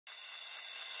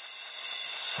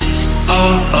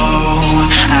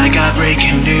I got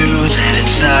breaking news and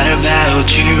it's not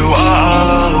about you.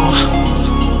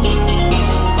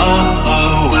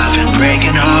 I've been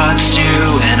breaking hearts too,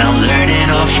 and I'm learning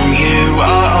all from you.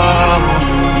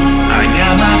 I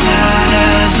got my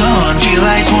powders on, feel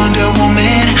like Wonder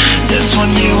Woman. This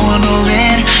one you want all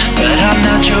in, but I'm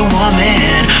not your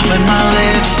woman. When my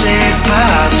lipstick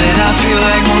pops and I feel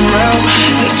like Monroe,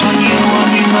 this one you want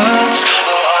me most.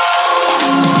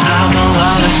 I'm a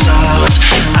lot of sauce,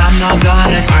 I'm not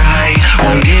gonna cry.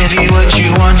 Won't give you what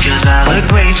you want, cause I look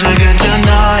way too good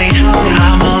tonight.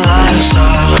 I'm a lot of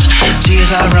sauce,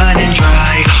 tears are running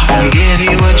dry. Won't give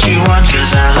you what you want,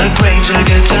 cause I look way too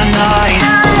good tonight.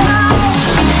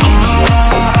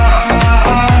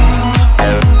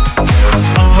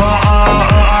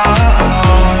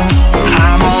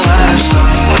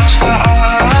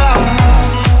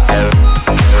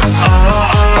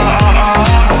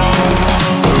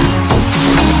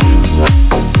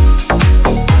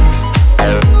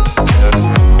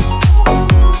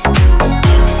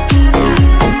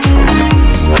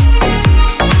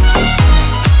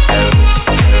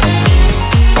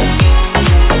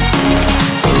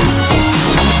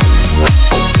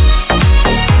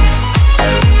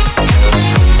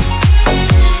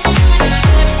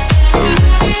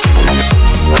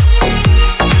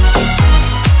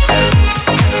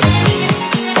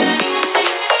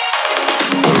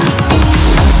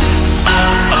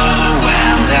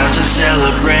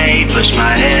 Push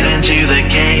my head into the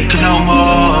cake, no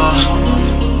more.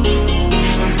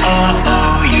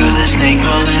 You're the snake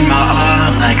pulling my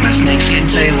arm, like my snakeskin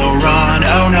Taylor Ron.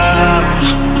 Oh no,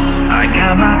 I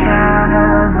got my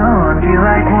powders on, feel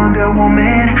like Wonder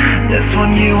Woman. This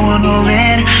one you want all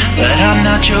in, but I'm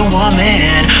not your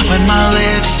woman. When my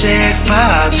lipstick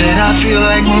pops and I feel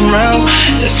like Monroe,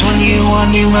 this one you want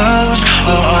me most.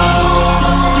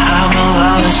 I'm a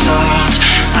lot of salt,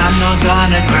 I'm not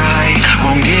gonna cry.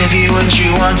 Won't give you what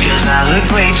you want, cause I look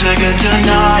way too good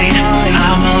tonight.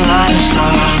 I'm a lot of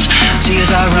salt, tears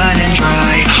are running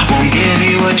dry. Won't give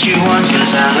you what you want,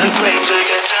 cause I look way too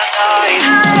good tonight.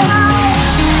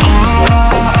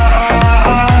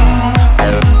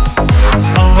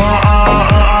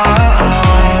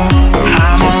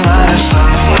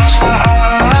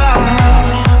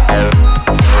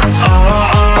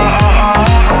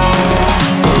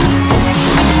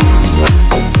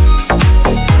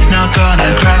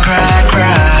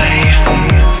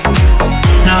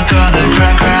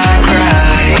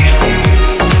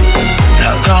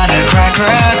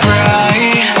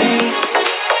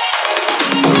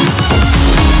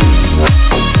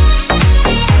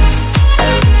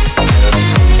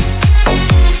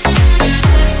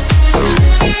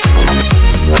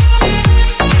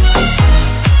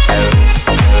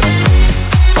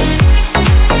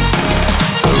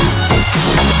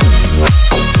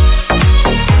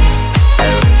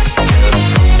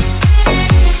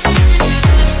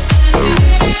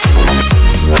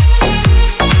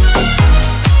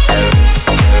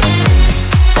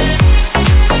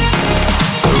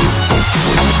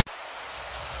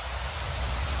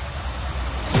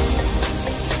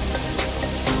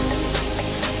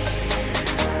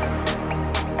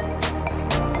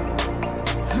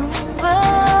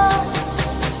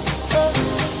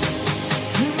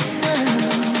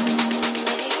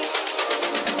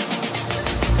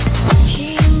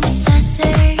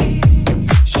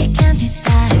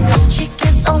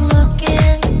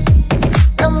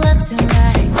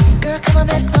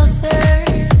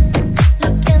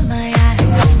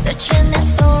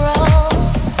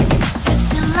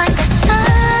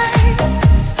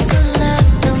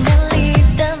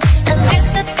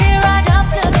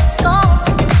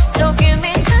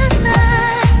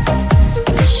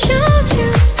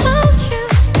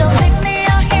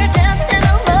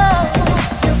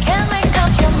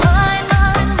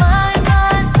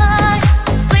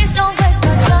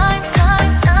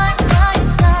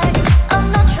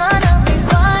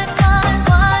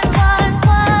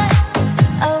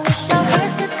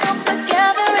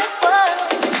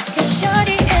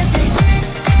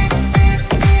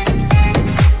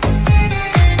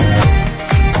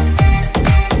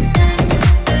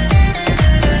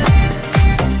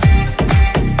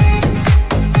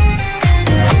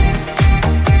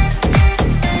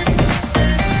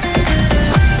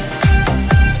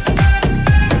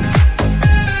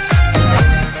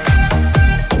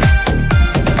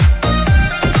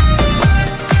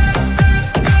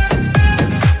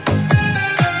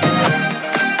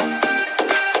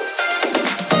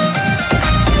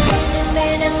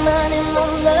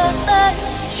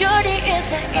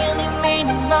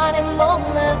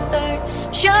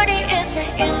 Shorty is a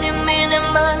any, mini,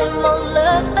 money, more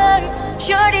lover.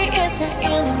 Shorty is an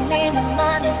enemy to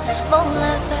money, more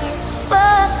lover. Whoa,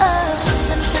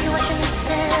 let me show you what you're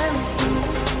missing.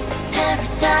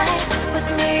 Paradise, with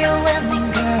me a winning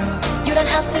girl. You don't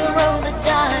have to roll the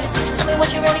dice. Tell me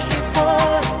what you're really here for.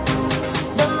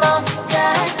 The mouth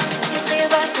guys, I can see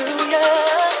it right through you.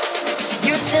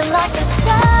 You seem like a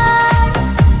type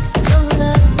to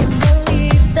love them,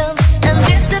 believe them, and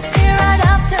disappear right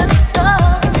after the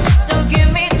storm. So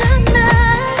give me the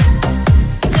night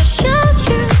to show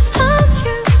you, hold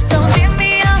you. Don't leave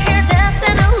me out here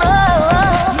dancing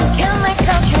alone. You can make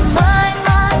up your mind,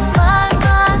 mind, mind,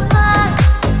 mind, mind.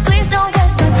 Please don't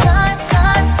waste my time,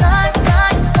 time, time,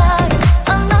 time, time.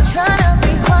 I'm not trying to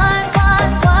rewind,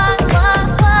 wind, wind, wind,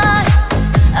 wind.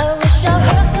 I wish our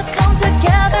hearts could come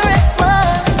together as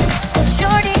one. 'Cause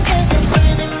Shorty is an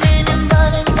enemy to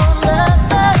money, more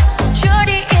lover.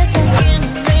 Shorty is an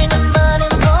enemy to money,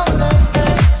 more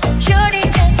lover. Shorty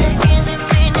is an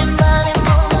enemy to money,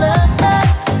 more lover.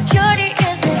 Shorty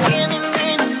is an enemy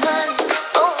to money,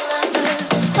 more lover.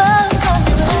 Oh,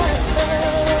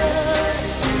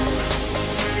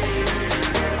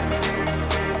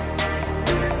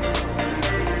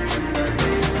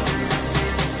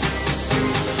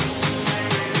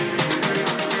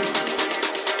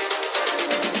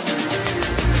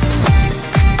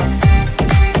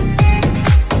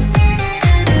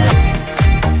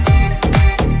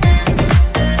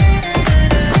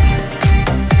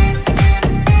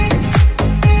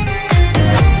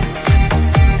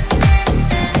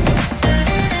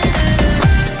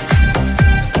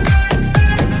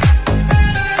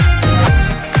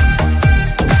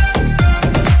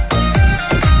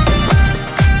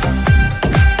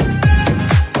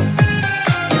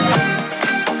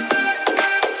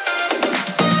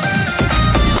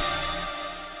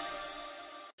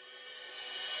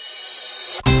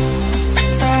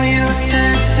 Saw you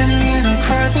dancing in a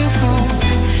private room.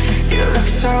 You look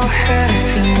so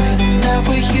happy when I'm not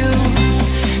with you.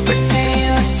 But then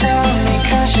you tell me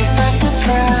cause you by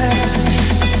surprise.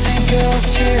 A single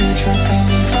teardrop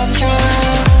falling from your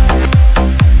eye.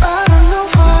 I don't know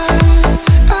why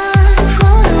I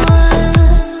run away.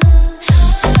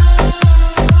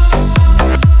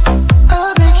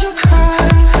 I'll make you cry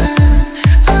when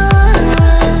I run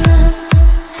away.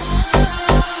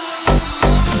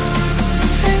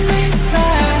 Take me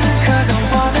back, 'cause I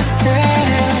wanna stay.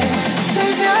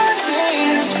 Save your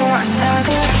tears for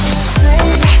another.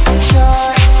 Save your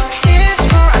tears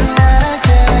for another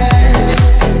day.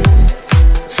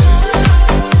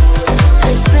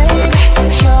 Save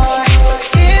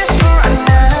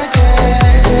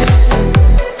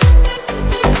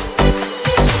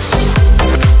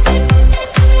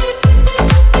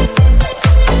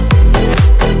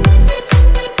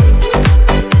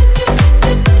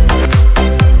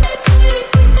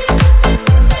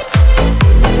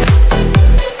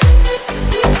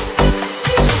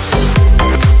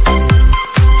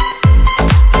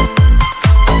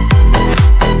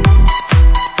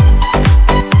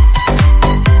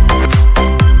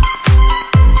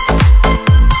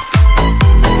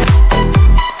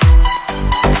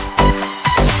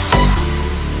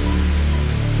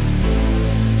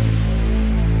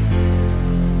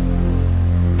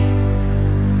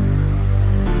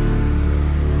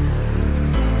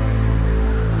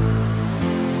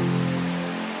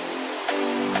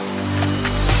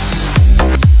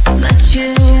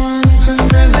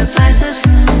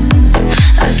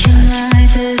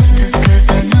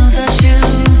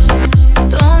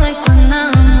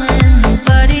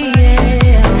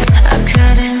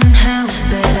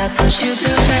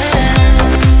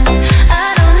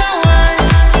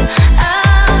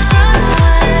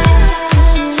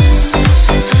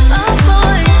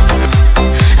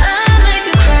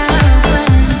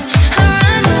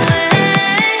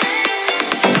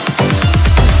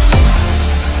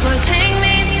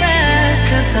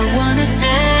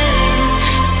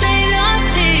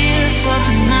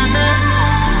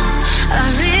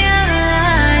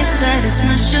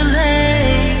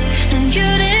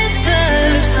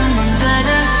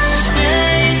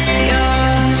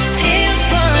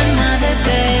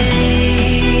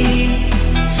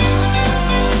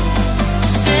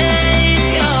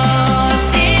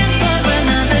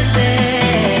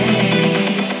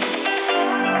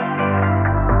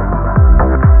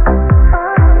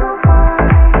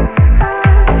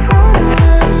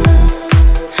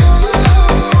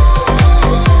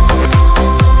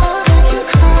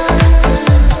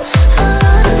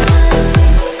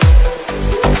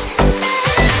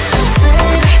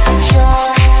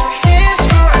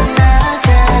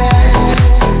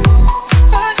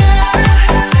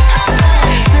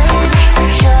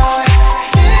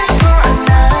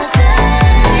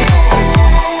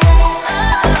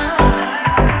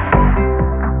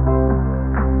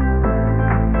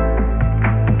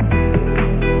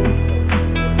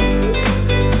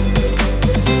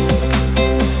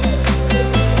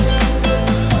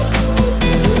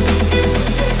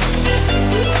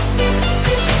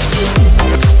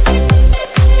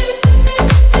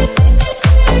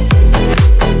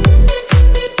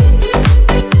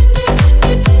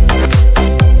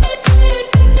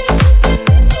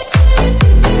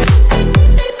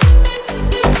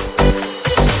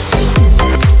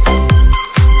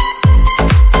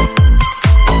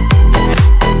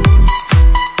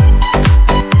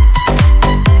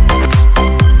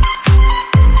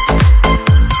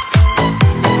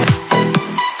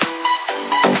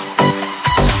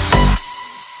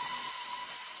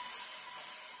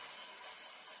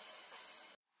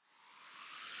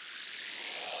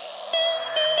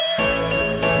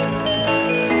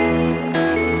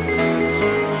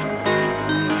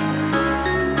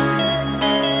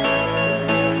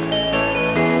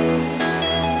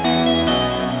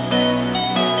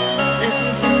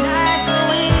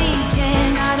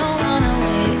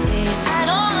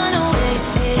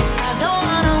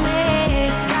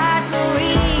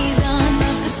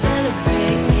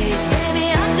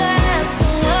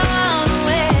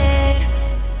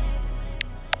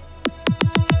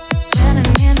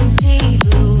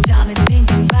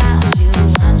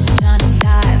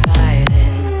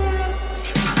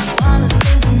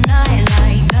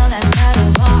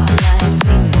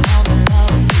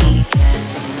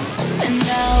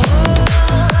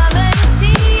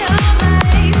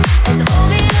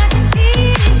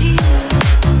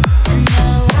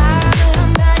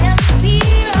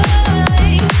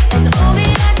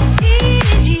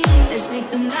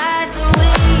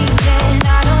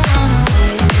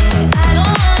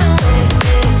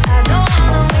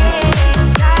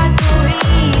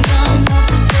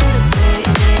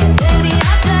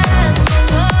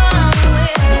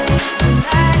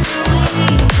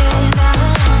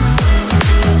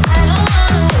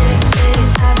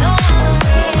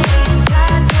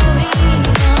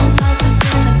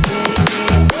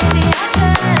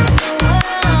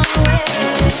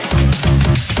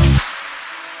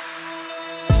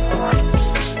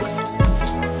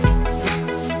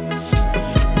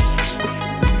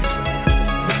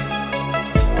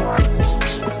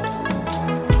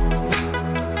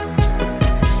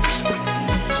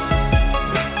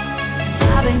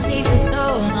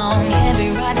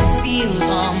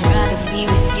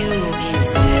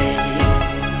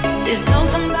There's no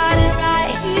somebody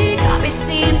right. Got me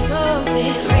seeing so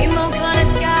weird. Rainbow colored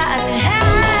skies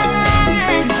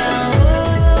ahead. Now,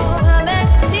 oh, I'm at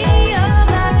the sea of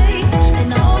lights,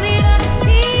 and all that I can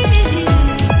see is you.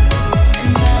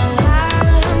 And now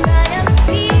I'm at the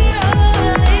sea of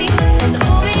lights, and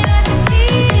all that I can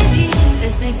see is you.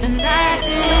 Let's make tonight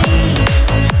believe.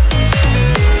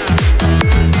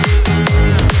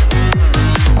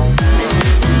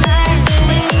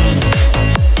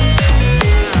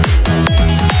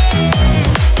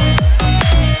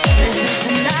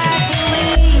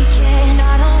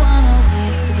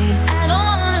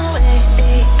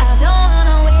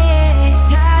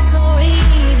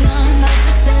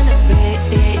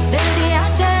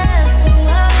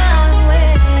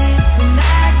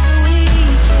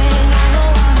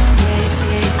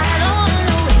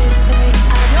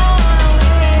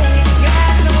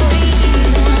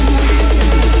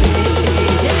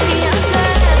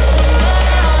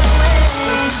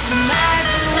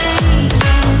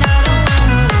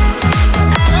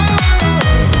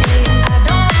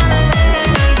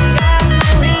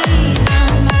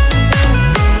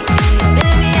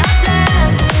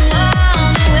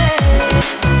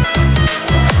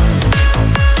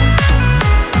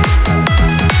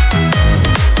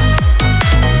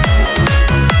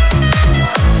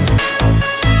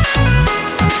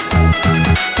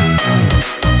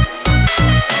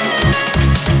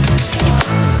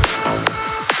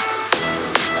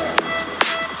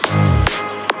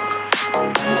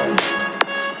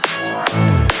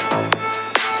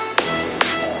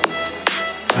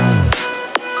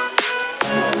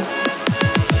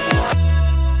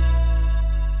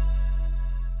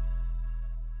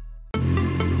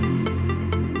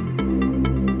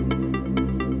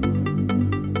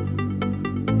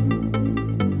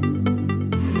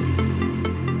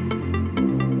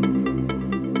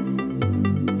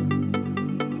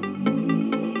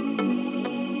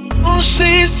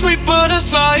 She's sweet but a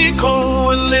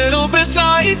psycho, a little bit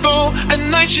psycho. At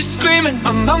night she's screaming,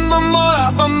 I'm on my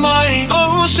mind.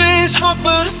 Oh, she's hot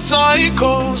but a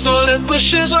psycho, so that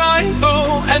pushes right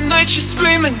though. At night she's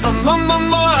screaming, I'm on my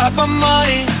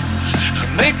mind. Her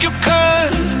makeup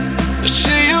cut, is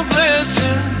she a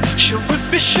blessing? She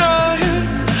would be shy,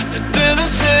 and then a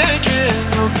second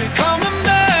will become a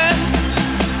man.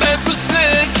 That was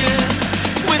second,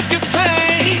 with your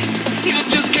pain, you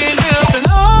just can't help it.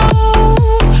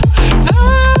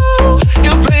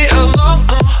 You play along,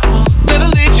 that'll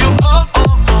lead you on.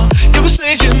 You were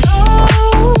saying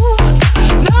no,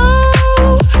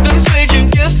 no, then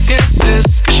saying yes, yes,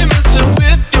 yes, 'cause you're messing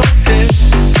with your head.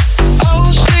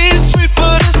 Oh, she's sweet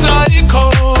but a psycho,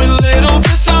 a little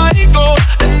bit psycho.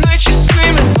 At night she's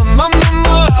screaming, I'm on my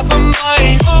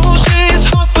mind. Oh, she's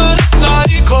hot but a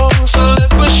psycho, so let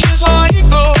but she's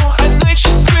psycho. At night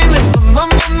she's screaming, I'm on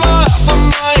my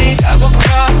mind. I got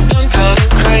caught, done kinda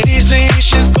crazy.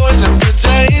 She's poison for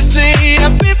tasty,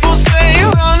 and people say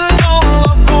run and don't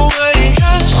walk away.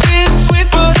 Yeah, she's sweet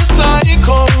but a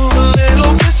psycho, a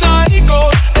little bit psycho.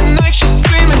 At night she's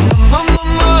screaming, I'm on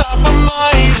my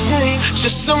mind.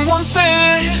 She's someone's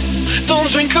there, don't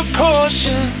drink a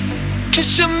potion.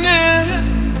 Kiss your neck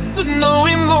with no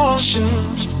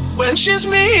emotions. When she's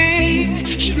me,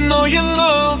 you know you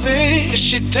love it. If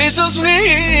she tastes of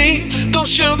me, don't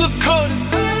sugarcoat it.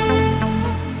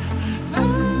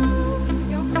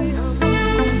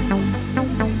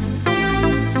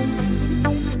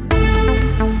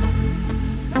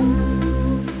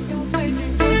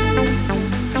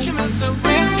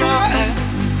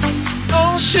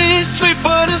 She's sweet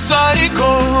but a psycho,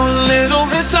 a little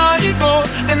bit psycho.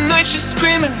 At night she's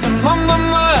screaming, I'm on my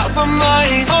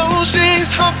mind. Oh, she's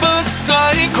hot but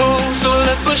psycho, so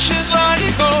let bushes right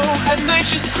go. At night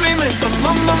she's screaming, I'm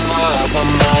on my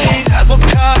mind.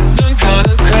 Avocado done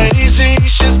kinda crazy,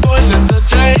 she's poison the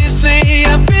tasty,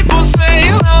 and people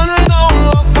say run and don't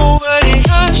walk away.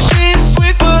 Yeah, she's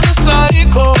sweet but a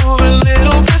psycho, a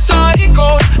little bit psycho.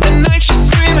 At night she's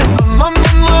screaming, I'm on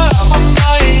my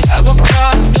mind.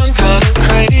 Avocado done kinda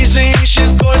crazy,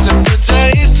 she's poison the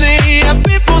tasty, and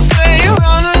people say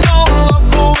run and don't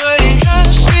walk away. Yeah,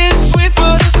 she's sweet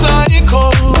but a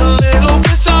psycho, a little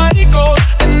bit psycho.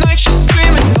 At night she's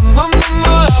screaming, I'm on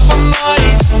my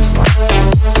mind.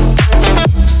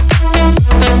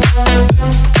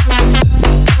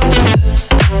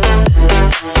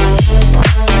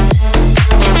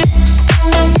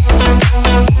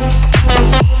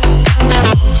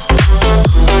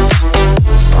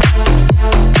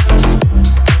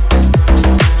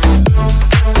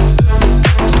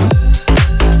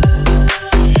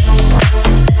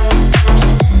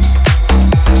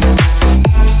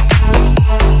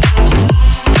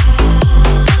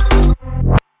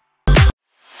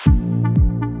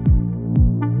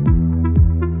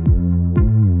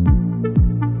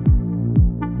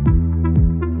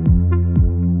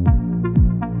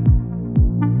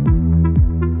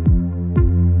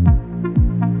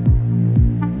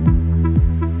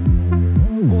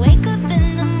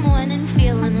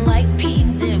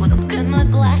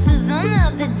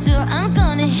 door, I'm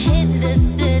gonna hit the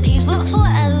city. Before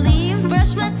I leave,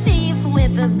 brush my teeth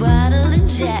with a bottle of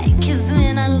Jack. Cause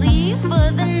when I leave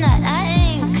for the night, I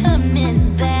ain't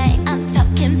coming back. I'm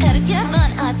talking pedicure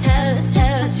on our toes,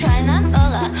 toes. Trying on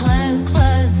all our clothes,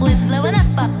 clothes. Boys blowing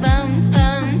up our phones,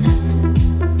 phones.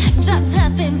 Dropped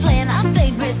up and playing our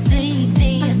favorite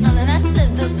CDs. Smelling up to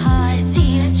the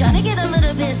parties. Trying to get a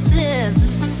little bit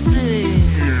tipsy.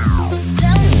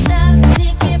 Don't stop,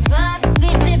 make it pop.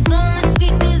 DJ blow my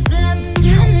speakers up.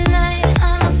 Tonight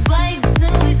on a fight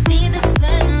till we see the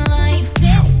sunlight.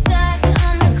 Tick tock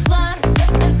on the clock, but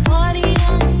the party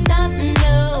don't stop.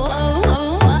 No, oh,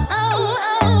 oh, oh, oh,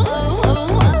 oh, oh,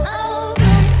 oh, oh.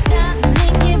 Don't stop,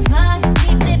 make it pop.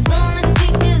 DJ blow my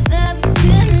speakers up.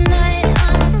 Tonight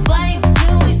on a fight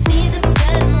till we see the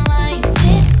sunlight.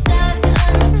 Tick tock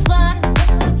on the clock,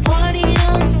 but the party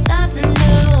don't stop. No,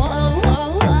 oh, oh,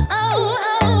 oh,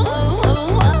 oh, oh, oh,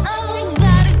 oh.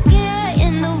 Got a girl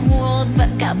in the world, but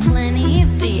got plenty of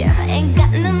beer. Ain't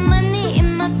got no money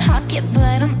in my pocket,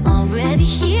 but I'm already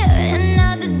here. And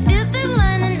now the dudes are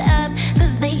lining up,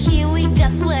 cause they hear we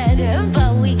got swagger.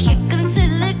 But we kick them to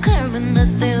the curb unless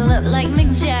they look like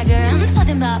Mick Jagger. I'm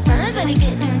talking about everybody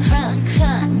getting drunk,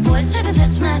 drunk. Boys try to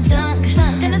touch my junk,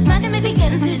 junk. Gonna smack him if he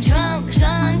getting too drunk,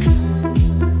 drunk.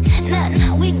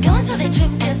 Nah, we go until they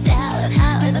kick us out,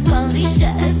 out. The police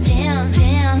shut us down,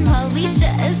 down. Police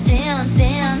shut us down,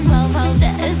 down. Police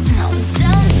shut us down.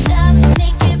 Don't stop,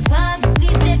 make it pop.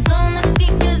 DJ blow my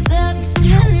speakers up.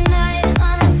 Tonight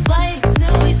on a fight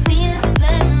till we see the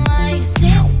sunlight.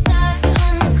 Tick tock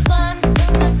on the clock,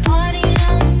 but the party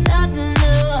don't stop.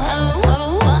 No, oh, oh,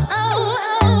 oh, oh,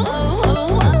 oh, oh,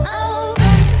 oh, oh.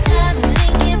 Don't stop,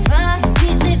 make it pop.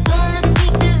 DJ blow my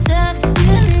speakers up.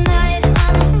 Tonight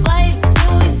on a fight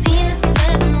till we see the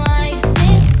sunlight.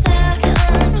 Tick tock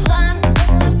on the clock,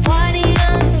 but the party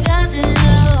don't stop.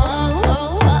 No, oh,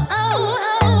 oh, oh, oh,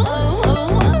 oh, oh,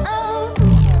 oh, oh.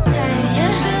 You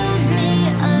build me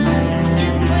up, you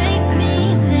break me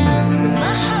down.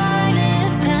 My heart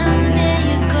it pounds, yeah,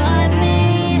 you got me.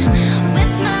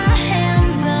 With my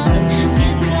hands up,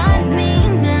 you got me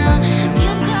now.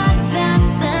 You got that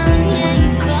sound, yeah, you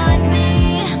got me.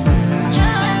 You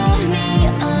build me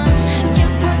up, you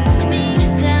break me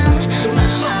down. My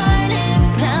heart it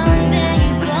pounds, yeah,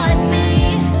 you got me.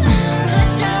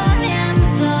 Put your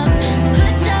hands up,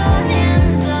 put your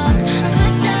hands up,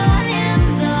 put your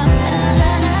hands up.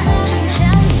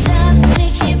 Don't stop,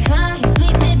 make it pop.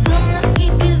 DJ blow my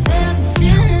speakers up.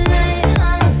 Tonight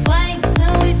on a fight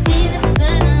till we see the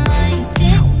sunlight.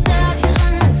 Tick tock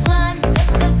on the clock,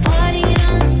 but the party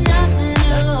don't stop.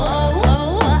 No, oh, oh,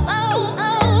 oh, oh,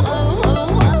 oh, oh,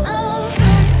 oh, oh.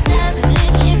 Don't stop,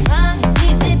 make it pop.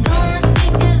 DJ blow my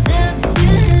speakers up.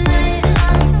 Tonight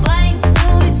on a fight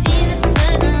till we see the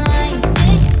sunlight.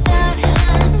 Tick tock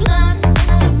on the clock,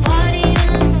 the party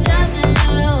don't stop.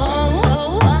 No, oh, oh,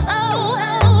 oh,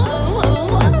 oh, oh,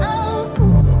 oh, oh.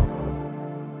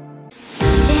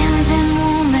 In the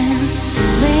moment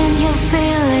when you're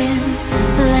feeling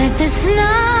like there's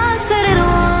nothing at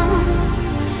all,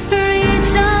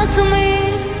 reach out to me,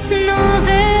 know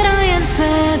that I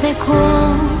answer the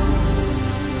call.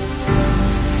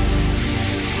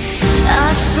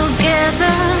 Us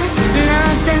together,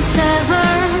 nothing's ever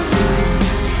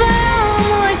felt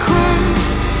like home.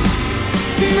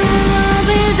 No, I'll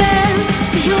be there,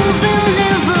 you will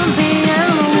never be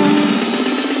alone.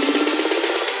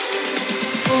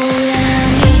 All I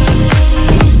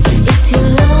need is your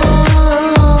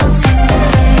love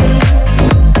tonight.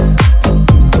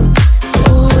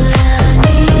 All I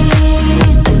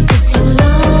need is your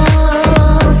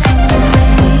love tonight.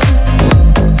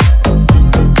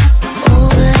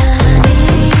 All I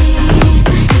need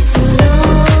is your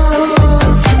love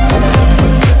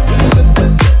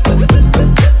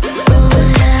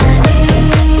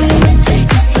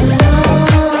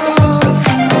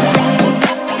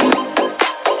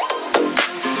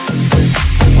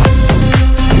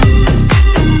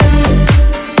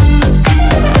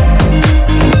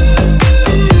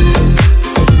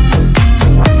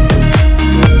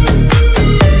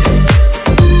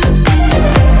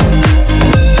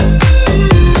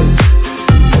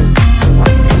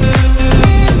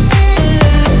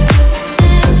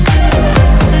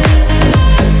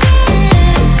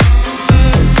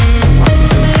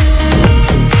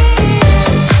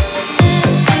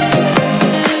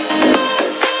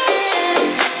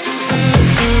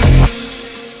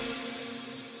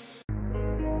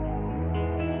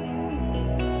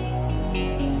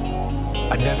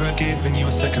I'd never given you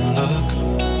a second look,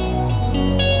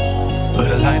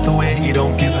 but I like the way you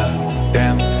don't give a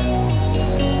damn.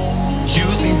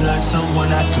 You seem like someone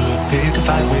I could pick a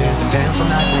fight with and dance all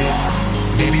night with.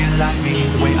 Maybe you like me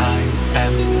the way I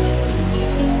am.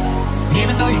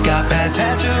 Even though you got bad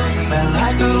tattoos and smell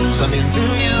like booze, I'm into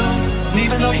you.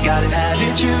 Even though you got an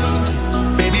attitude,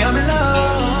 baby, I'm in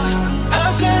love.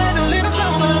 I said a little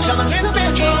too much, I'm a little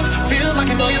bit drunk. Feels like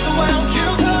I know you so well. You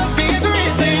could be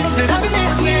everything that I've been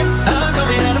missing. I'm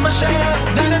coming out of my shell.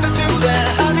 I never do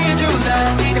that, how do you do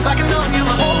that? It's like I've known you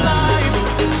my whole life.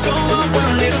 So what, we're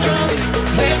a little drunk.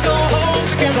 Let's go home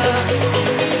together.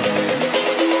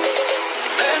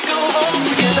 Let's go home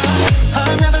together.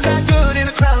 I'm never that good in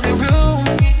a crowded room,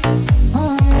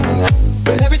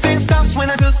 but everything stops when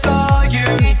I just saw you.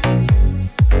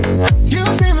 You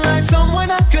seem like someone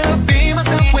I could be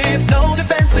myself with no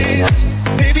defenses.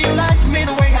 Baby, you like me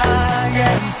the way I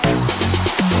am.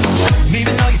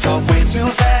 Even though you talk way too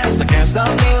fast, I can't stop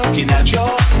looking at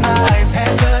your eyes.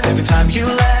 Hands turn every time you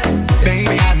laugh.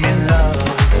 Baby, I'm in love.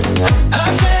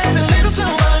 I said a little too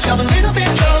much, I'm a little bit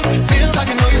drunk. Feels like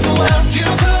I know you so well. You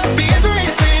could be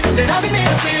everything that I've been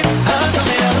missing. I'm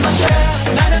coming out of my shell.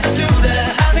 I never do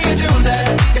that, how do you do that?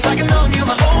 It's like I've known you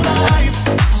my whole life.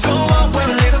 So what, we're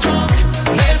a little drunk.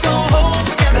 Let's go home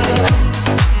together.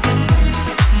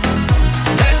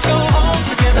 Let's go home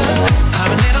together.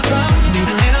 I'm a little drunk, need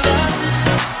a little love.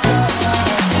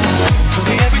 Could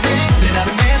be everything that I've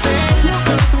been missing.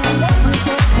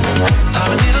 I'm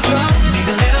a little drunk, need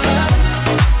a little love.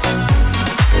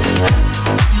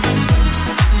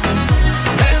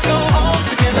 Let's go home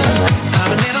together.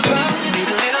 I'm a little drunk, need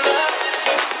a little love.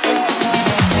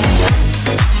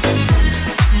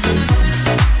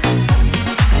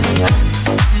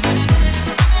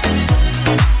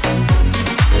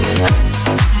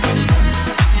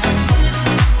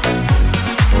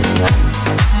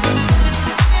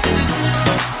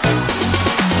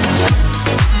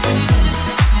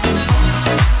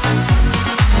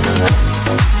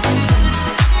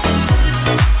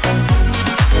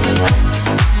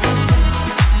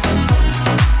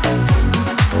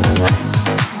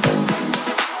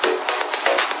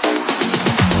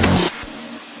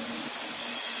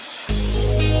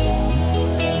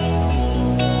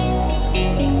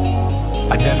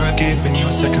 I'd never have given you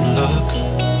a second look,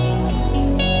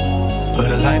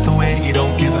 but I like the way you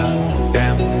don't give a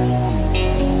damn.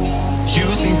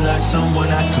 You seem like someone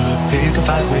I could pick a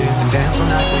fight with and dance all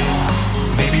night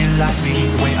with. Maybe you like me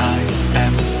the way I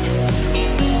am.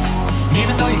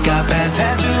 Even though you got bad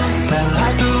tattoos and smell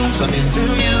like booze, I'm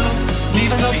into you.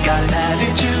 Even though you got an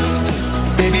attitude,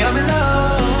 baby, I'm in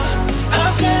love.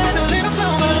 I said a little too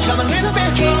much, I'm a little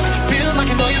bit drunk. Feels like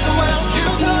I know you so well. You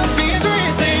could be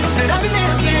everything that I've been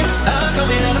missing. I'm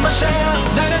coming out of my shell.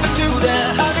 I never do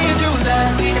that, how do you do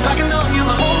that? It's like I've known you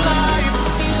my whole life.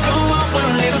 So what, we're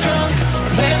a little drunk.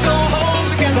 Let's go home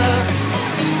together.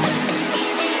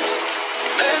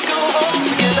 Let's go home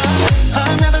together.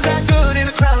 I'm never that good in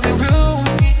a crowded room,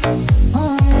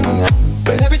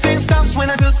 but everything stops when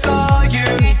I just saw you.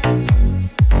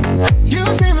 You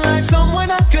seem like someone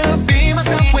I could be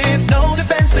myself with no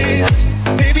defenses.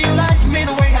 Baby, you like me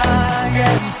the way I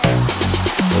am.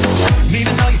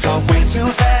 Even though you talk way too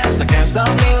fast, I can't stop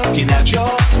looking at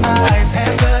your eyes.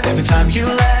 Hands turn every time you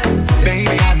laugh.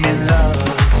 Baby, I'm in love.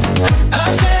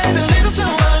 I said a little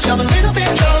too much, I'm a little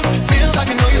bit drunk. Feels like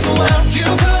I know you so well. You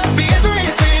could be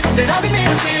everything that I've been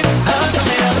missing. I'm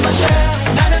coming out of my shell.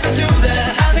 I never do that,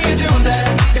 how do you do that?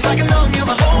 It's like I've known you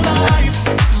my whole life.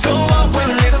 So what,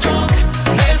 we're a little drunk.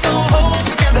 Let's go home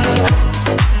together.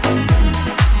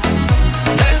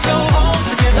 Let's go home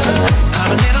together.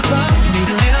 I'm a little drunk, need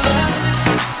a little love.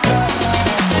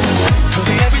 Could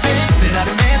be everything that I've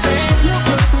been missing.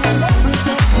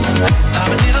 I'm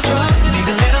a little drunk, need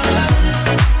a little love.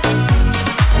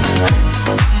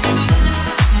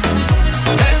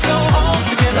 Let's go home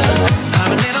together.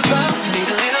 I'm a little drunk, need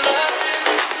a little love.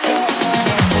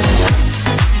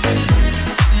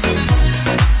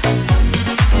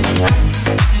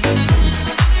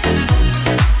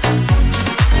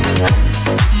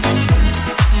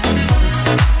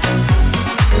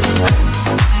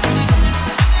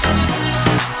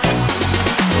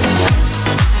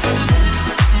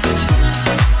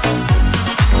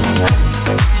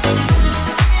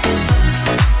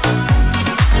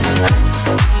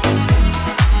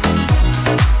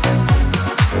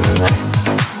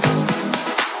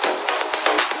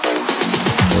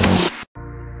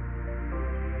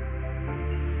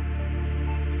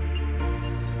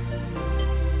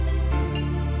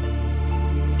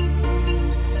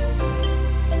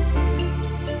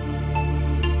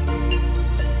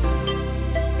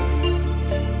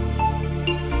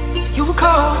 You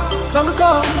recall, long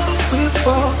ago, we would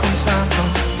walk on the sidewalk.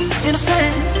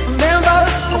 Innocent, remember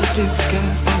all we did was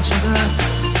care for each other.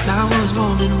 Now was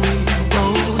moment we were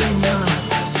rolling young.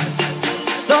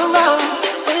 Look around,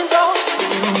 windows,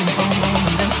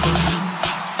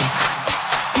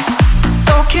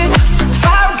 don't kiss,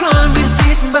 fire gun, we just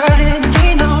need somebody to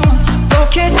lean on. Don't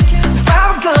kiss,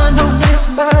 fire gun, don't need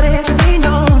somebody to lean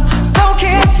on. Don't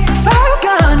kiss, fire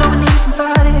gun, don't need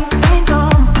somebody to lean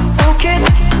on. Don't kiss,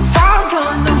 fire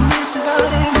gun, don't need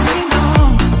somebody to lean on.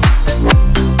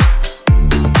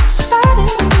 Somebody.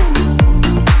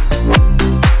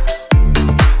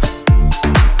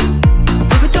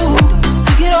 We would do,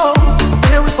 we get all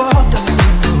where we walked on the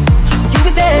same. You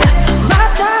were there, my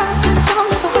side, since long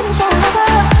as the wings won't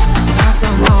ever. Not so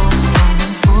long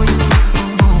before you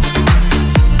come home.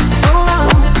 Go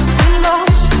around, we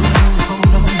lost,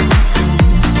 hold on.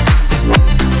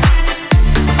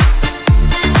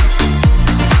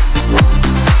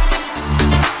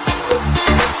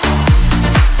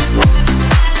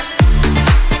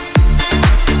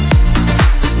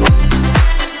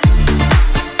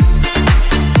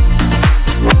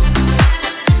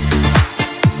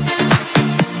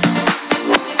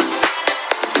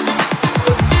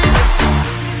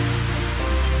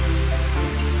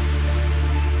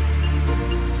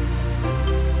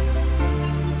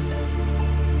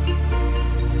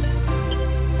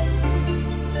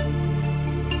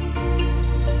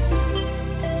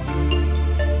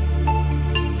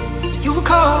 You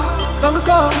recall, long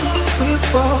ago, we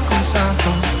would walk on the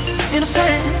sidewalk.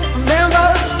 Innocent, remember,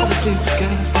 all we did was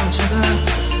care for each other.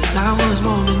 Now was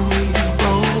moment we were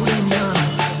rolling young.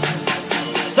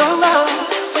 Look around,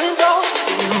 windows,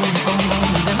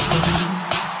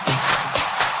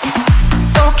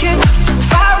 don't kiss,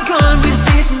 fire gun, we just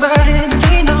need somebody to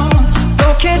lean on.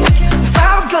 Don't kiss,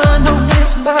 fire gun, don't need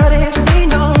somebody to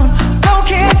lean on. Don't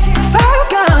kiss, fire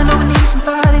gun, don't need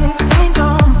somebody to lean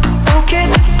on. Don't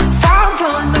kiss, fire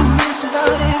gun, don't need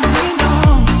somebody to lean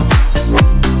on.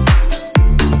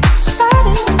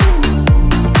 Somebody.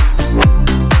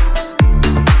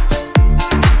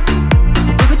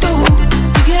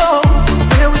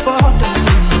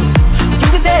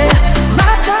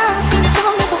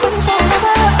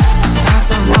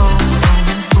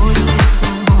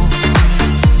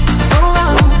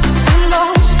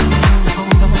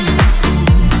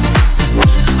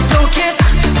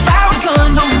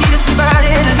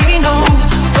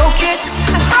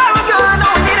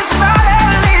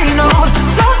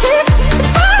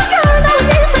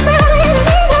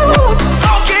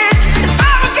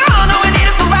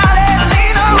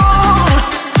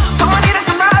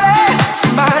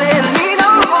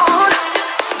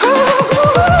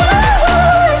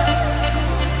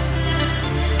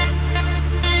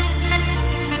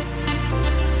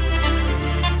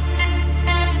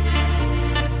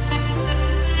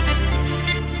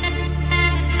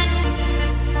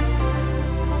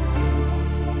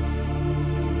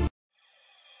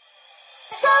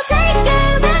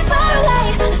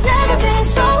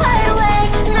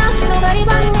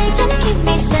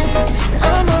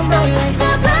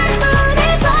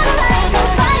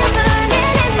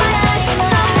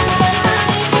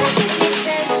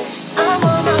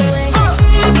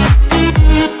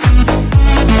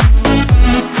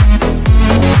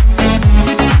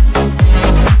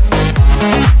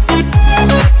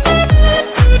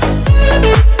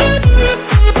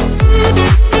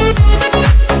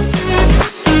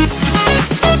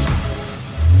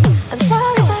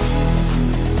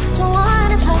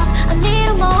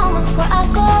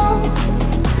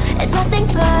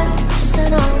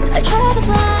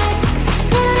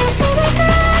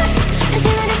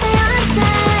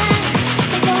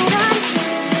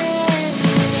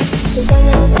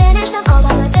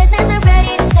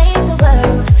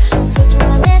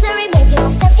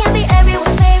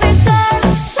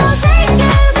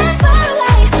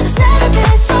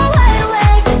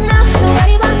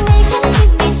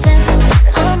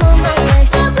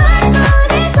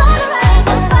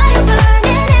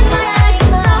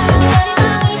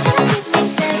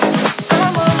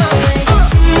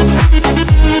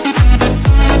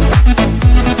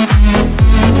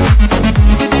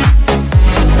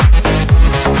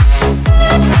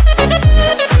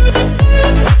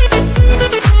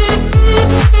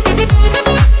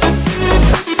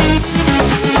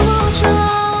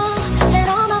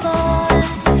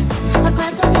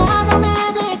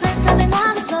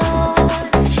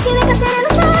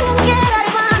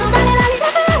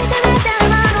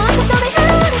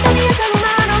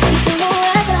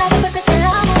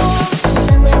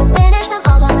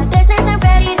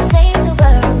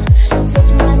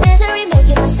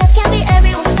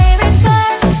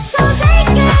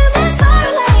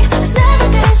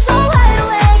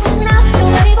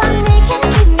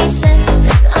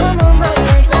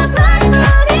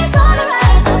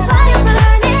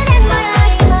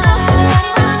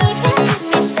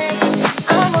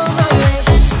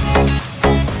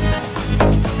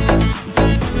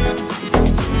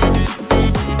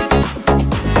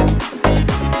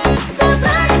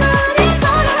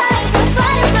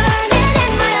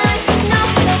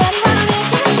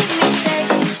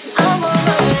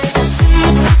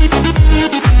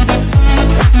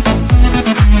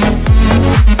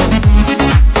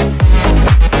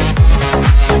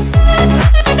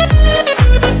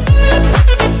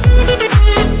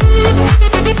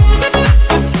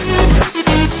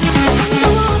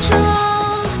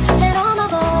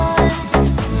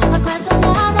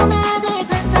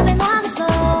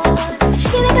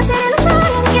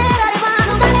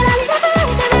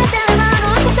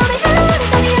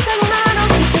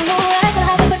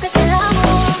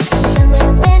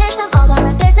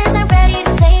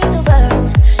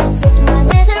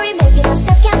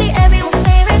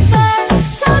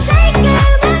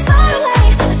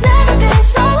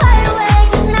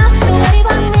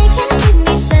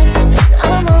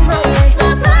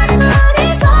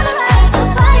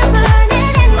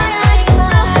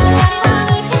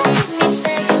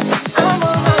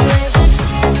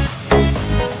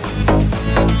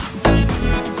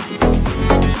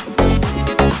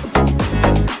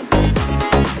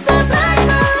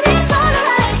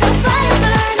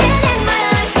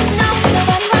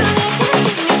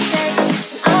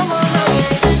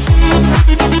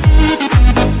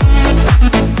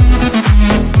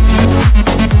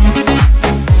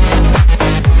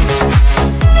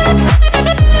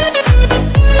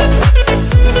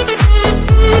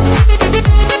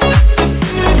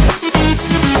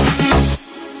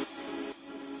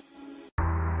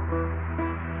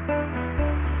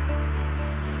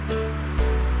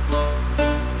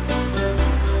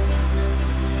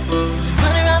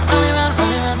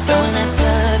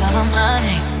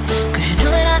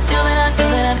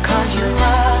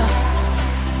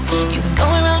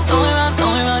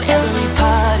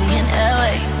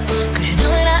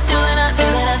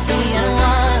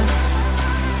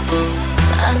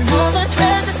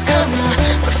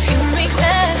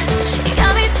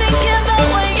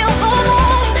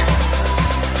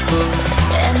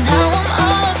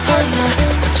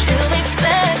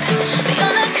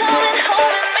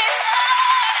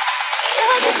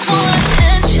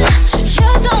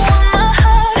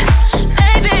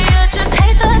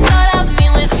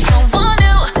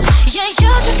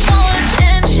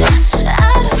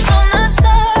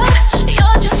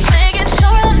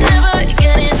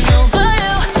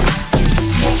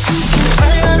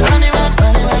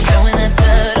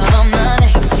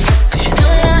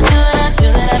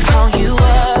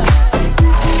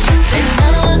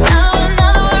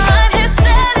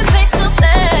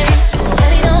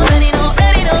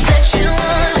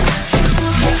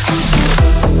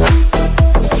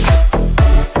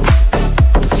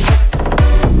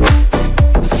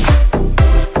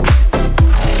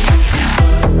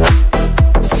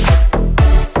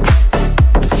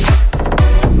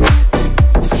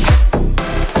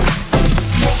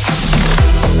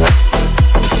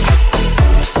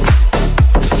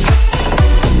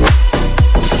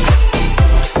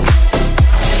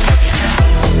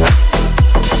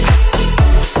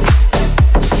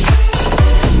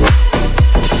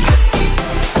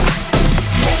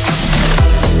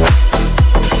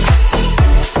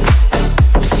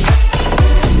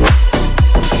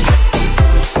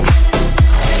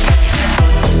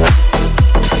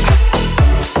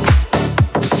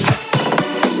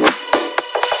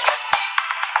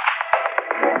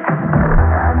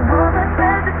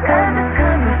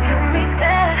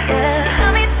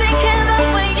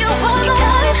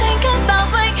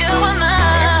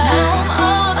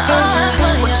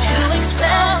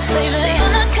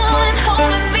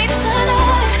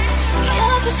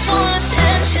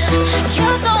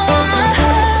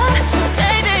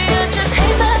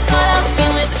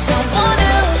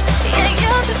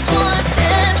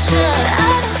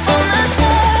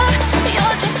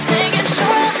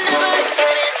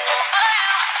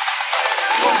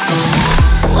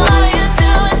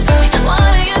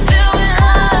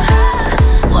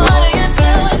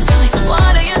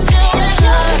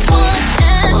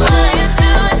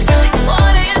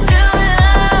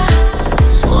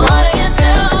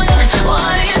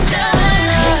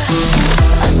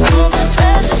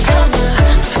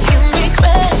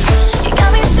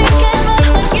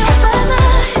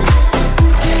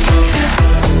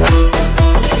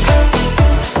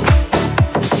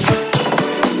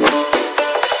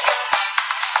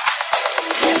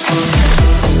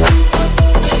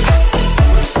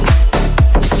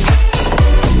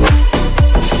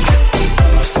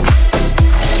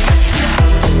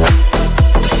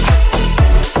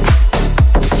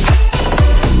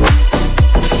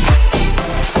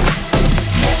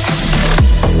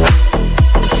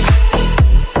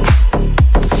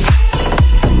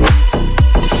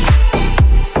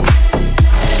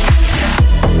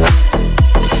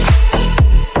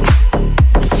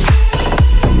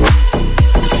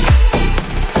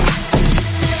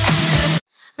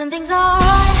 things are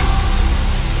right,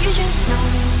 you just know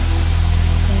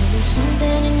there's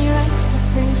something in your eyes that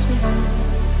brings me home.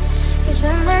 'Cause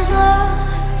when there's love,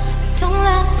 don't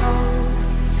let go.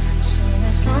 So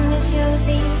as long as you're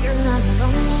here, you're not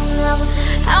alone.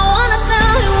 I wanna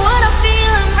tell you what I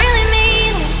feel and really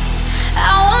mean it.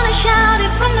 I wanna shout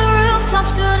it from the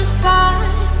rooftops to the sky.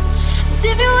 'Cause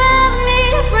if you ever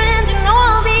need a friend, you know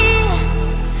I'll be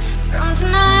from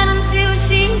tonight until we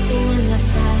see the end of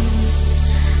time.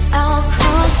 I'll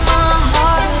cross my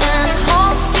heart and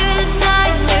hope to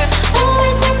die here.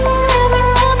 Always and forever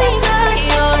I'll be by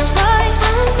your side.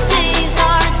 Days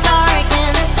are dark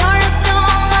and stars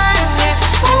don't light here.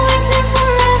 Always and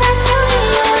forever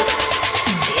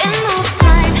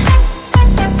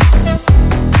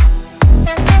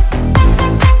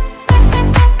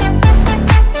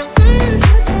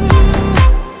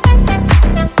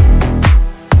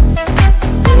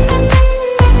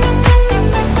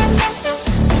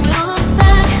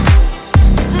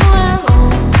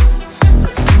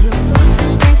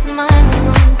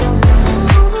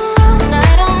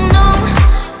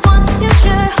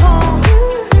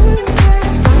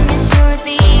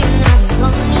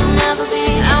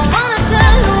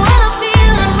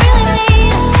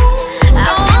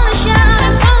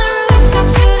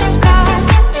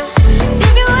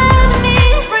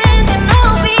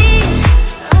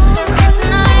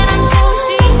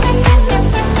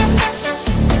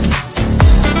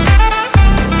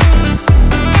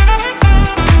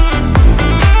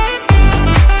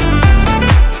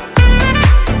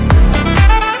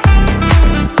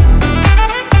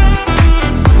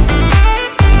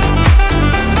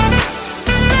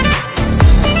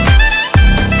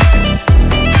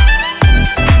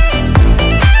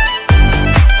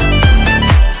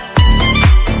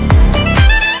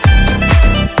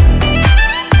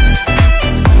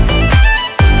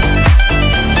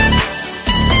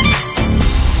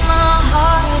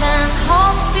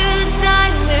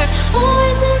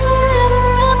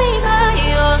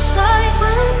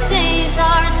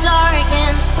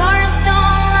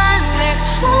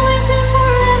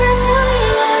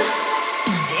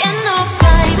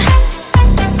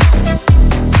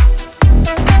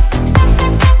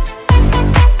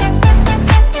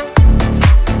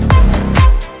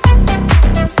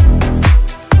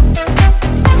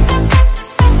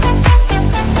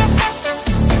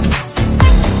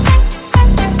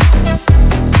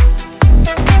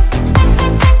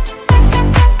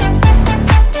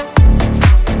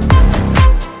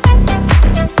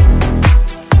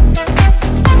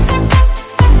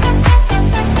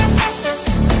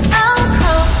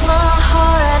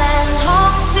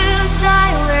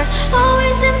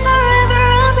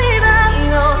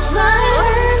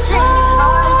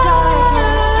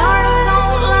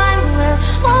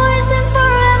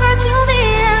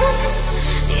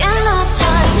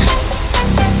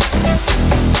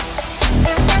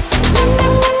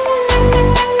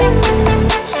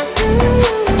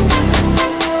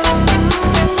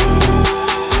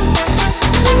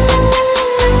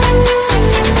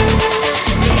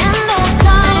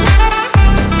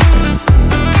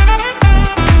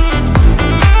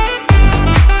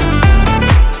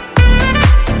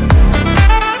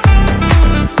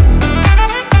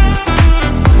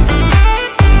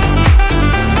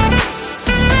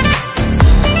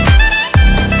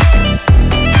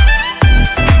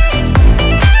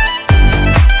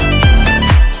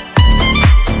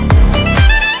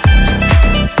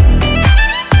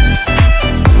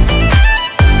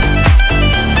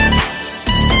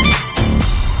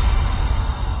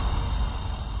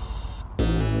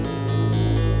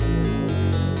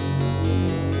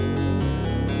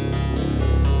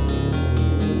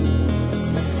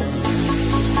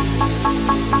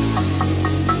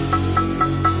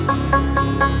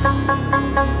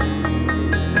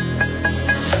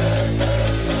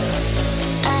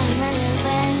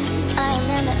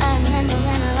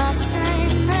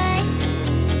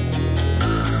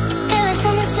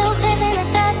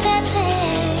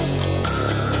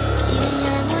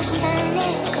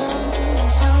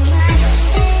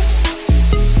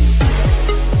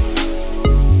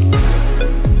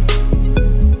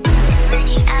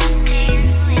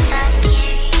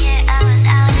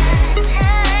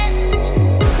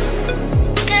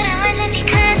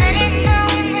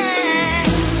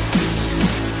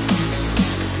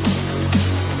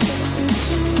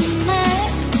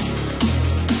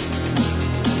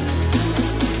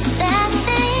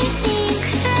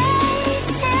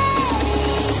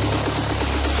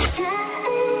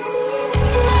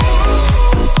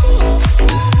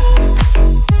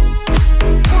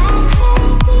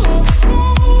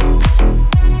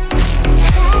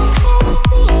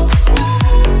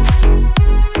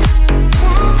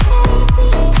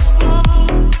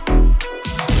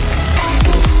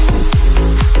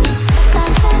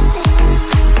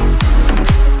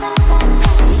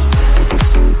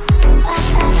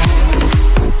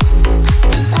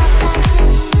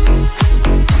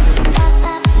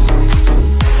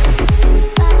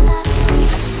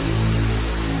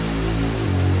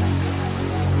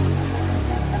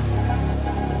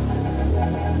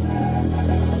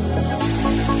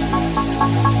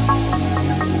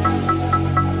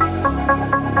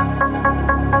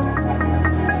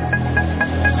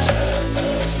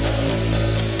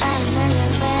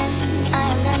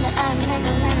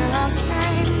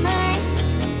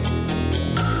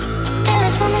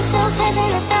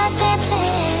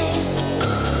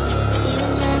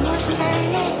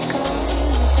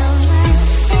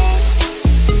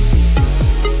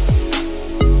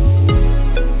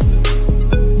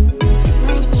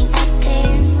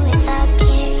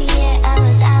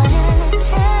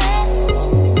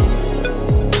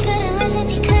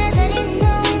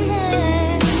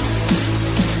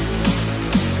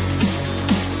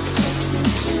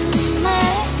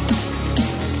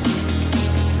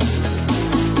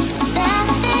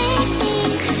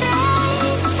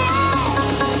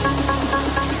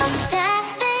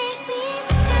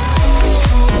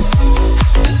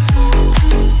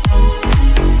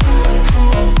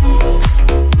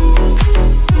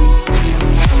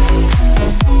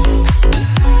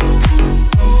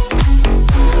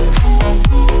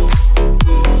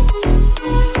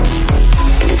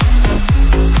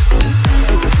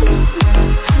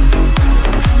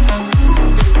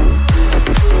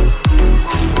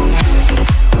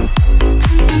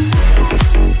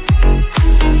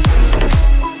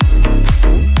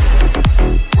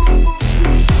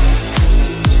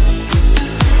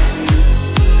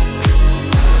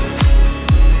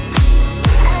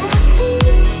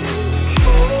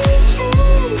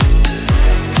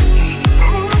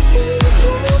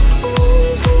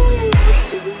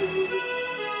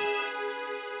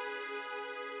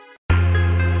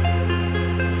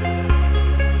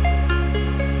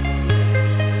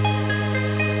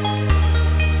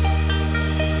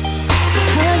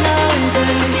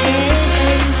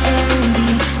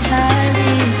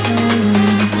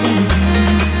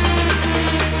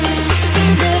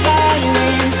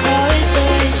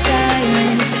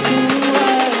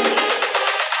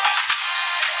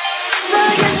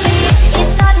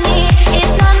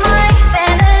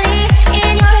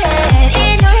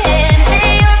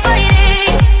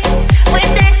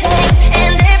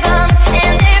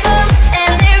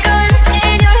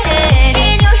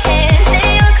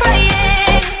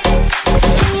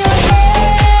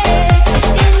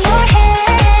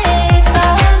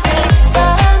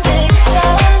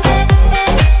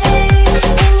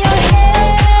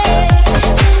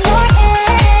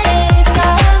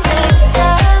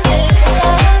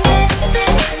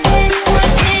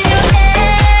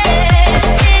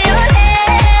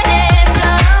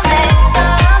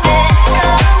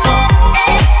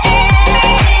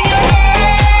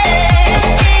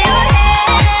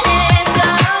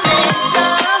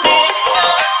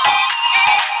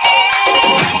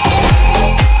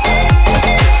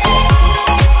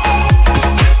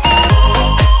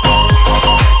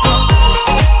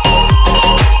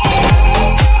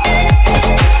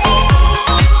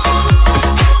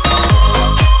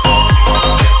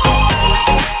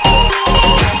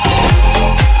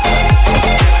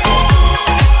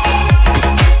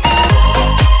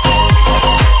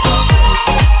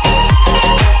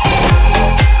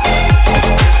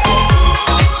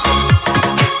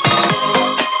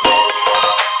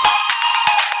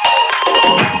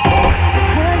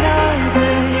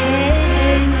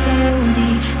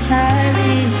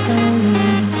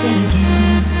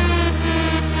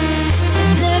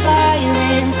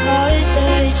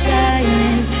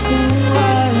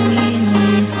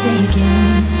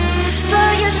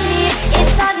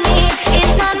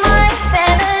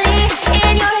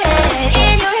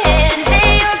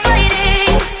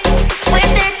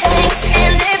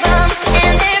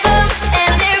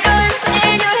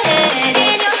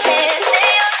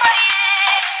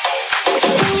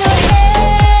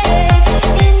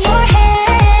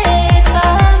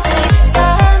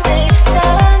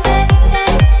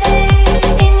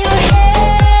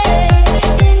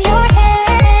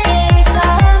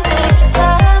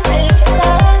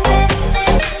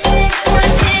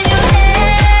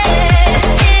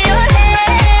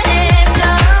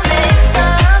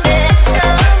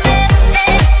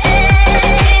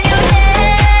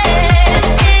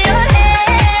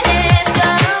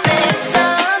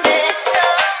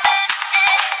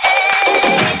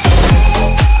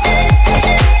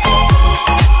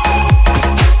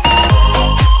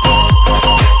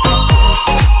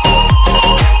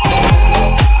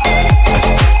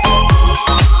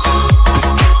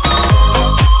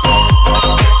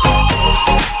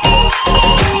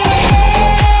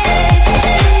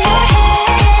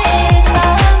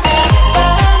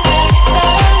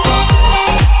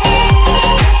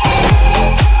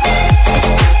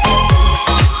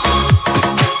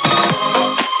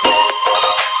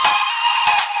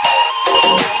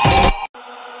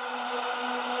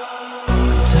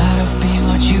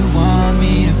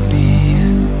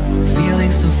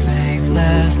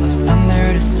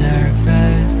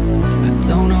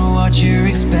what you're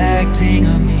expecting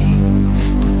of me,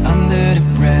 but under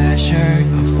the pressure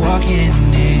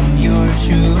walking in your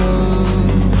shoes.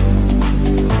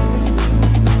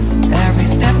 Every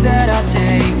step that I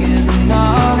take is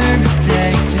another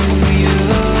mistake to you.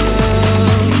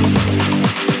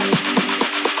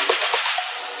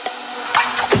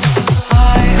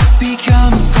 I've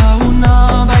become so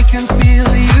numb, I can feel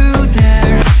you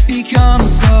there. Become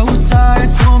so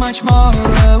tired, so much more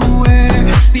aware.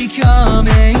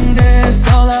 Becoming this,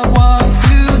 all I want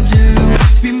to do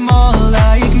is be more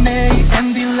like me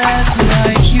and be less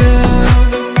like you.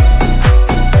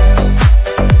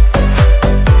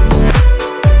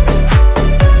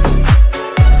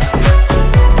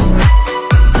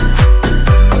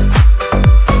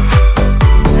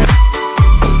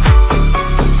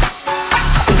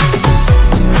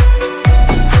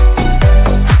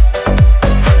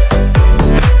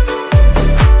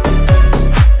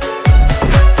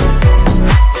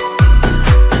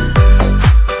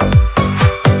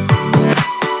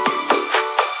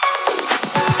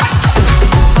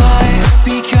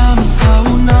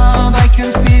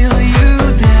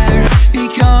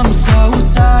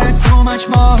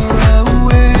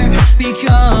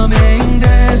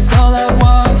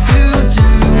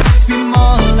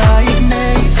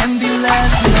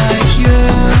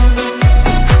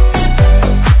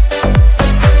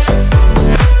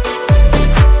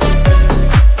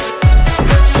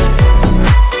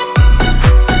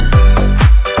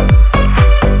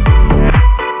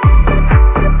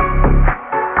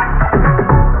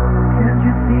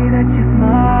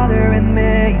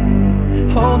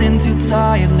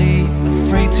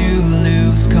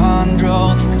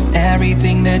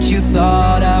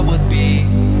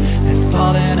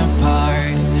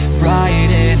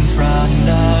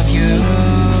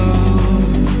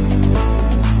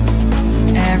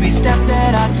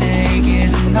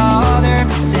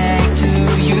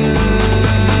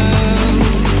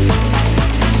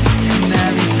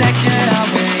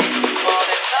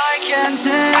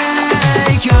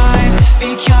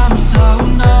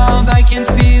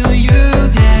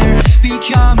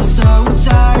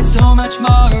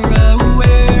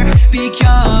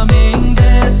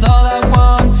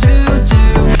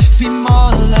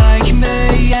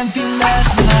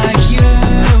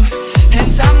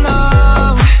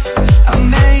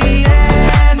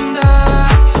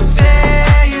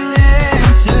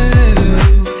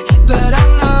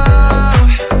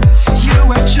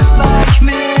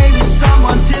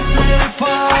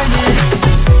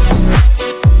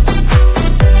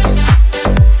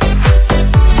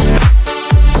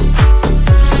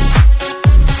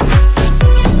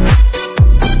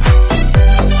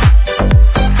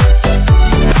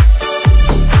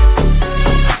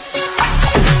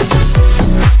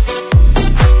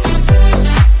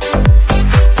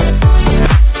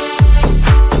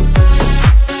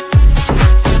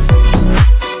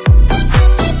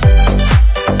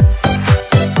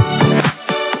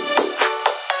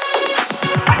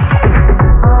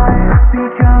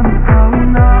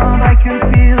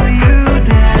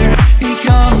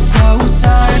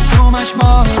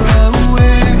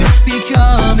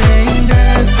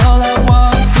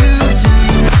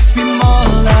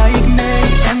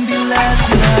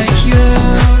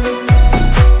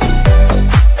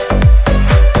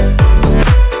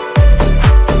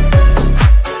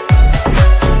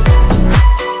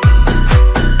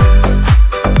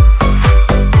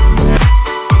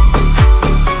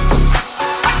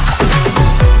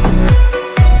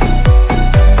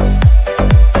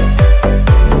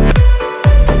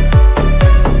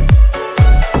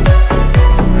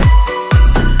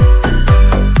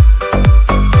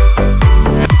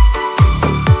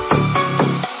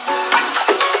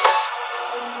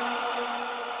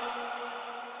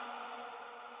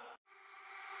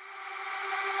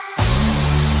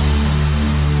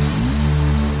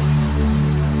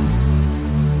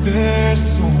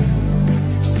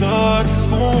 să-ți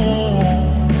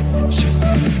spun ce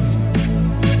simt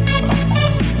acum.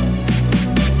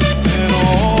 Te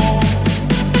rog,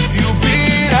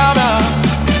 iubirea mea,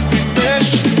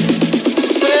 primește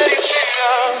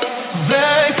fericirea.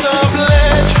 Vrei să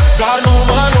pleci, dar nu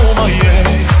mă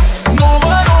iei. Nu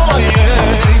mă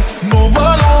iei. Nu mă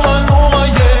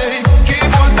iei.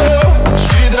 Chipul tău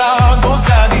și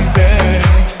dragostea din tei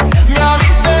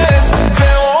mi-amintesc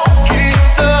de ochii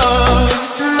tăi.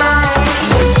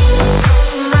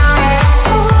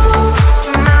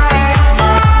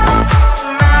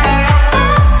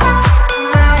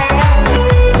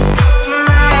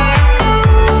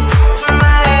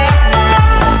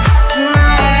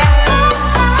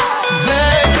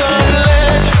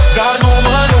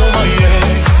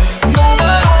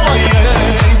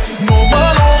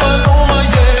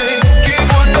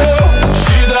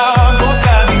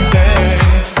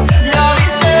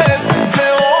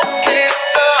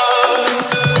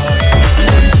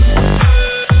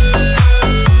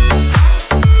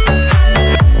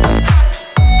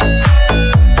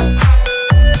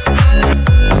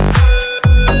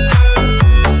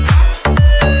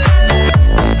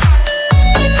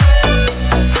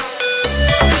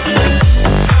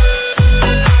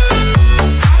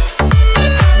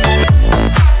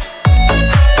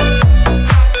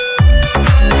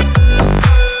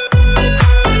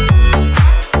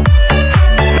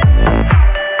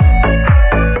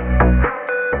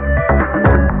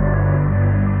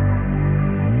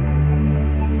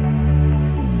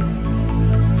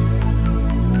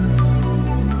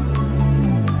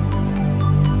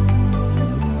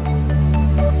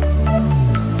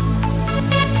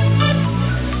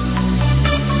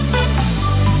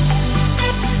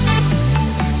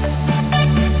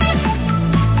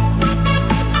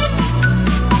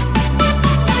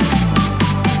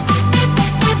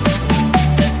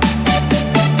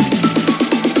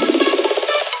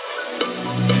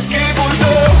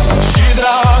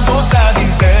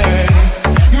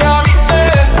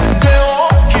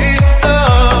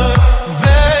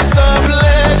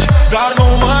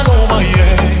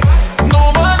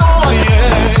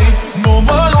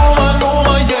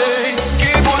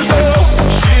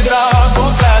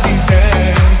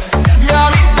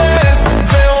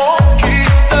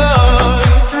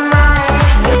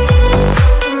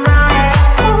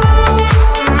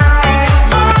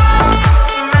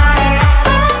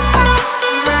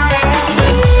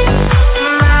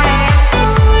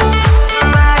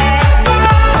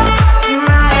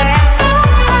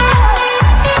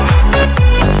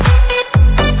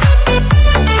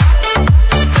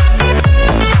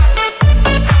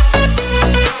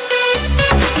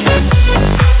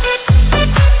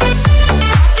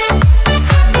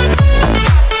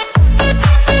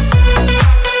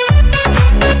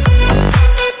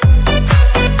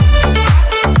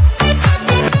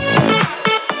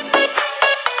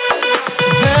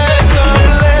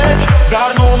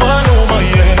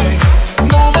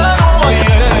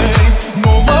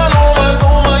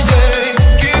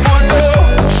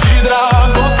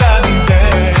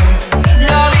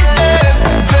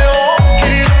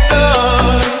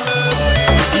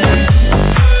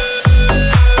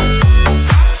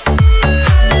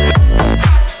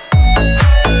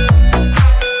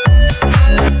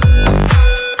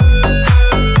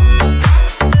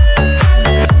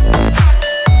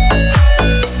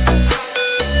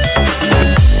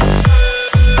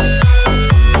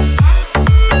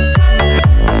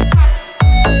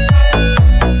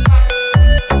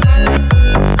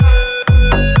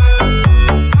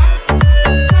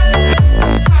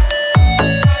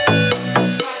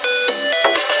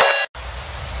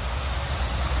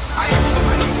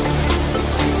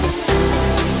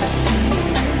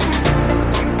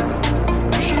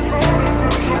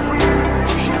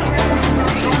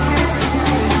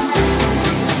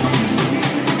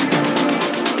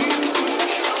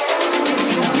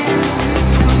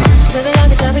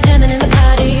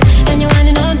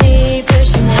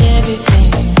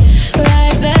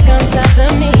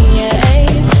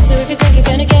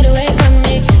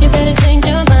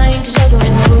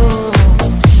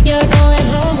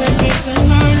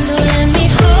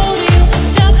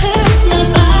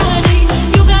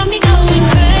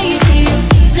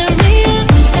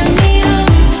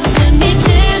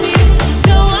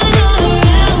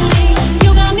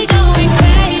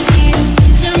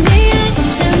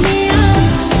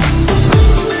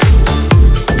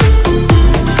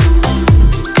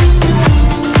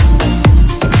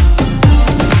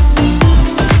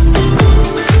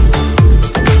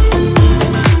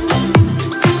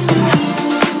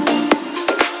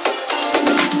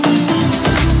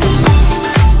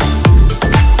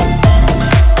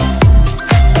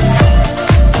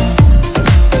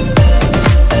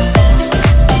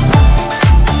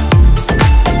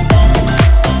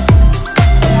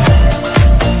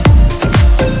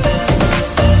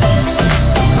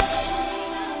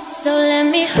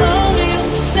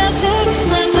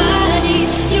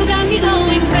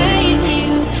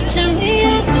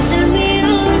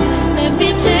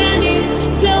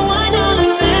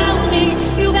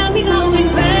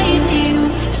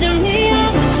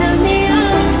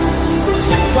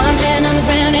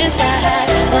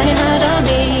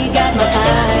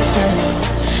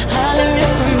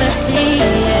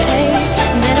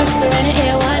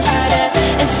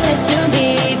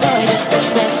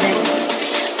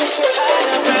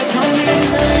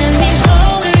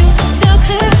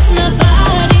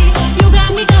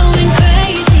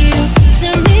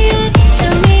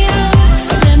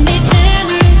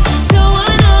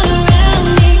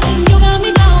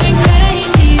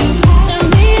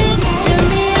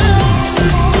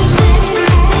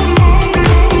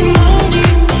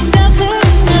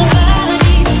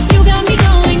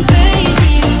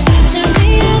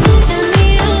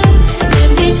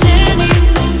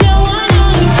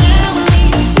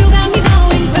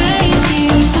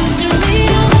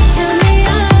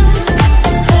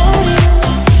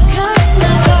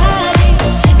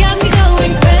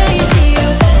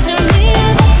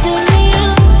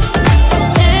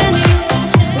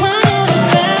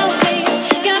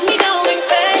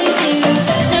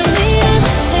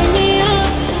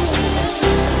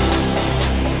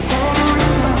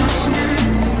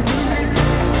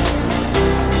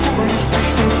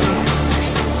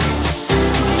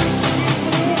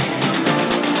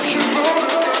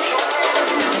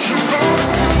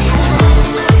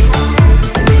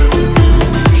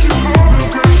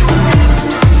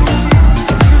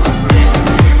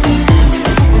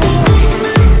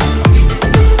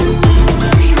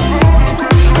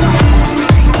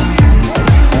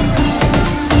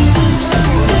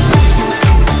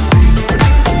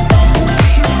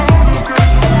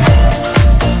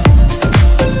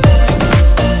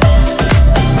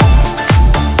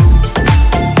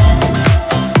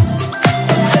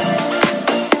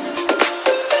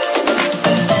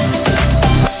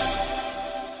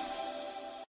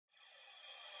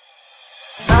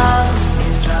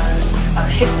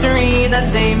 history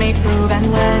that they may prove. And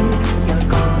when you're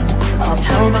gone, I'll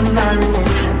tell them that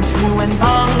relations who went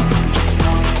wrong. Just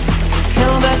promise to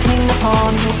kill the king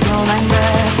upon his throne and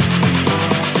bread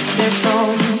their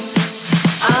stones.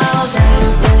 I'll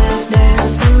dance, dance,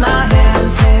 dance with my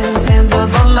hands, hands, hands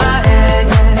above my head.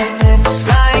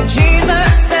 Like Jesus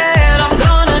said, I'm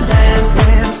gonna dance,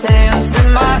 dance, dance with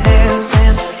my hands,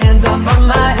 hands, hands above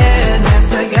my head. Dance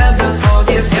together,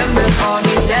 forgive him before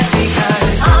he's dead.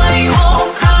 Because I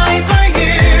won't cry for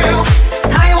you,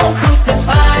 I won't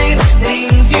crucify the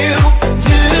things you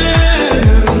do.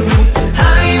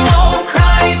 I won't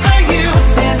cry for you,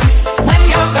 since when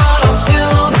you're gone I'll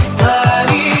still be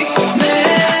Bloody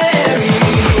Mary.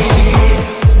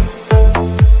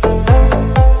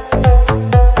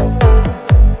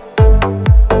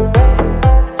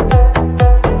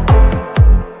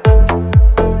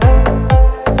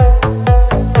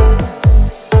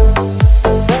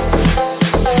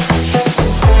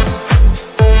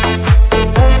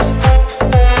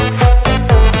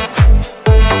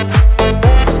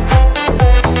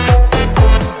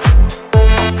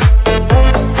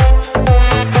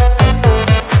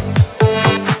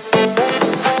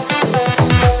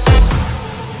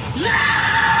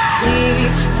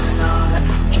 Please, not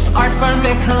just art for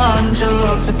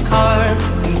Michelangelo to carve.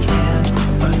 We can't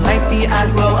unlight the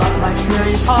aggro of my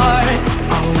furious heart.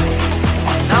 I'll wait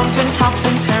on mountain tops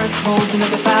in Paris, holding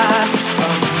at the back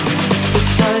of the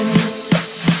sun.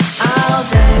 I'll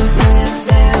dance, dance,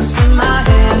 dance with my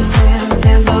hands, hands,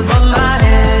 hands above my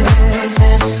head.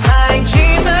 Like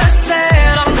Jesus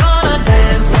said, I'm gonna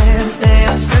dance, dance,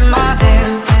 dance with my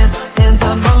hands, hands, hands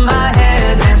above my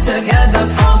head. Dance together,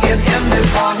 forgive him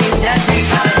before he's dead.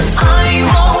 Because I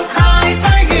won't cry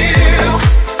for you,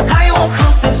 I won't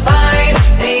crucify the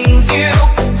things you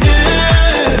do.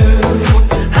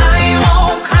 I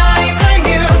won't cry for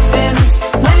you, since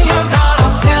when you're gone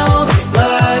I'll still be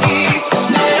Bloody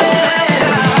Mary.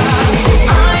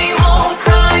 I won't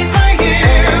cry for you,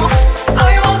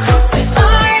 I won't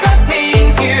crucify the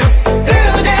things you do.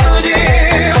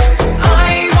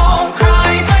 I won't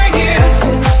cry for you,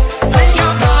 since when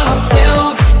you're gone I'll still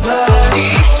be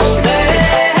Bloody Mary.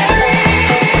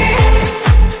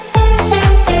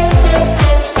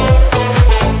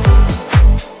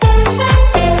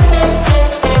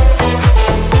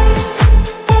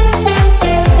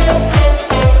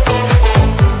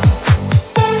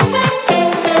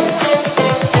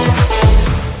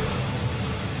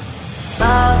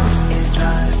 Love is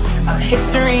just a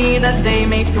history that they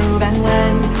may prove. And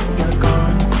when you're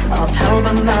gone, I'll tell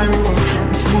them that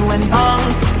relations who went wrong.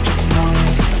 Just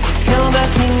promise to kill the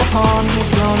king upon his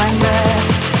throne and bread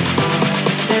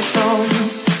their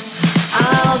stones.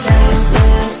 I'll dance,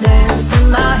 dance, dance with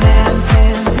my hands,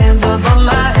 hands, hands above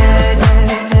my head.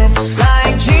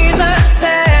 Like Jesus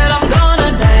said, I'm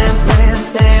gonna dance, dance,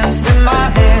 dance with my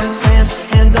hands, hands,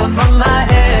 hands above my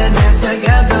head. Dance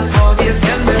together, forgive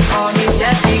him before he's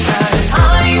dead. Because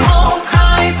I won't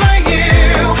cry for you,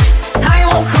 I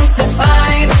won't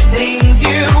crucify the things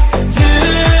you do.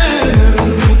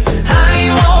 I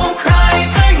won't cry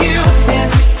for you,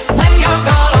 since when you're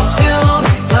gone I'll still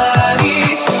be Bloody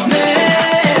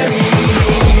Mary.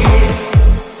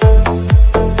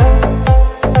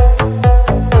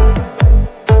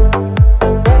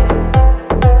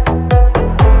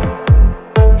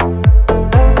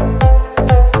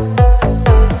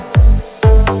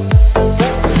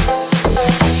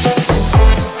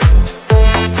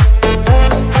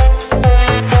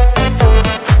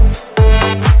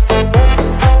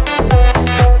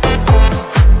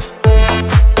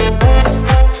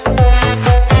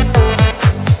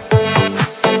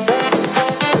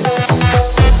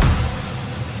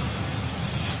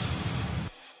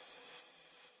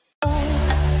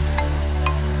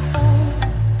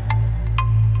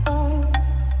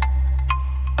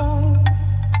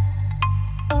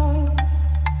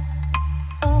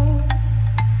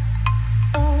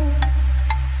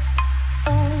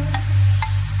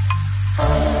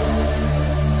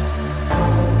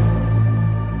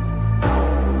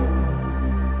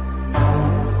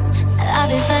 I've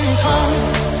been finding home,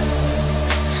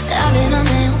 I've been on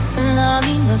my own for long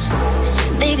enough.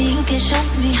 Baby, you can show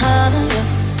me how to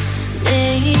love.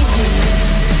 Baby,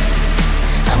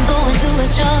 I'm going through a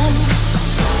job.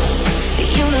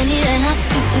 You don't need to have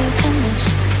to do too much.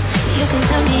 You can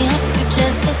turn me up with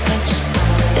just a touch.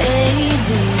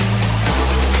 Baby,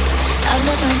 I've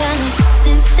lived around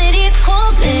since city's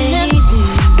cold. Baby,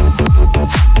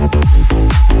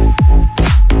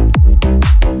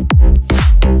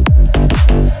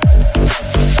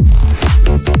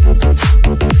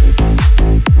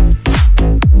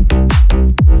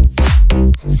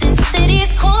 since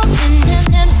city's cold.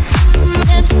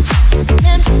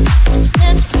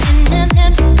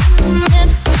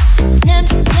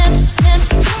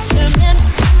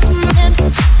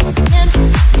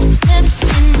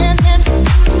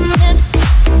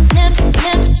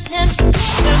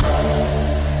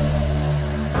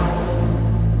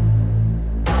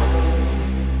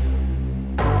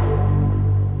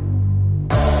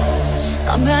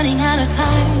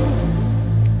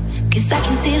 'cause I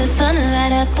can see the sun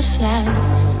light up the sky.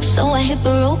 So I hit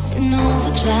the rope in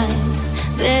overdrive,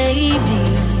 baby.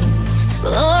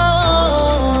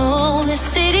 Oh, the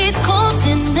city's cold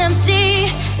and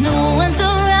empty, no one's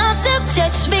around to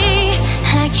judge me.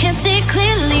 I can see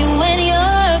clearly when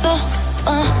you're gone.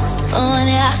 And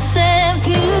I said I'm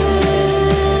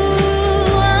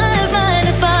trying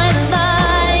to find a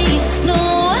light. No,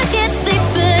 I can't sleep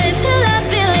until I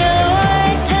feel your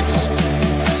touch.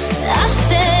 I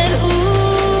said ooh,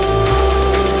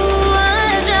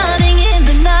 I'm drowning in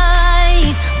the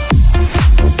night.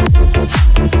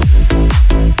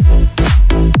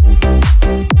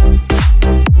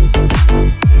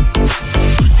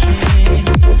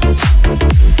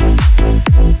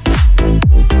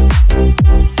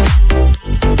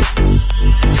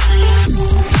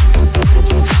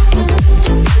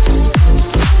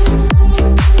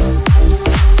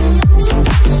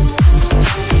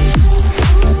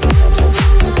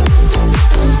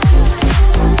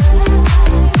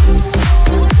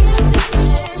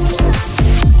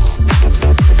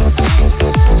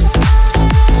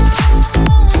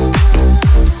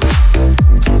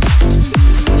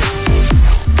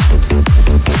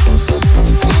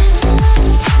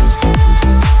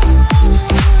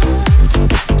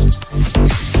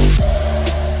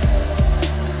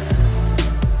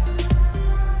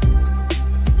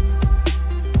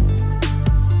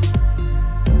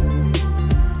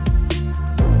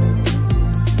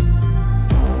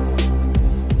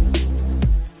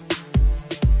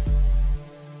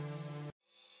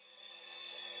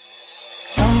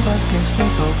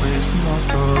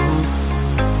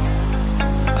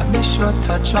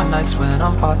 On nights when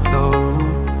I'm hot though,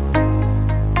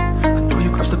 I know you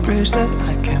crossed the bridge that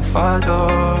I can't follow.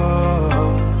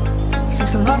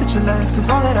 Since the love that you left is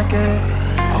all that I get,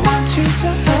 I want you to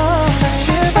know that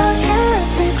if I can't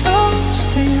be close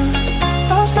to you,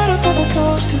 I'll settle for the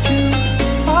ghost of you.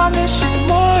 I miss you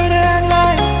more than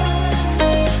life.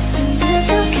 And if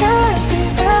you can't be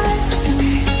next to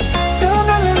me, your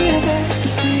memory is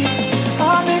ecstasy.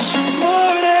 I miss you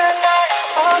more than life.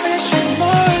 I miss you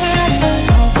more than life.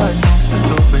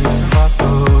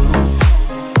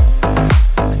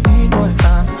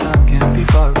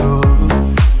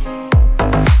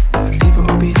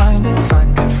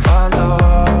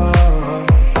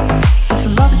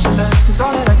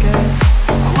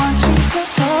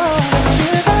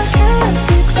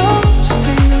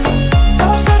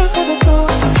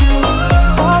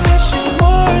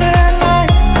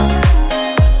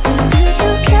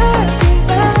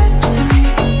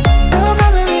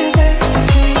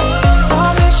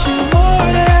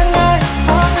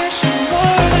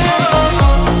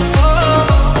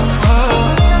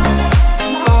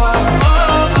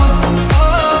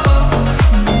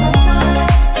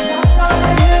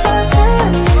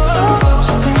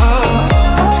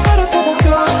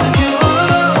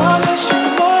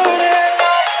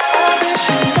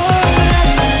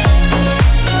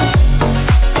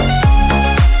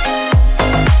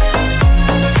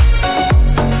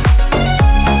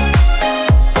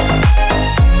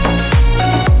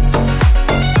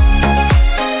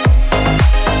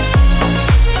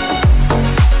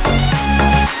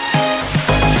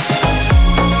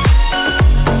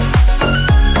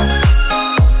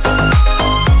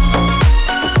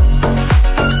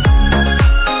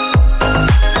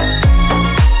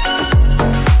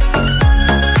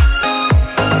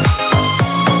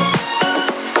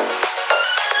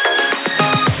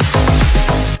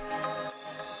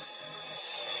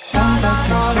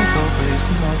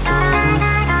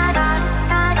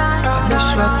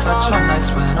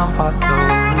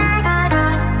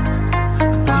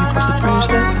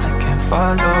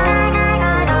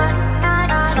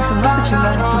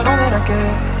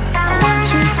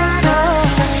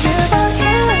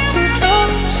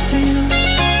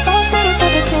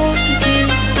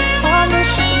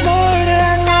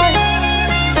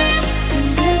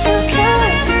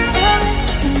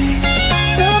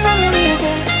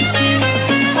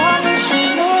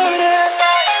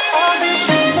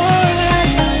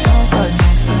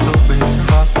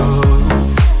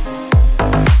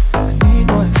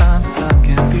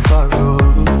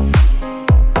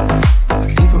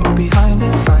 Behind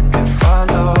if I can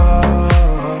follow.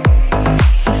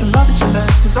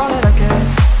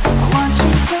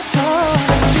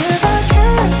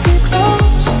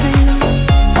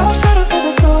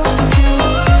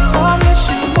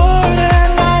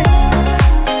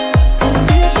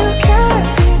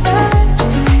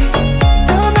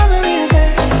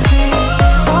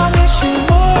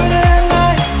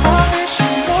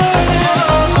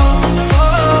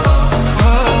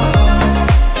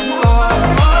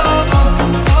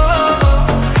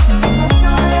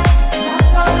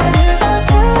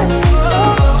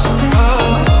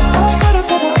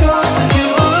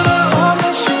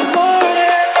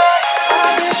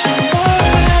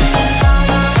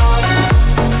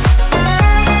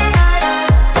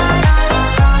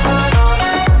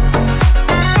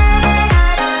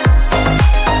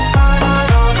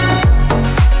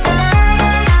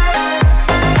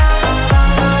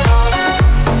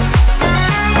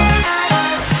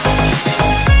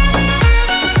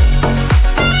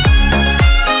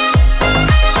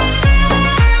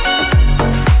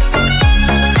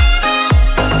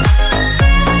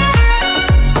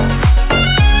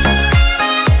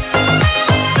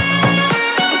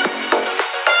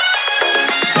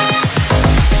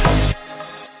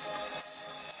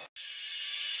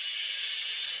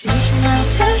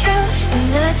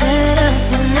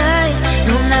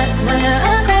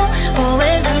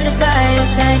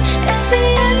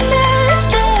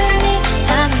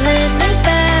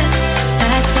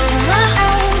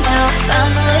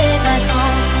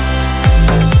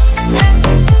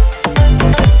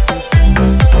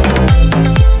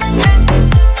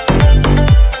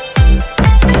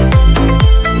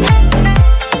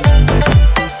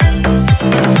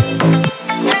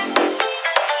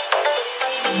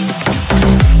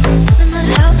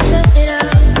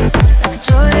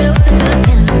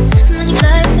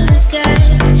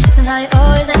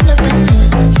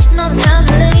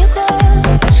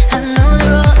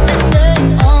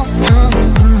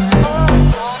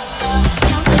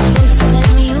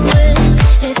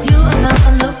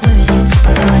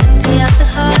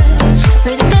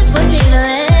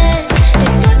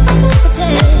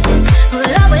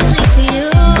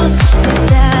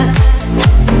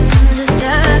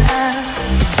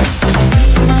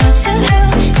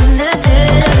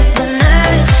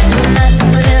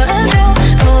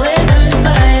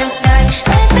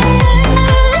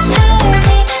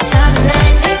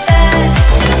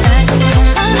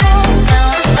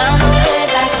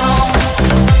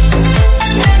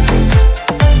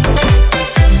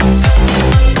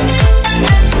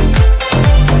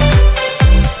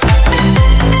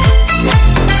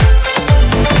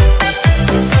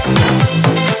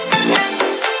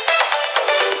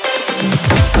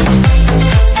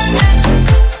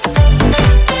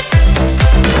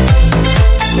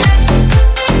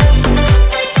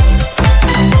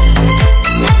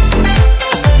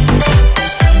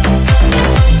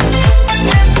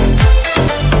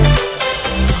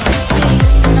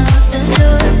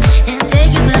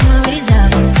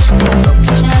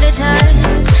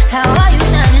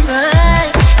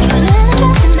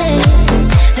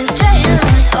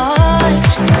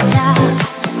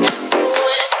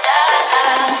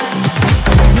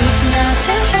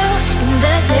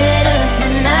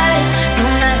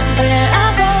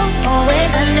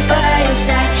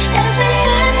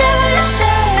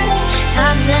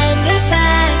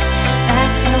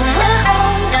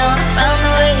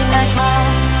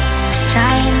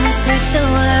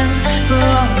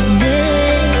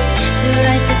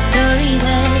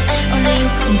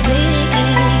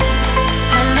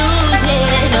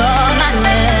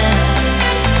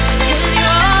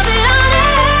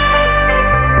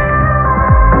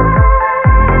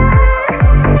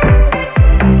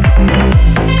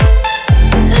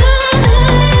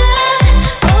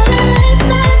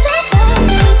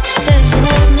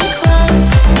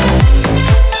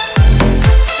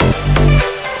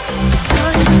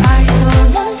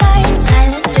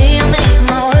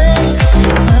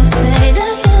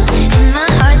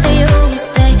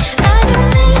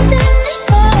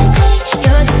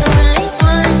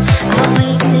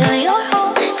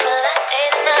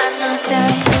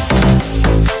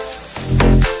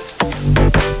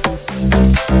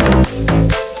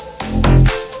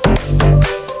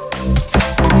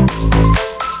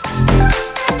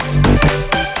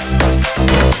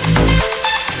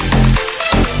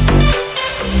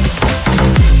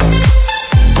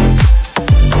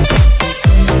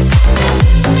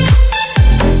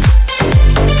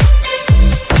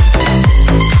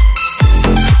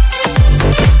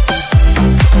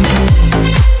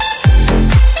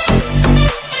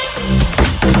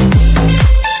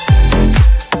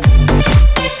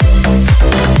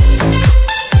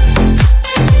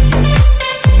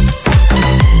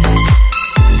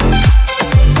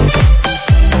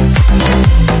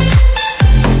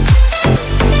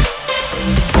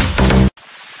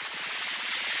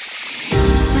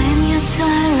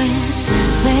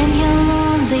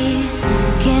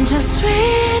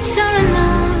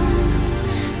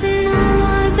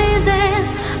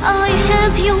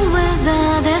 help you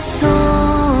weather the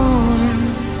storm.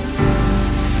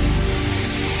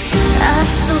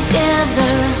 Us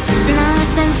together,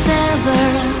 nothing's ever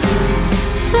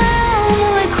felt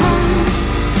like home.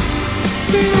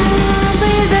 No,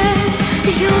 baby,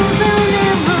 you will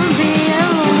never be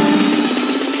alone.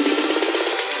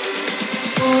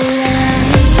 All I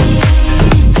need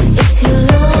is your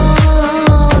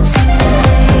love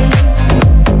tonight.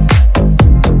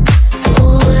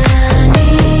 All I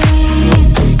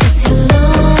need is your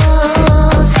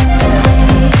love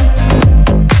tonight.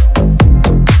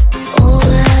 All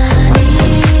I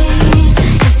need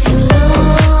is your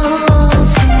love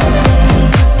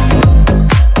tonight.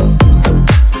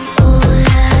 All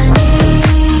I need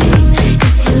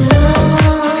is your love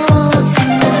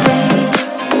tonight.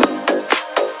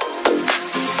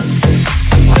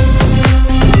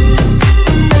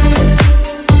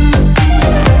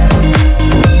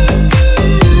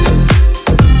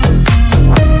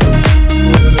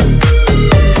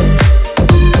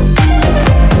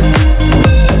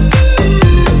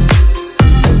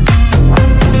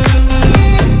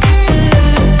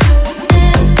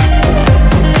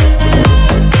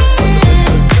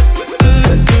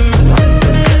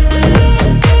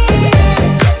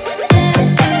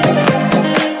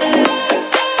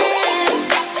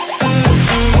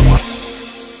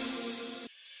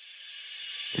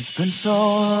 It's been so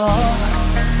long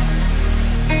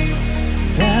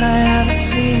that I haven't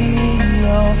seen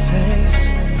your face.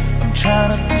 I'm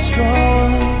trying to be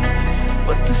strong,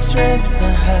 but the strength I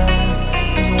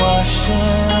have is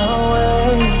washing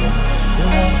away.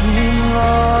 Will I be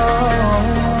wrong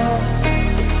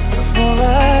before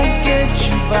I get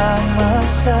you by my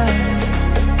side?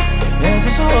 And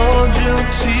just hold you,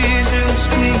 tease you,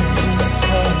 squeeze you,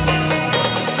 tell me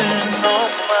what's been on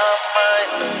my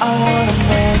mind. I wanna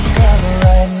make up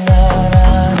right now,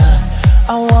 nah, nah.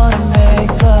 I wanna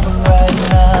make up right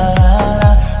now, nah,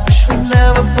 nah. Wish we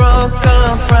never broke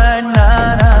up right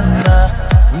now, nah, nah.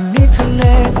 We need to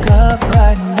link up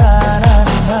right now, nah,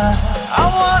 nah. I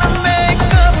wanna make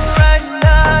up right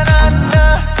now, nah,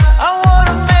 nah. I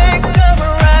wanna make up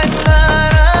right now,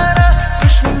 nah, nah.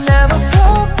 Wish we never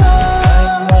broke up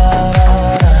right now, nah,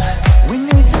 nah. We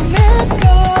need to link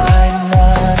up right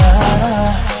now, nah, nah.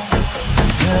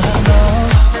 And I know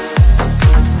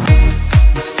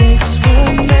mistakes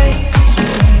were made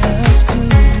between us two,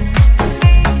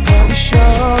 but we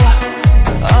sure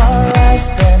our eyes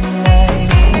that night.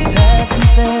 We said some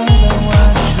things that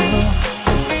weren't true.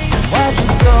 Why'd you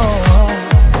go?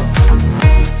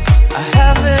 I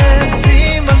haven't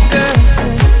seen my girl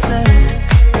since then.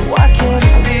 Why can't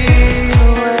it be the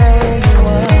way it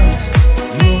was?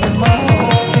 You were my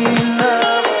only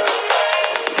lover.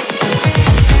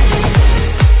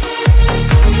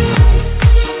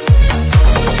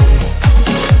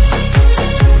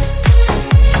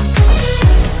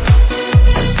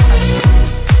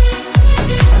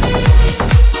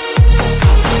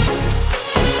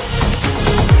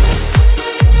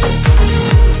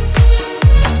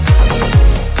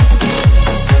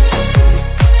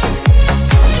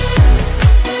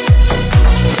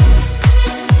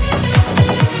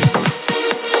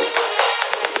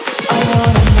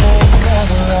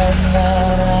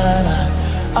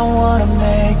 I wanna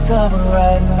make up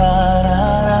right now,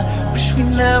 nah, nah. Wish we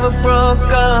never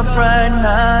broke up right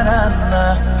now, nah,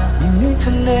 nah. We need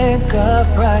to link up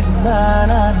right now,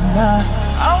 nah, nah.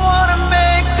 I wanna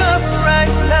make up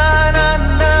right now, nah,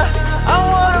 nah. I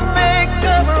wanna make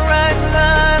up right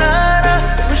now, nah, nah.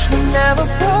 Wish we never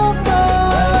broke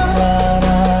up right now,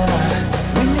 nah, nah.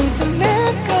 We need to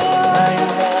link up right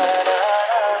now, nah.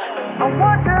 I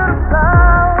want you to fly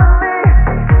with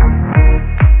me.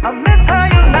 I miss how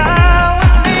you lie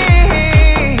with me.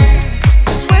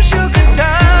 Just wish you could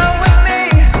die with me.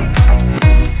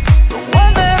 The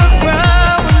one that'll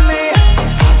cry with me,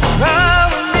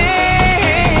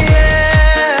 yeah.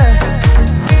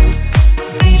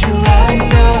 Need you right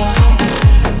now,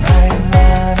 nah,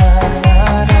 nah,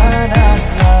 nah,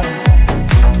 nah.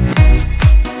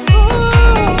 Ooh,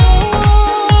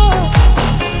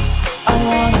 I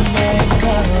wanna make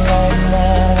up right now.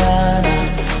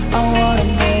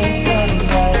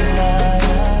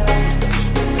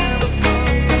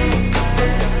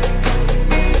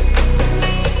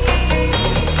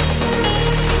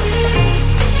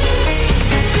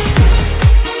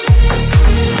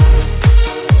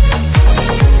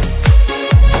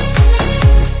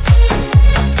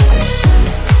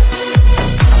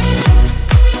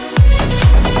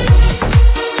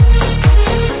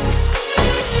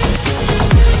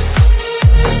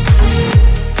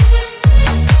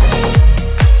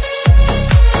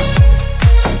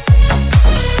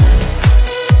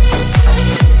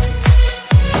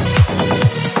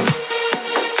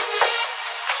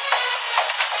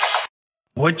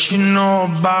 What you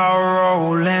know about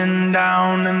rolling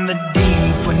down in the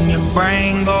deep? When your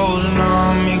brain goes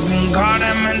numb, you can call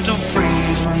that mental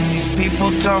freeze. When these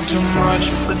people talk too much,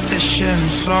 put this shit in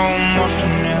slow motion,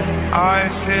 yeah. I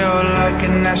feel like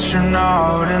an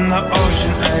astronaut in the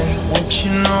ocean, ayy. What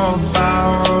you know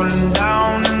about rolling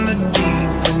down in the deep?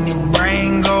 When your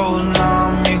brain goes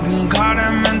numb, you can call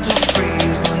that mental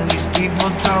freeze. When these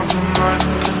people talk too much,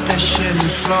 put this shit in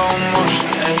slow motion,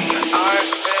 ayy.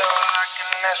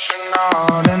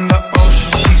 Astronaut in the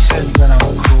ocean, she said that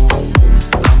I'm cool.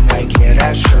 I'm like, yeah,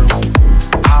 that's true.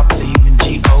 I believe in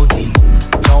G-O-D,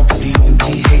 don't believe in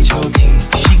T-H-O-T.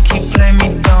 She keep playing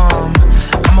me dumb,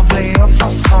 I'ma play her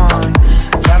for fun.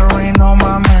 Gotta rain on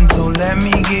my mental, let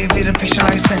me give you the picture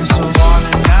like stencil.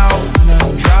 Falling out in a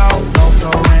drought, no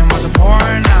flow rain wasn't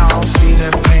pouring out. See the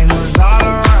pain was all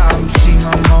around, see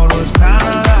my motor was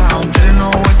kinda loud. Didn't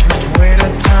know which way to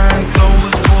turn, flow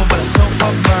was cool but so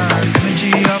far burned.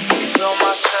 Energy up, you feel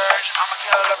my surge, I'ma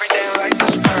kill everything like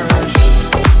this purge.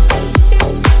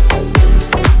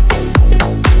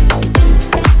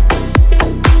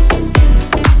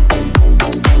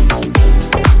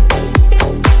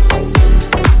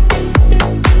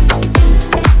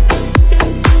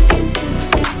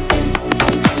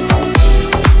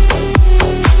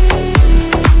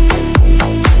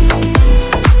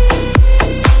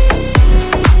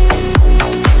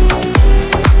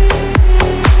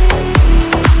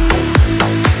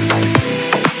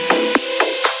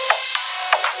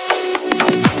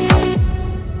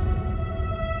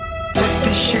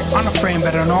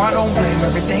 Better know I don't blame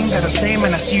everything that I say,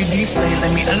 man. I see you deflate.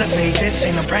 Let me elevate. This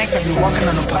ain't a prank. I be walking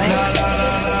on a plane.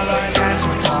 Pass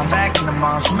some time back in the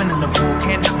mom, swimming in the pool,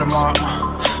 can't do them all.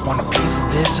 Want a piece of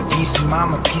this, a piece of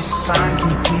mine, a piece of sign.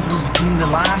 Can you please read between the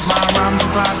lines? My rhymes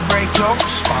are glad to break your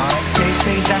spine. They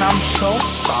say that I'm so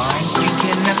fine. You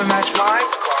can never match my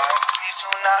grind. Please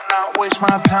do not waste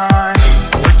my time.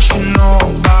 What you know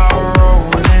about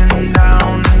rolling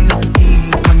down in the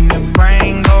deep? When your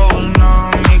brain goes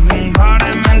numb,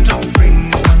 mental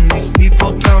freeze. When these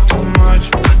people talk too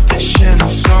much, put this shit in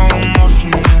slow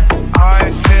motion, yeah. I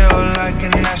feel like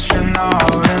an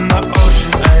astronaut in the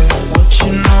ocean, ayy. What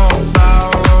you know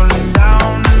about rolling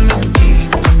down in the deep?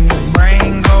 When your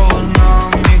brain goes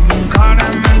numb, you can call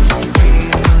that mental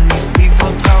freeze. When these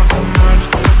people talk too much,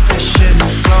 put this shit in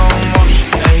slow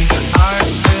motion, ayy. I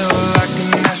feel like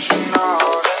an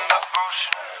astronaut in the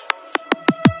ocean.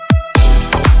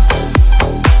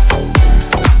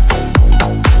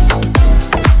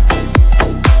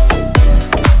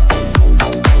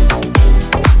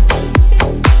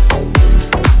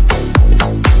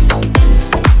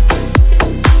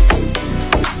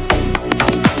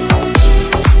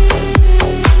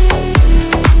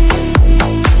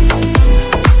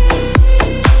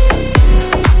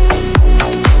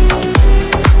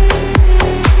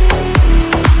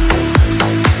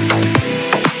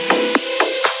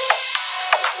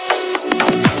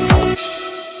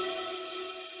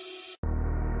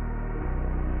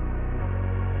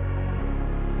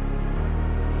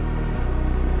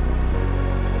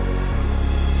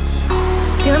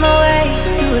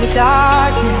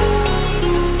 Darkness,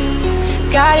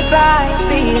 guided by a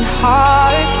beating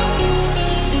heart.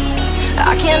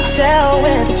 I can't tell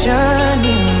where the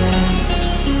journey ends,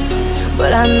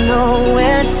 but I know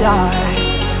where it starts.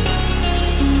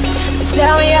 They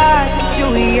tell me I'm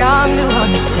too young to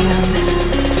understand.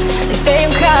 They say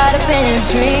I'm caught up in a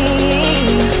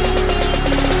dream.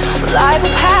 Life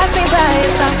will pass me by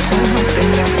if I don't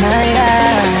open up my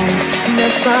eyes and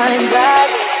just find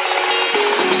gravity.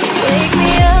 So wake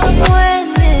me up when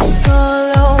it's all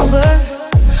over,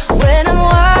 when I'm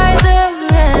wiser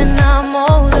and I'm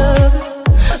older.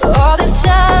 All this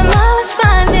time I was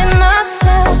finding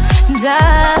myself, and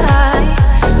I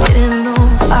didn't know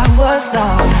I was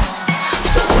lost.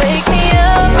 So wake me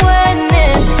up when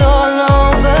it's all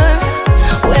over,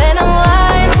 when I'm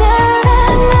wiser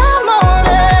and I'm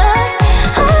older.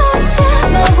 All this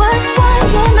time I was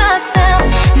finding myself,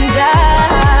 and I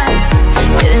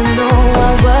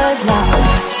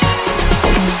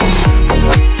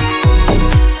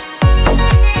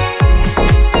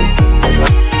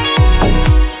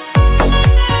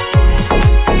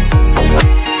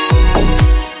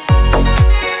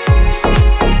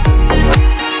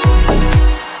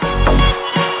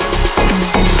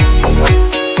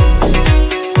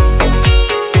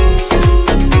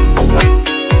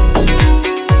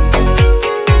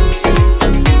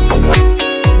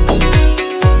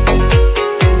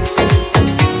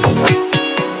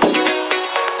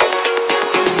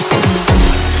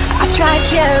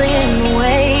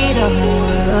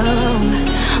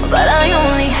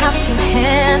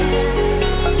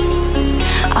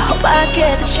hope I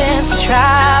get the chance to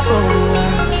travel the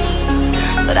world,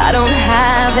 but I don't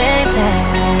have any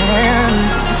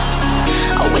plans.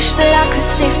 I wish that I could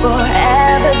stay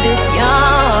forever this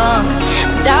young,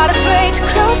 not afraid to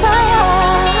close my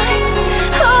eyes.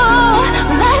 Oh,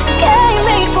 life's a game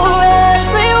made for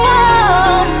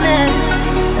everyone, and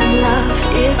love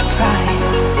is a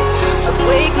prize. So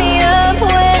wake me up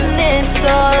when it's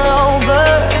all over,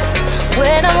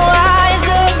 when I'm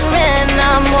wiser and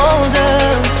I'm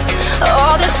older.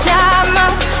 All this time I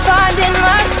was finding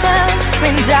myself,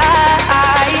 and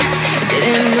I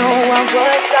didn't know I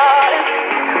was lost.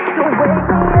 So wake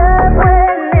me up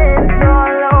when it's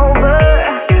all over,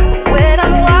 when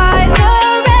I'm wiser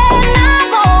and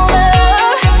I'm older.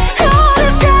 All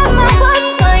this time I was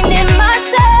finding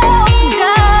myself, and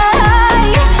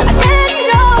I didn't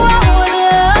know I was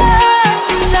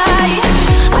lost.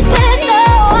 I didn't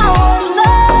know I was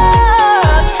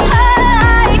lost. I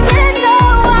didn't know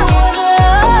I was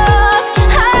lost.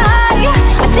 I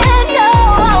didn't know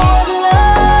I was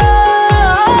lost.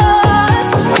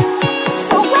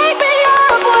 So wake me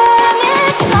up when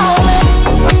it's all over.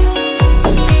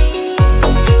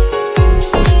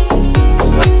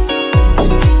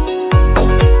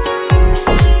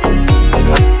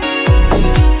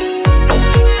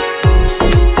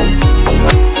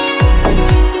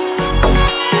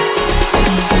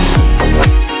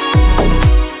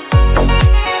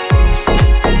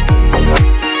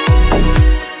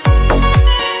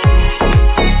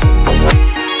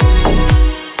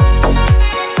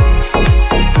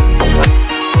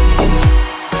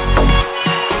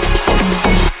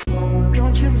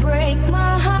 Don't you break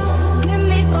my heart, give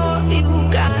me all you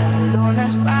got. Don't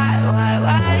ask why,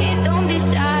 don't be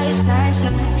shy, shy.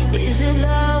 Is it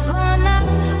love or not?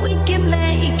 We can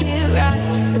make it right.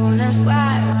 Don't ask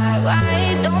why,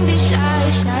 don't be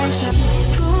shy, shy.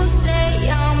 Who say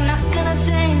I'm not gonna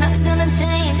change, not gonna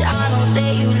change? I know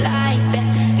that you like that,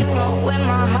 you know where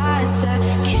my heart's at.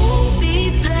 Can't be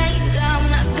blamed, I'm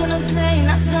not gonna play,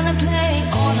 not gonna play.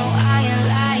 Oh no, I ain't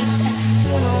like that,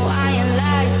 you know I ain't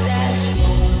like that.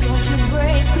 Don't you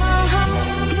break my heart,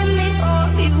 give me all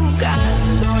you got.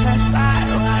 Don't ask why,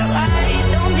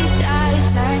 don't be shy,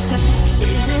 shy.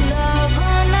 Is it love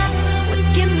or not? We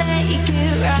can make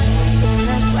it right. Don't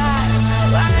ask why,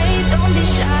 don't be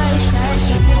shy, shy.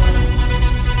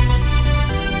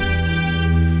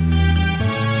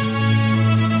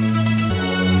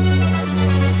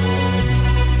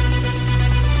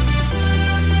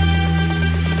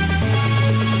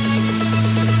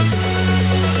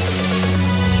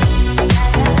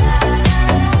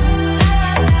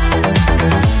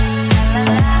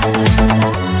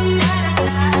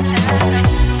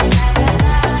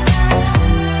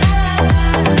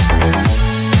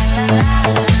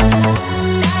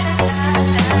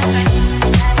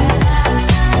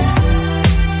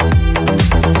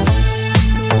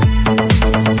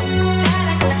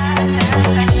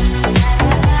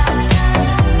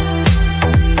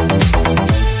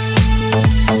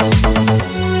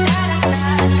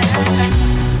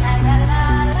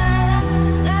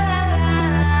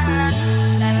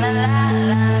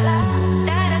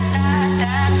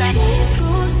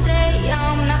 People say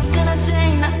I'm not gonna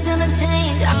change, not gonna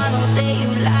change. I know that you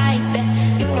like that,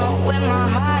 you know where my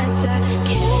heart's at.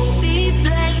 Can't be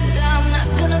blamed, I'm not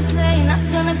gonna play, not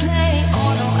gonna play.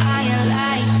 Oh no, I ain't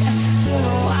like that, you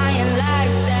know I ain't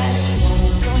like that.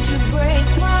 Don't you break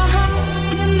my heart,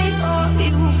 give me all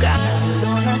you got.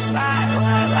 Don't ask why,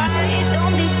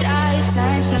 don't be shy,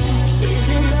 shy. Is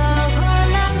it love or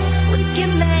not? We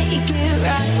can make it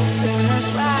right. Don't ask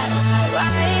why,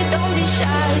 don't be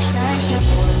shy, shy.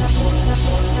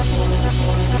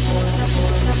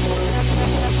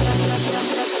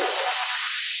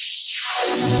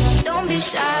 Don't be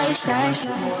shy, shy.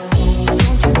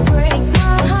 Don't you break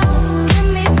my heart, give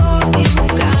me all you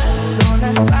got. Don't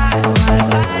ask why,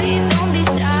 don't be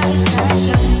shy, shy.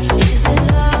 Is it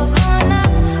love or not?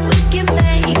 We can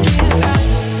make it right.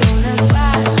 Don't ask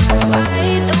why,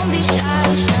 don't be shy,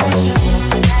 shy.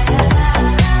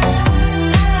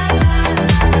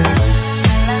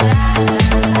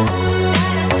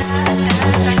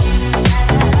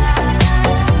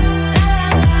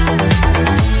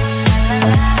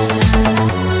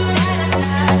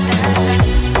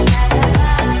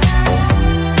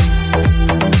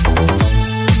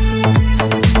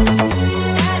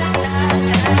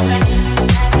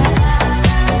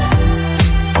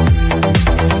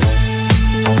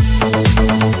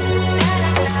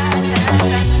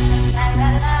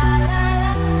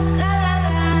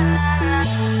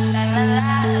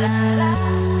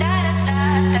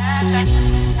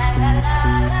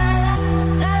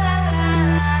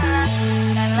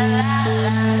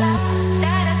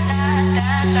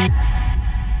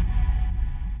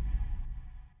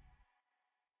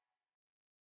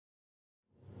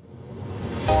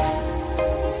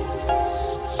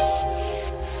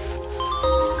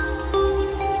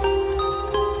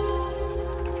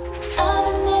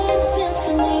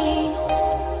 symphonies.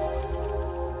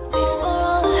 Before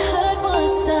all I heard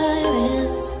was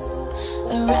silence,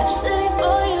 a rhapsody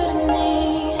for you to me.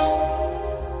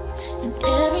 And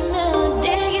every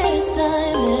melody is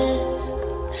timeless.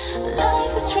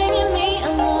 Life is stringing me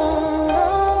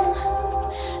along.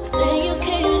 Then you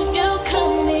came and you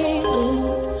cut me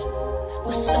loose.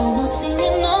 Was solo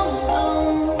singing on my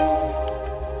own.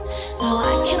 Now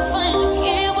I can't find a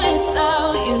key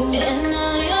without you. And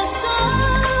now your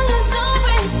song is on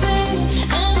repeat,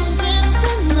 and I'm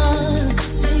dancing on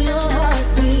to your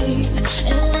heartbeat.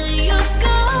 And when you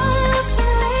go, I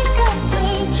feel like I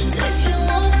bleed. So if you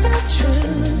want the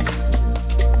truth,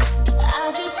 I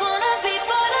just wanna be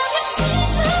part of your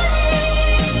symphony.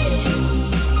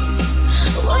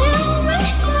 Will you hold me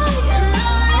tight and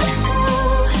not let go?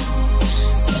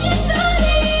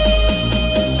 Symphony,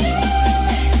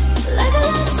 like a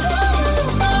love song on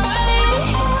the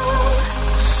radio.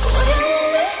 Will you hold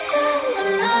me tight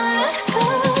and not let go?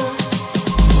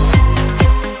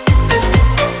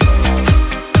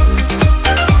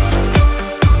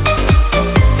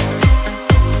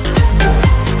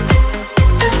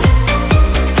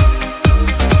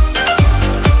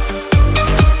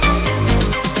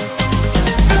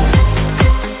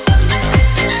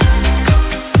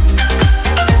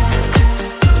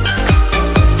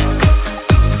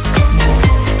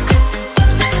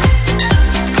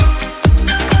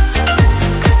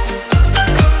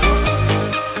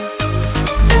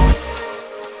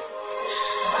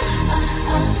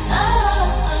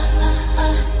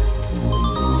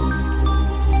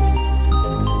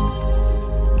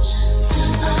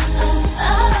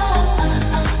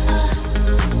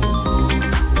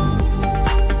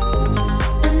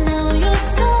 And now your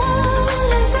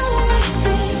song is on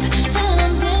repeat, and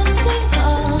I'm dancing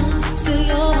on to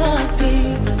your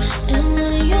heartbeat. And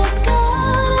when you're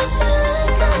gone, I feel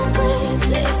like I'm bleed.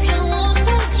 So if you want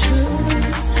the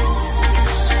truth,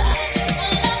 I just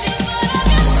wanna be part of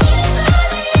your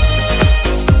symphony.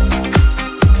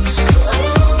 Will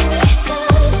you hold me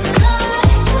tight and not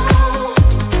let go?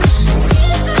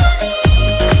 Symphony,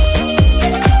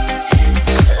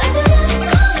 like a love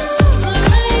song on the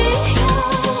radio.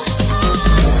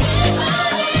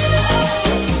 Symphony,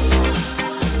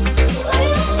 will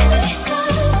you hold me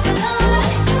tight and not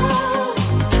let go?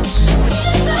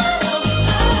 Symphony,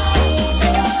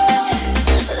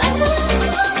 like a love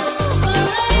song on the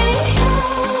radio.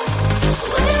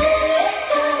 Will you hold me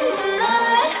tight and not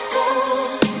let go?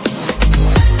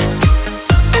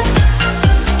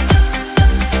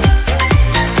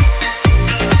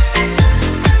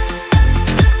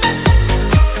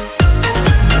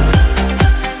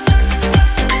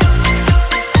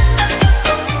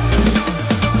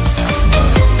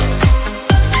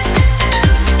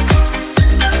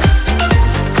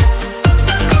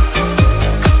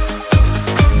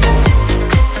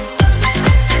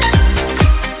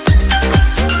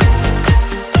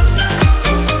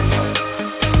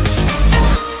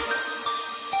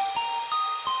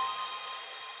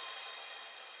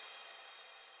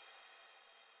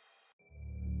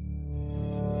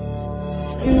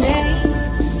 Someday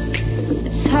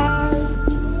it's hard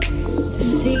to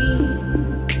see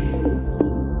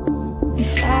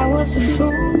if I was a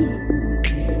fool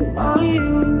or you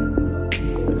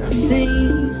nothing.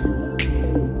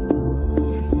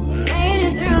 Made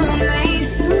it through the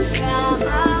maze to found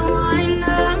my one in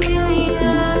a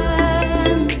million.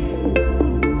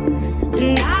 And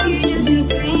now you're just a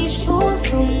page torn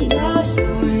from the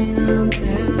story I'm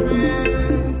telling.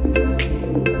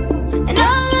 And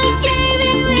all I gave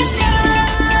you is love.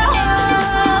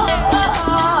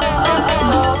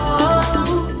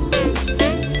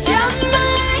 Tell me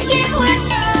like it was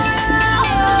love.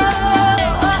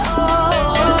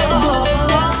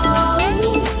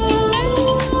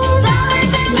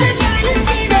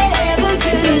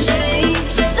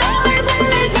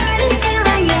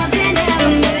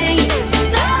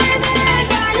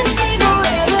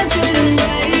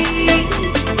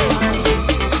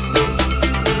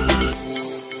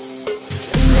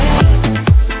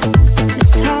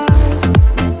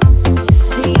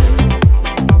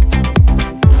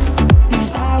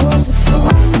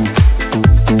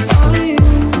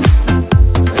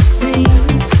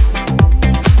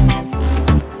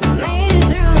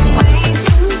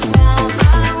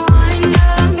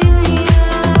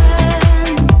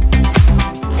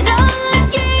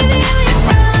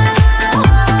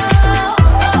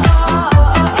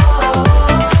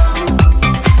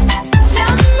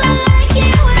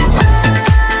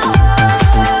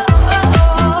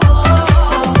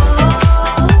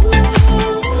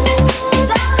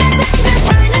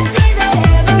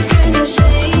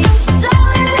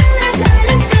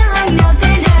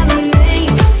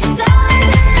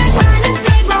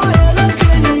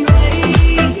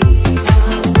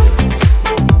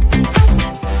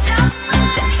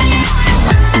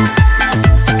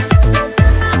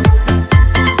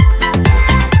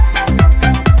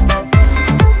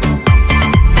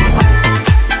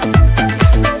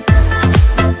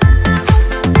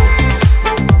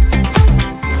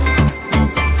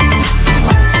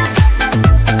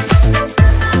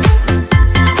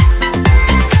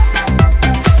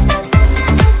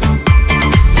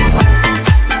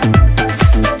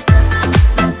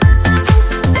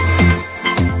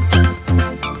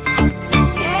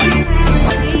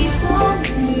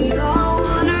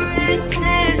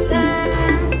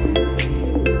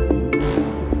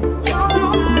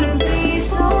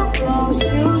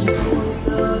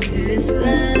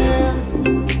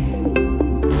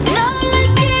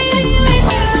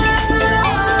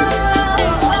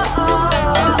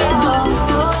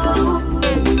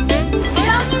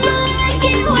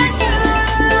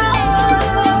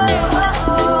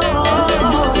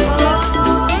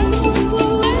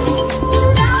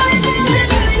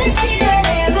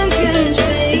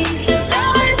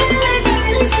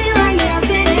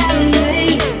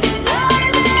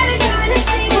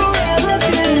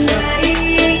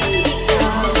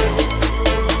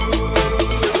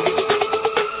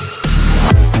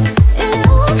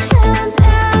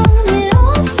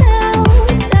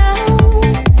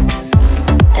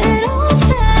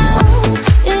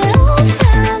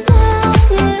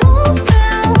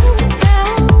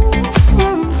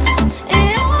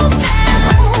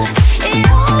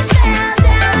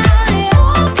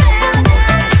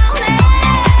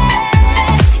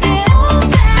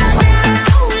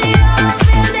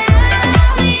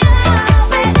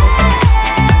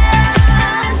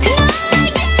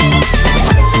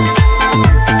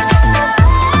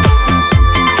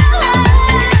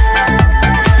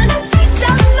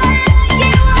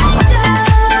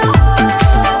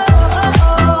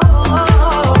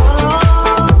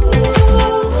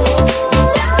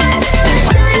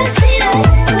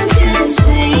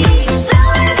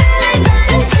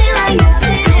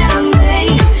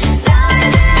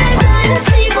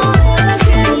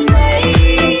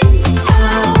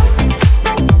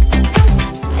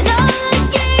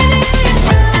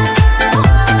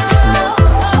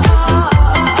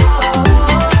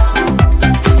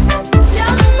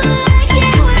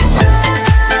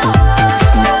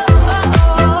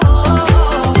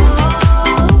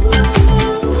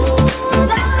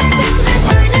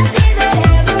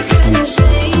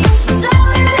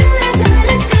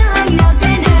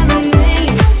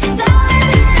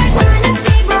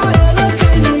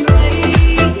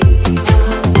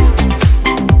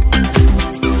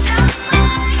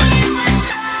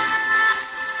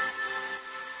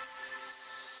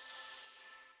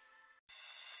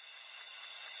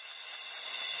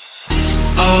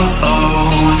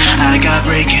 I got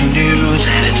breaking news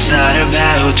and it's not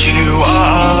about you.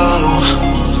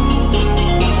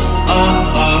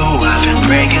 I've been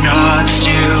breaking hearts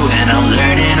too, and I'm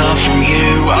learning all from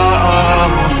you.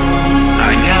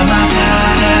 I got my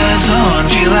thighs on,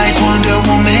 feel like Wonder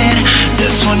Woman.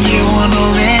 This one you want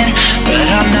all in, but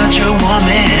I'm not your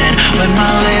woman. When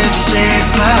my lipstick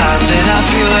pops and I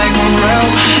feel like Monroe,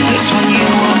 this one you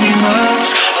want me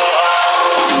most.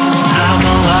 I'm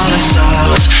a lot of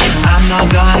sauce, I'm not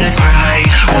gonna cry.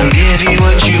 Won't give you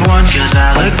what you want, cause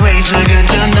I look way too good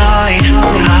tonight.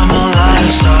 I'm a lot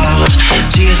of sauce,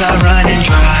 tears are running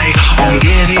dry. Won't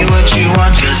give you what you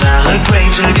want, cause I look way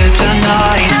too good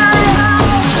tonight.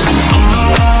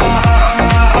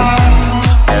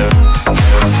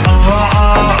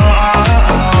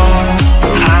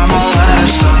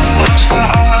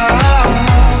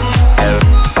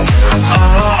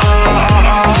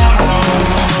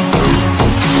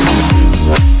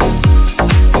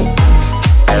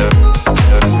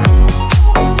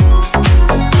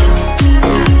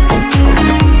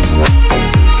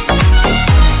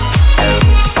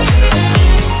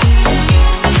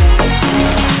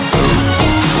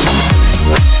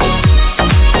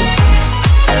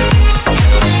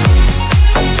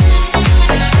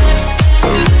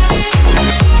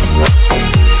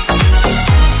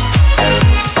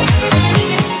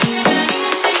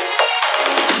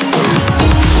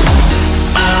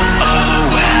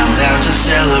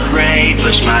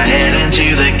 Push my head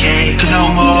into the cake no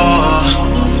more.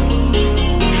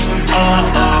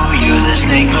 You're the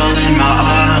snake pulling my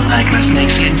arm, like my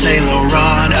snakeskin Taylor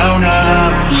on. Oh no,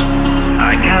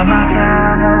 I got my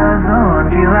flowers on,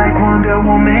 feel like Wonder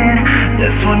Woman.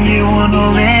 This one you want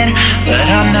all in, but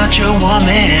I'm not your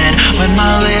woman. When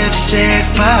my lipstick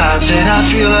pops and I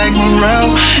feel like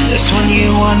Monroe, this one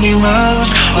you want me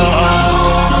most.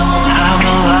 I'm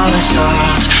a lot of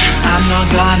sauce, I'm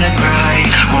not gonna cry.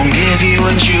 Won't give you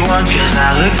what you want, cause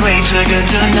I look way too good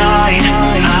tonight.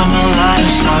 I'm a lot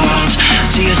of sauce,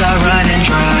 tears are running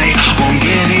dry. Won't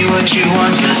give you what you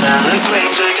want, cause I look way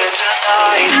too good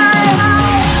tonight.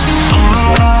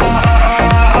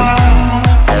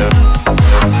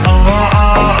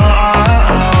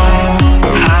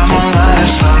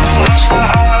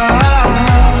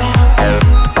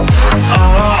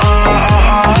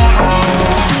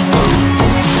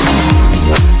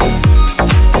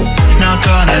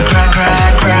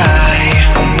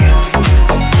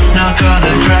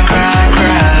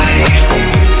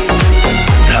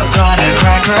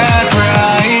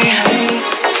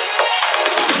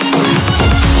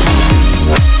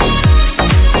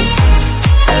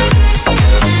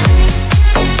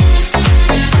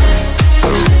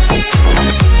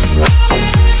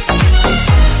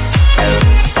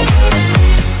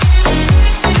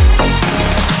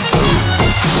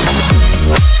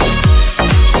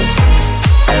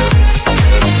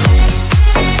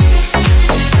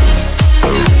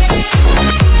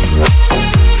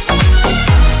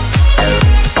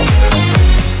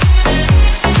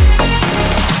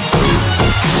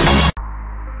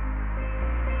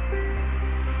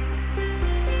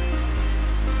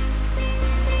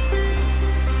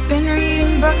 Been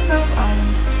reading books of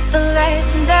old, the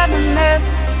legends and the myths,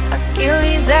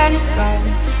 Achilles and his gold,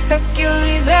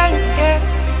 Hercules and his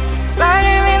gifts,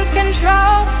 Spider-Man's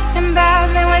control, and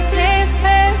Batman with his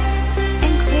fists.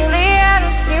 And clearly I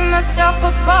don't see myself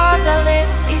above the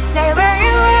list. She say, where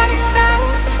you wanna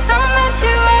go? I'll meet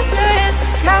you at the risk.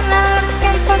 Kinda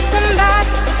looking for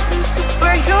somebody with some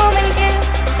superhuman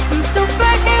gifts, some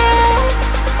superheroes,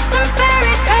 some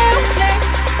fairy tale bliss,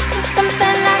 just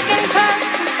something I can turn.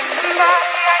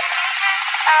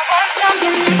 I want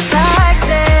something just like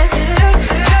this.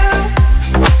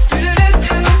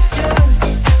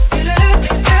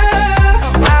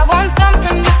 I want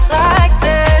something just like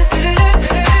this.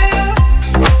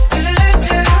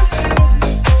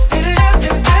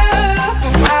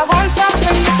 I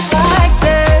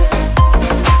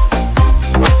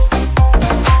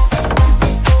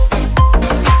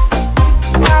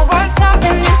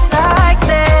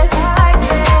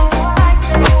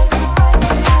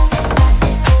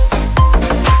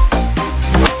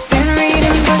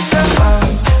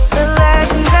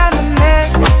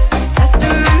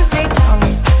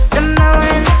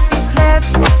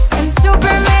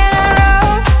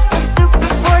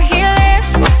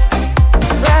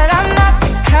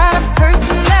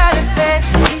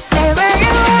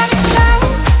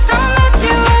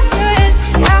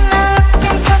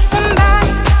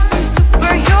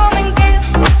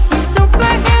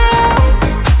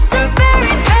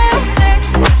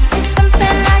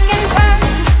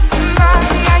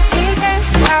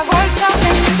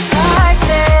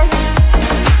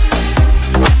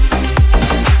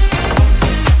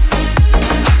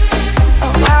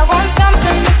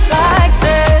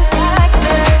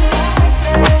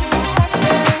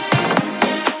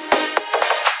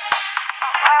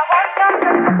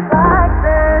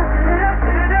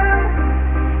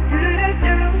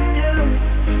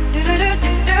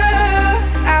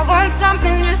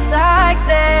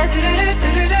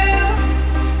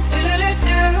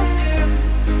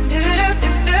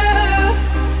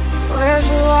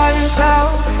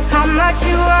got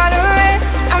you all the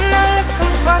rest. I'm not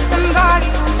looking for somebody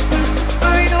with some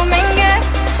superhuman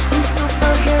gifts, some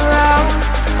superhero,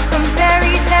 some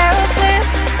fairy tale bliss,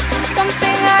 just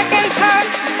something I can turn,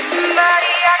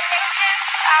 somebody I can kiss.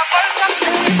 I want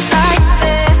something just like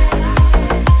this.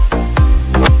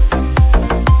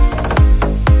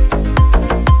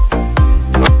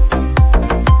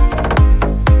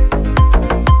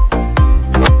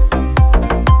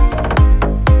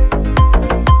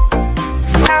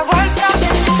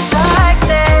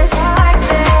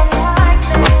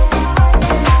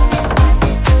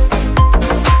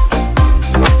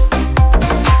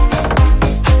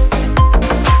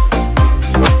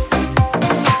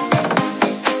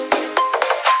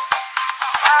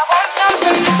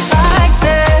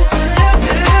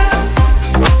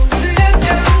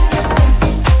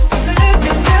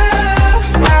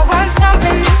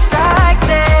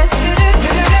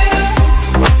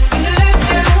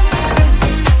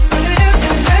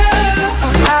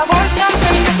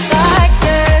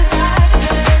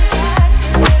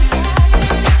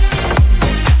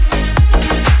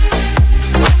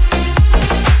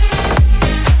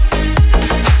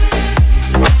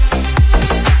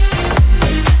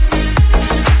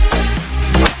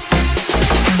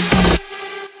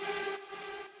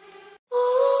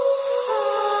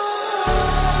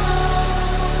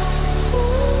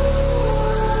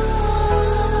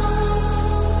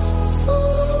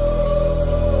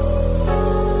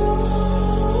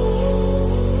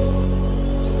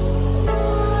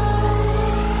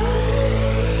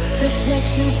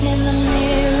 Reflections in the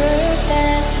mirror,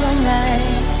 bathroom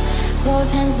light.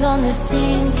 Both hands on the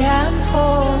sink, I'm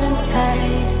holding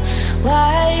tight. Why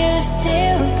are you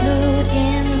still glued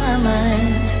in my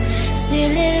mind?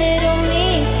 Silly little me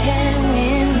can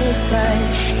win this fight,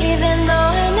 even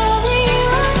though I know that you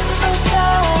are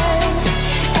forgotten.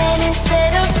 And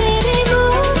instead of maybe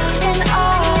moving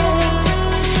on,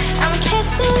 I'm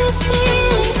catching these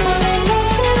feelings, holding on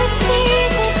to the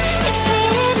pieces. It's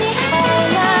hitting me hard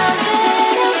now that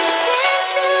I'm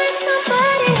dancing with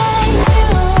somebody like you.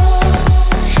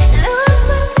 Lose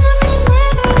myself in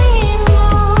every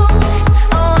move.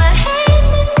 Oh, I hate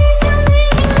the things you're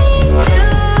making me do.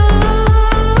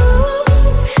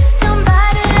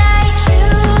 Somebody like you.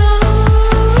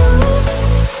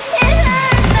 It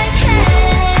hurts like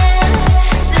hell,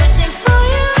 searching for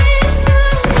you in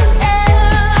someone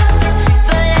else,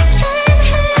 but I can't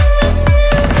help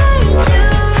myself like you.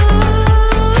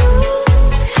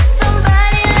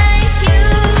 Somebody like you.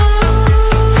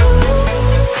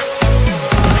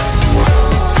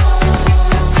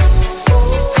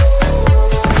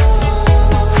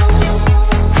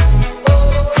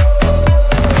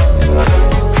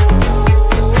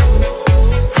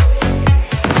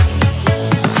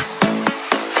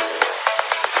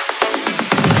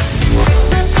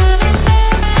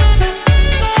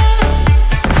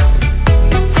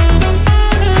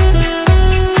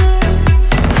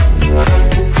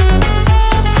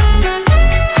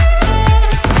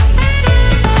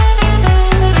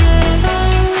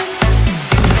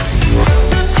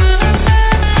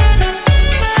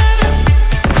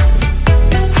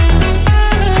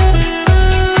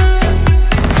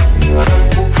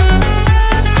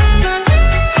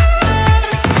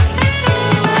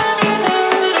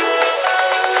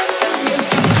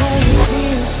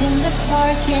 In the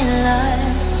parking lot,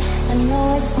 I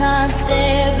know it's not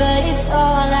there, but it's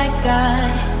all I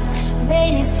got.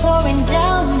 Rain is pouring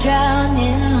down,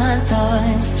 drowning my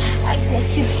thoughts. I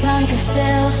guess you found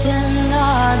yourself in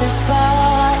another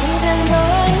spot, even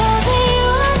though I know that you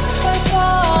are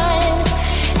forgone.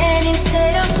 And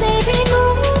instead of maybe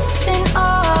moving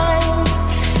on,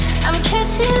 I'm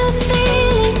catching these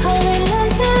feelings, holding on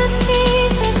to the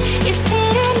pieces. It's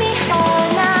hitting me hard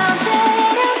now that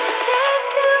I'm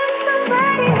dancing with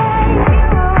somebody like you.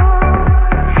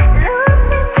 Lose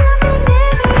myself in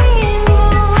every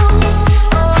move.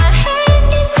 Oh, I hate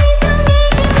the things you're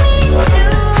making me do.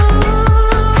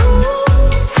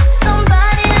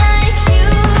 Somebody like you.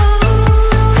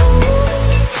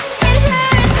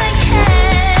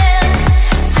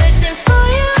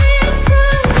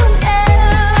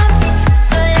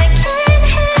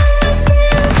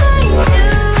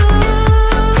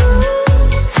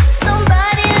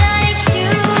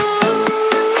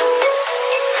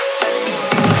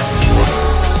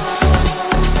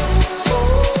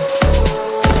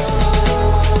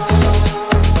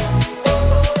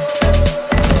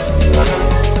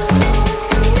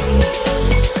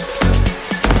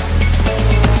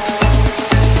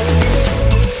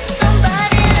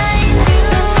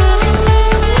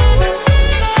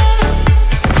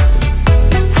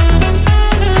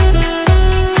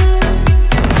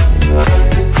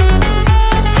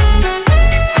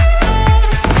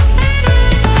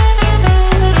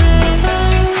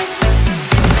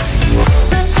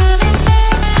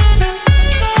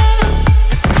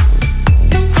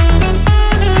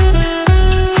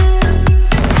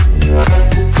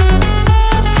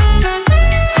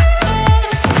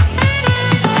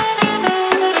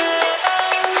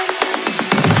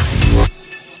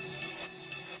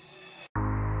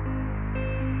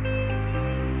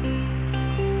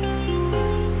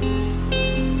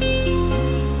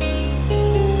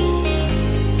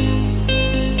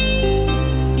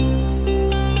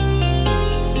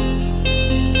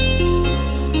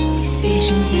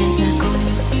 as I go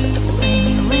to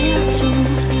anywhere I flow.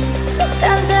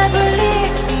 Sometimes I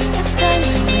believe, at times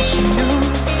I wish you know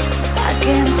I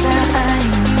can fly,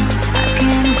 I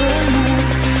can go more.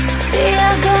 Today I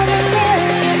got a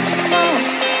million tomorrow.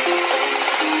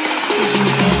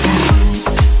 Decisions as I go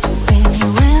to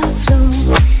anywhere I flow.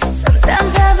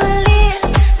 Sometimes I believe,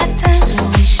 at times I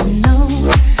wish you know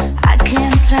I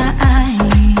can fly,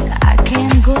 I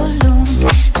can go long.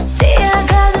 Today I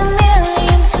got a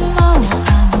million tomorrow.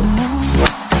 I don't know.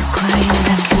 Stop crying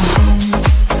like you're home.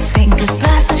 Think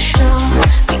about the shore.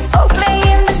 We all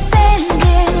playing the same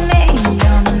game, laying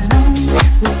all alone.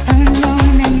 We're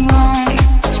unknown and wrong,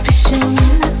 special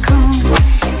in the cone.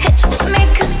 It will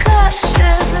make a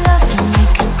cautious love and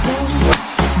make you glow.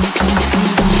 Make me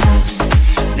feel the love,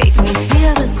 make me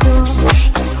feel the glow.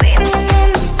 It's written in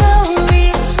the story,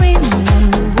 it's written on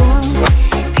the walls.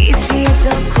 This is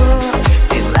so cool.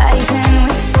 We rise and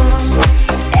we fall,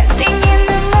 dancing in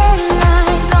the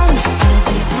moonlight on the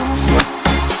Barbie Girl.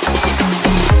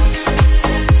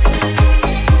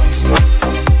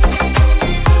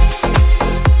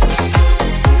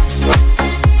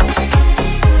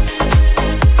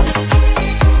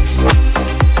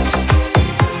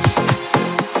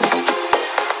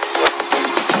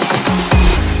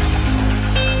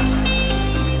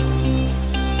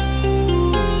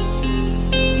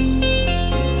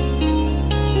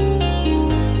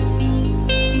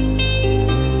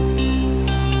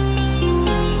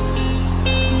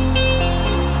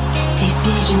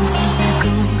 Decisions as I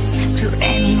go to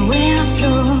anywhere I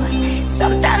flow.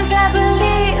 Sometimes I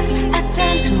believe, at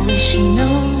times I wish you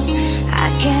know I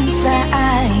can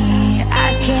fly, I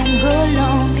can go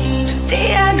long. Today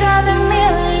I got a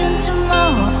million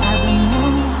tomorrow. I don't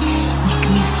know. Make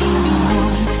me feel the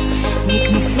warm, make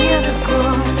me feel the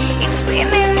cold. It's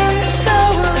written in the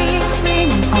story, it's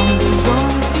written on the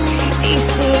walls. This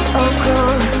is all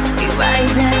cold. We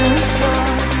rise and we fall,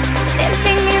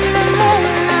 dancing in the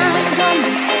moonlight on the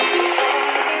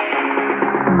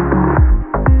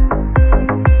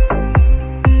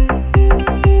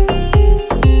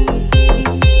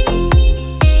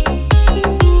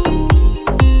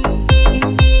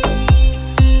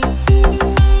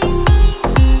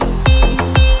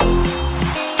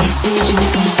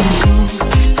decisions as I go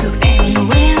to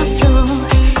anywhere I flow.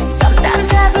 Sometimes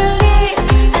I believe,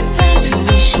 at times I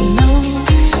wish you know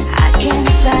I can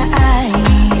fly,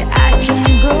 I can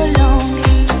go long.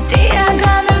 Today I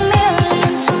got a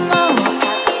million tomorrow.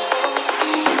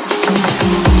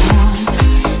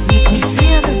 Make me feel the warm, make me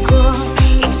feel the cold.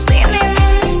 It's written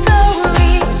in the story,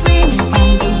 it's written on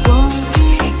the walls.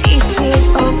 This is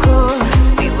all cold.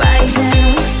 We rise and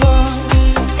we fall,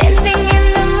 dancing in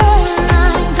the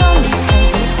moonlight on the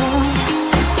Barbie Girl.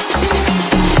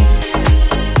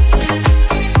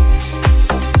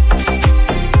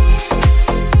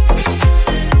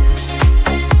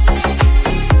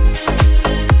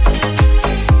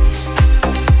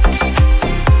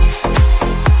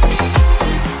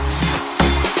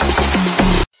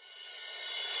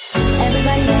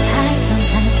 Everybody gets high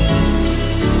sometimes.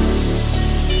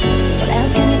 What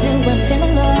else can you do when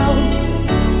feeling low?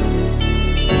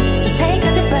 So take a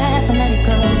deep breath and let it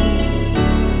go.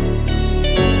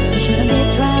 You shouldn't be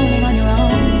drowning on your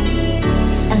own.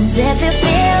 And if you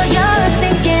feel you're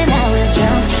sinking, I will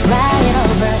jump right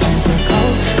over into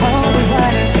cold, cold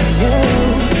water for you.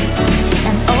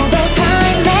 And although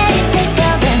time may take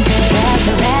us into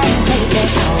different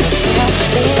places, I will still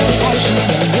be patient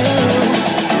for you.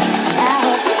 I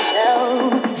hope you know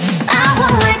I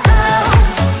won't let go.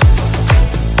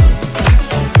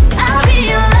 I'll be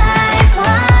your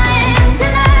lifeline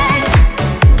tonight.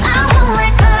 I won't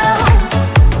let go.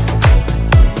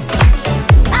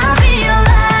 I'll be your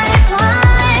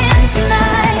lifeline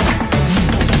tonight.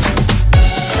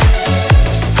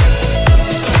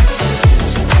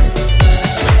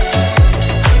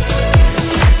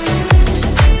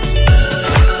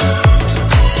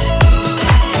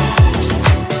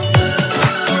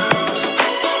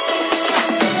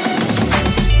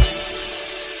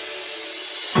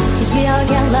 Cause we all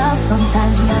get lost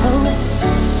sometimes, you know.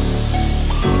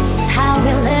 It's how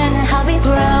we learn and how we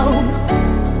grow.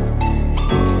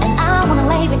 And I wanna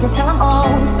leave it until I'm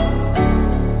old.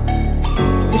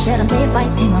 You shouldn't be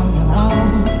fighting on your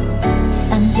own.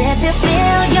 And if you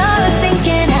feel you're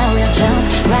sinking, I will jump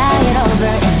right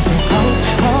over into cold,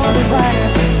 cold water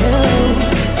for you.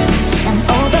 And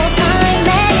although time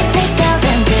may take us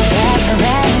into different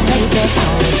places, I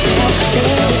will still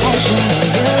be patient for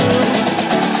you.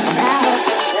 I hope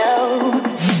you know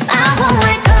I won't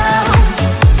let go.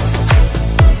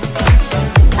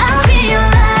 I'll be your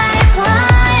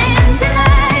lifeline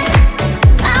tonight.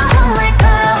 I won't let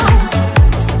go.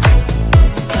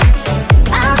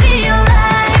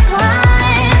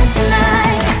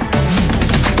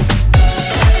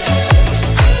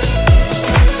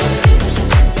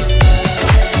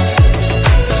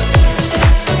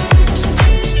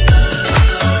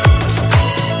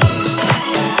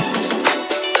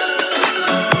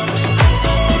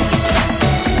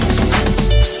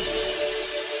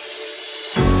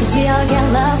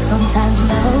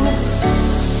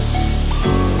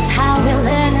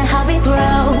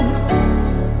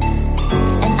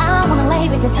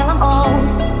 till I'm old.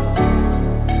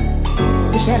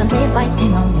 You shouldn't be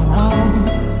fighting on your own.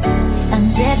 And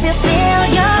if you feel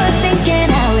you're sinking,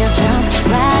 I will jump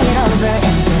right over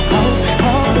into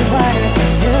cold water for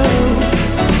you.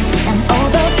 And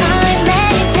although time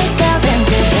may take us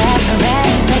into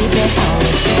different places, I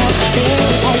will still be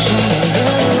patient with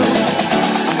you.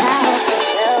 I hope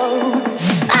you know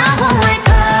I won't let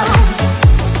go.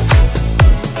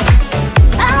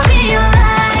 I'll be your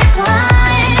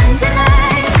lifeline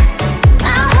tonight.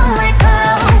 I won't let go.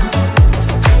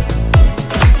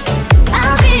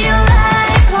 I'll be your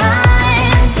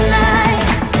lifeline tonight.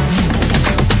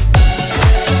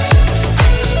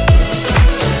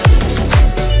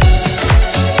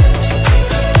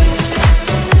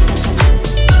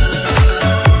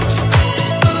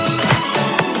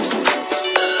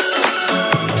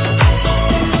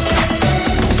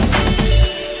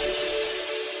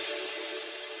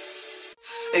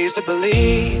 I used to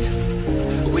believe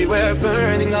we were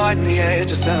burning on the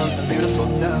edge of something beautiful,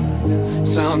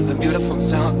 something beautiful,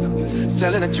 something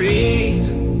selling a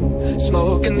dream.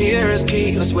 Smoke and mirrors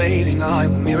keep us waiting on a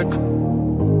miracle,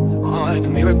 on a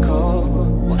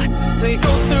miracle. Say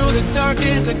go through the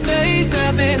darkest of days,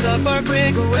 heavens up our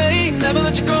break away. Never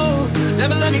let you go,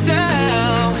 never let me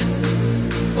down.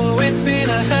 Oh, it's been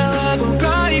a hell of a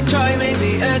ride, driving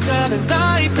the edge of the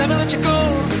night. Never let you go,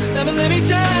 never let me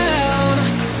down.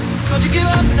 Don't you give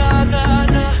up, nah, nah,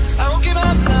 nah. I won't give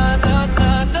up, nah, nah,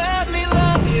 nah. Let me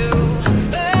love you,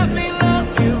 let me love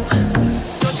you.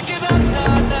 Don't you give up,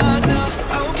 nah, nah, nah.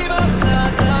 I won't give up, nah,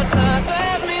 nah, nah.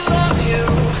 Let me love you,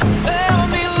 let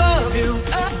me love you.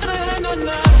 Ah, nah, nah,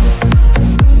 nah.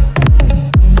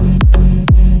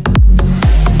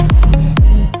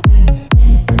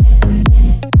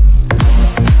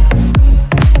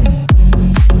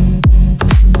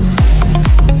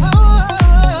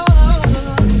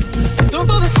 Don't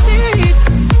bother sleep.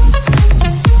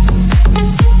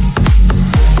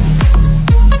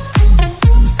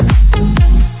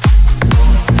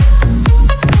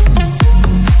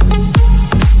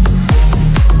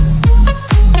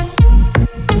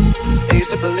 I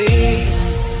used to believe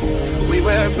we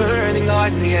were burning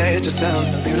on the edge of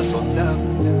something beautiful,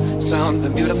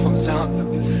 something beautiful,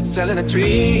 something selling a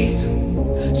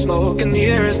dream. Smoke and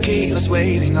mirrors keep us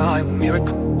waiting on a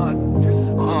miracle,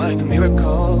 on a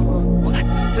miracle.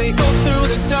 Say go through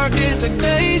the darkest of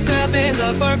days, heavens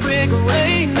up our break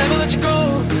away. Never let you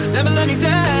go, never let me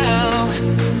down.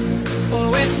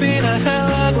 Oh, it's been a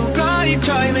hell of a ride,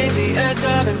 driving the edge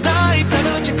of the night. Never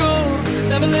let you go,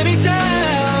 never let me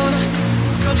down.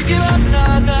 Don't you give up,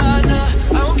 nah, nah, nah.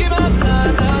 I won't give up,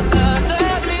 nah, nah, nah.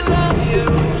 Let me love you,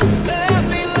 let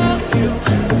me love you.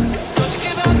 Don't you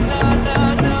give up, nah,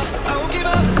 nah, nah. I won't give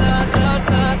up, nah, nah,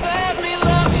 nah. Let me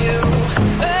love you,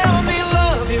 let me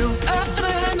love you. Ah,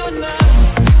 nah, nah, nah.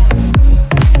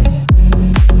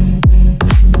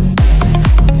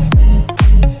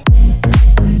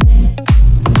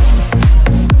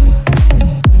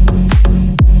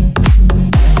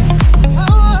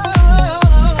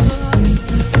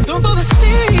 Don't bother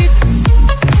sleep.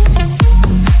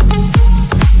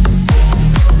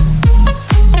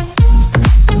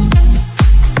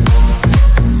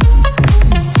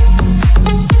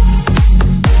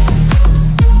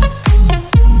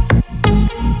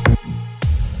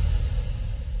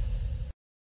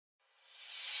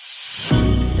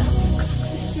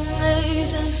 It's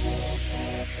amazing.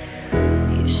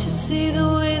 You should see the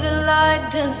way the light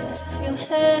dances off your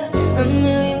hair. A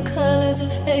million colors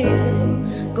of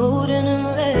hazel, golden and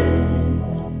red.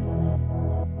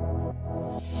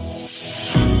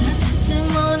 Saturday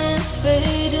morning's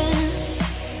fading.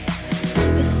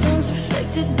 The sun's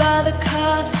reflected by the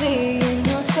coffee in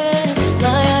your head.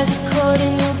 My eyes are caught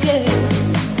in your gaze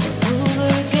over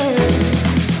again.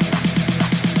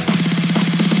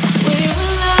 We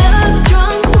were love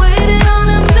drunk, waiting on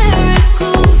a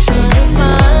miracle, trying to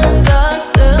find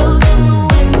ourselves in the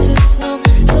winter snow.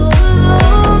 So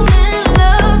alone in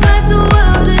love, like the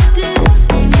world at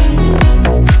Disney.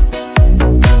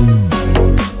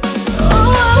 Oh,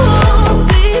 I won't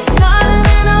be silent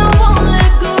and I won't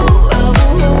let go. I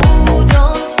will hold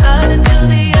on tight until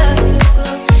the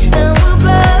afterglow, and we'll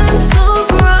burn so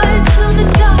bright.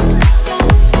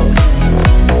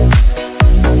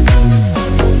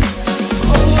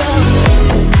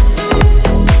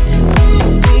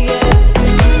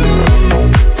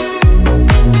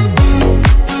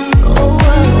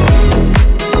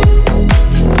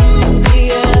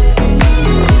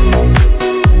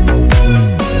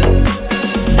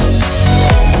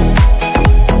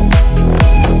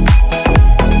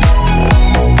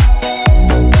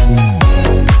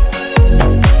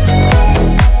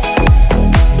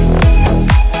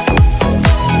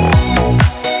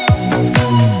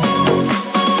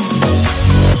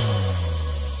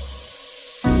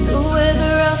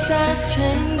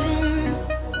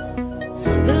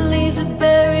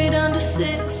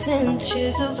 6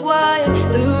 inches of wire.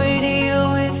 The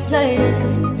radio is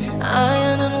playing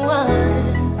iron and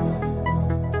wine.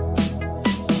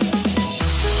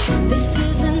 This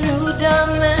is a new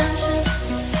dimension.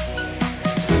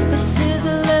 This is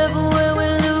a level where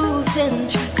we're losing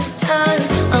track of time.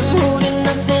 I'm holding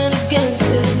nothing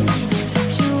against it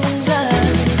except you and I.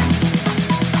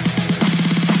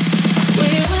 We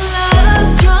were love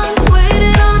drunk,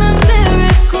 waiting on a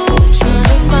miracle, trying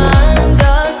to find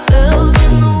ourselves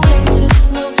in the winter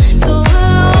snow. So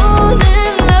alone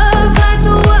in love, like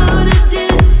the world it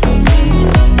did see me.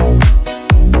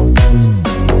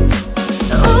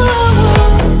 Oh, I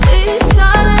won't be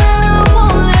silent, I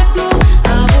won't let go.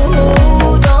 I will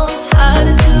hold on tight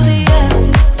until the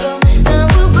afterglow, and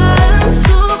we'll burn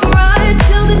so bright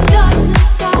till the darkness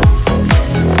softens.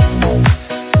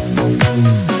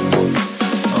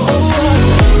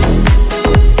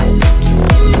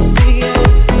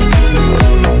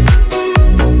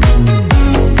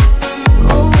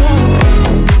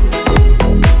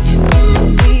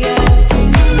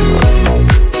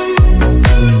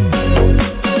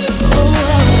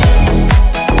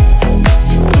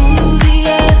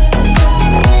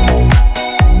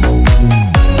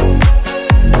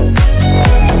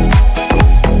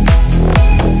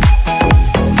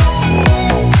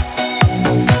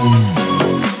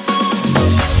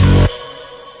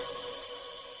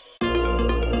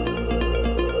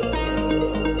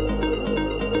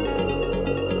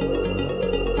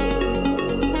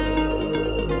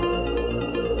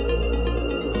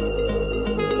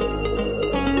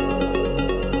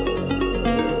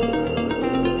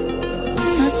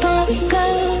 I'm a Barbie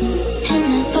girl in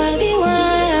a Barbie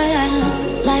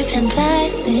world. Life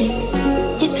fantastic,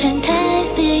 it's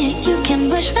fantastic. You can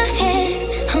brush my hair,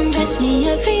 undress me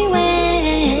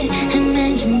everywhere.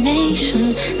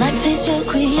 Imagination, life is your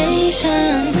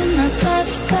creation. I'm a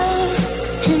Barbie girl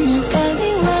in a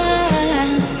Barbie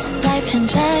world. Life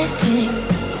fantastic,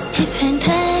 it's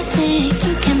fantastic.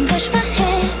 You can brush my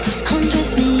hair,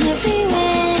 undress me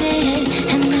everywhere.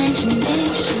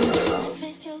 Imagination, life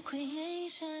is your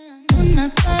creation. I'm a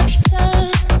Barbie girl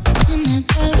in a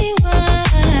Barbie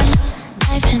world.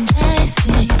 Life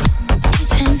fantastic,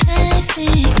 it's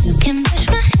fantastic. You can brush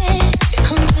my hair,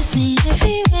 undress me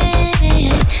everywhere.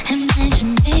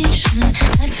 Imagination,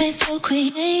 life is your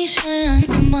creation.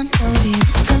 I'm on Barbie,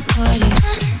 it's a party.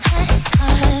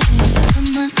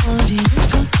 I'm on Barbie,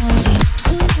 it's a party.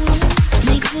 Ooh,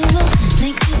 make me walk,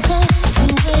 make me go to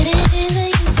whatever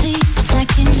you please. I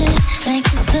can live like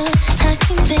a star, I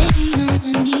can lay on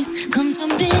my knees. Come from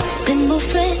bimbo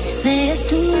friend, let's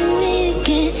do it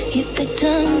again. Hit the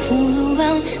tongue, fool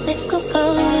around, let's go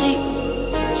party.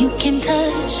 You can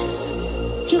touch,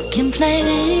 you can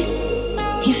play.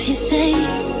 If you say,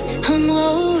 I'm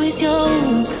always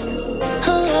yours.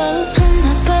 Oh, I'm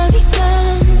a Barbie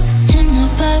girl in a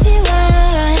Barbie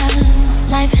world.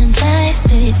 Life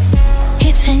fantastic,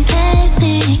 it's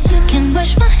fantastic. You can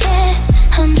brush my hair,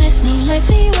 undress me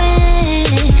everywhere.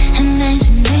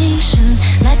 Imagination,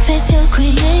 life is your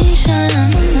creation.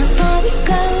 I'm a Barbie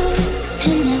girl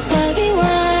in a Barbie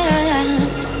world.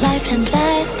 Life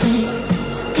fantastic,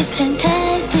 it's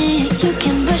fantastic. You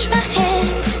can brush my hair,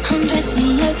 undress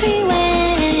me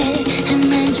everywhere.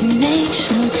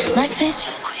 Imagination, life is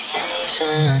your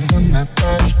creation. I'm a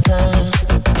Barbie girl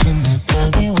in a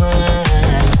Barbie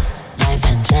world. Life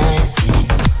fantastic,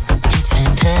 it's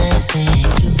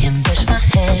fantastic. You can brush my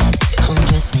hair,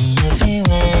 undress me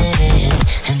everywhere.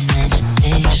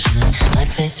 Imagination,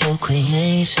 life is your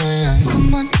creation.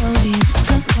 I'm on Barbie, it's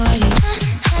a party.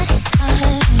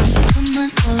 I'm on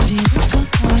Barbie, it's a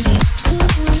party. Ooh,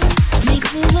 make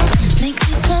me walk, make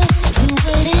me go to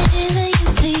whatever you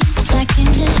please. I can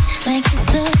live like a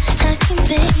star, I can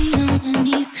lay on my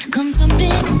knees. Come from big.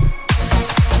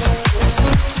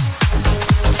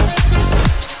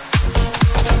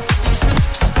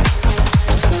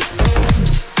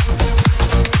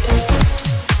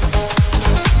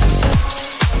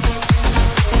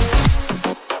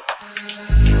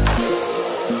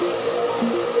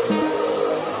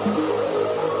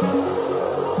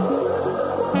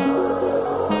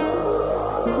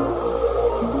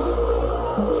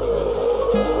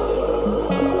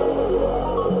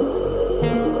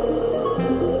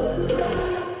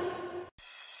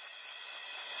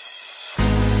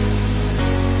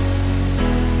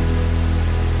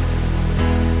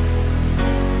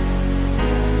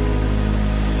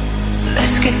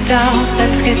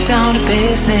 Let's get down to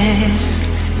business.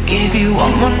 Give you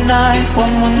one more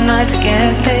night to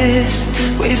get this.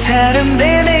 We've had a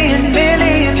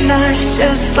million nights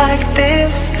just like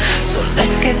this. So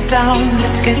let's get down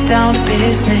to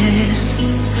business.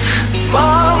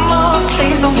 Mama,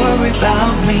 please don't worry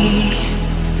about me,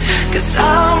 'cause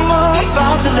I'm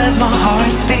about to let my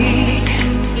heart speak.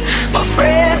 My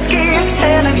friends keep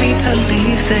telling me to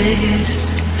leave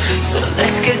this, so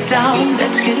let's get down to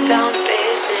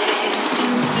business.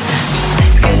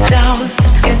 Let's get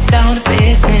down to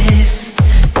business.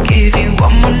 Give you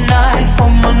one more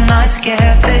night to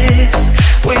get this.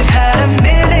 We've had a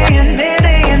million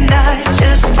nights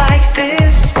just like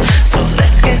this, so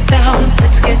let's get down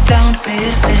to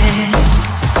business.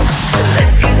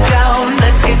 Let's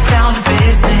get down to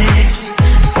business.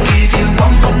 Give you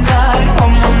one more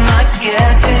night to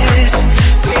get this.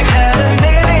 We've had a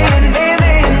million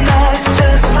nights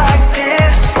just like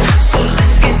this, so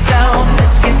let's get down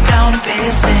to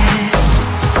business.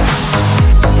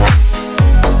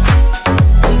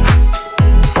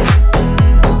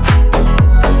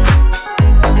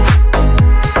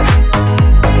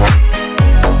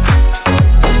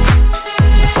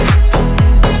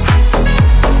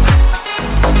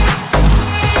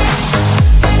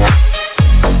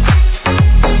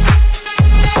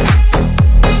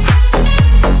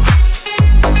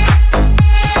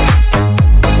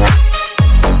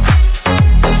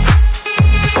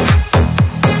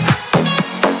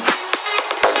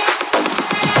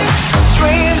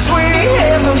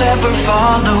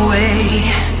 Fall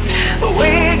away.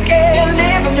 We can't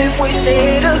live them if we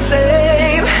stay the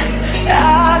same.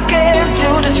 I can't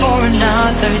do this for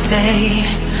another day,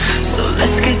 so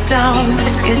let's get down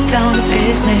to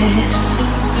business.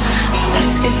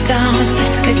 Let's get down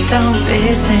to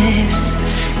business.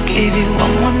 Give you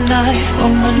one more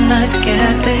night to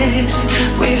get this.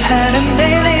 We've had a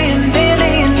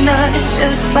million nights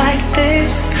just like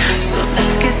this, so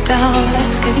let's get down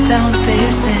to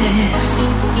business.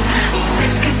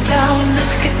 Let's get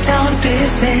down to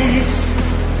business.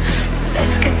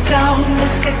 Let's get down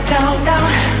now.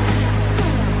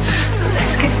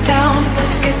 Let's get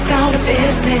down to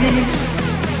business.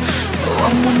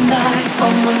 One more night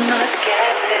to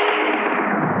get this.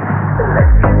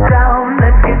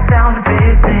 Let's get down to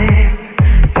business.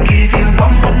 Give you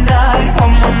one more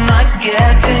night to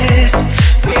get this.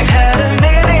 We've had a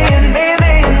million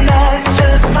nights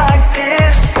just like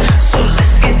this, so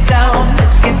let's get down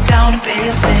to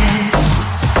business.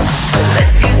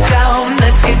 Let's get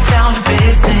down to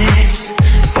business.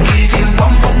 Give you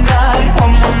one more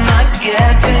night to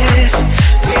get this.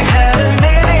 We've had a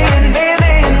million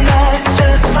nights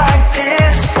just like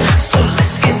this, so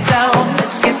let's get down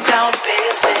to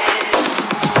business.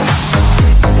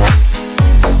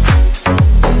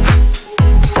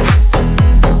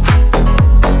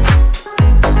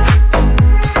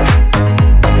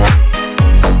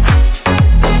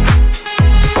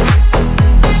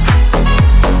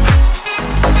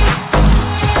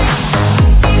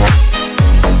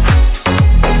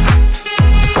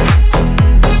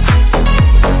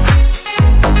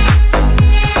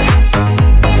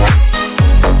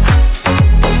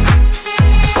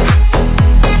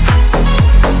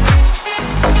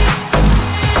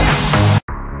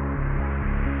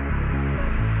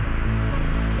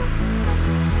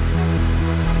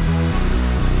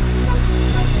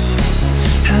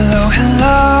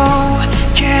 Hello,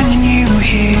 can you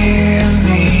hear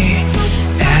me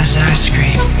as I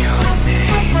scream your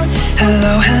name?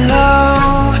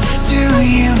 Hello, do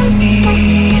you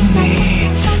need me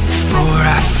before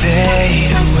I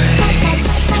fade away?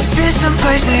 Is this some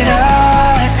place that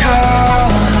I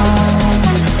call home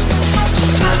to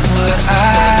find what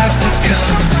I've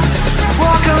become?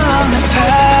 Walk along the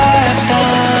path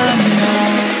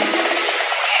unknown.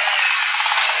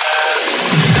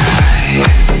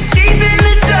 Deep in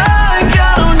the dark,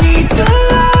 I don't need the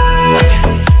light.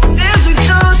 There's a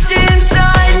ghost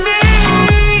inside me.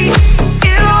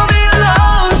 It all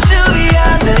belongs to the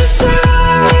other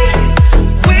side.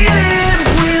 We live,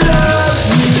 we love,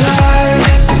 we live.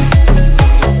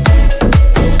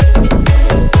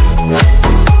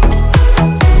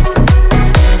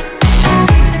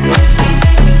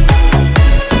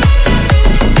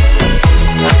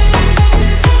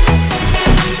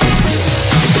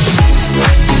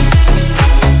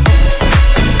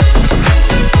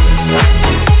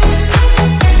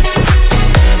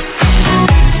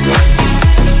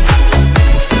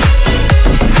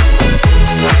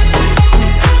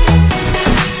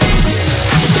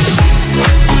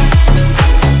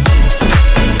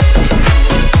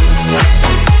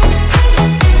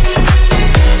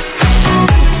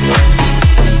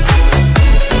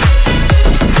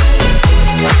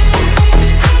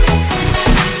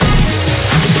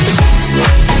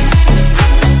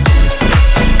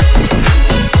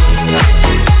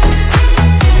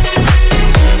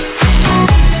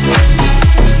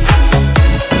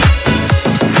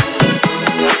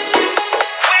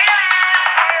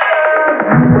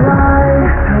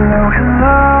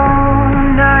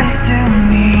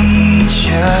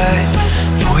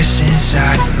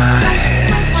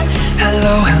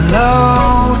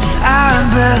 low, I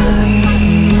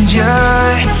believed you.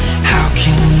 How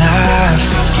can I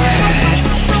forget?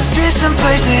 Is this some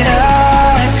place that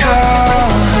I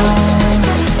call home?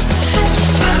 To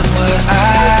find what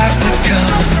I've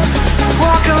become,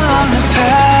 walk along the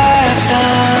path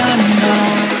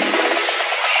unknown.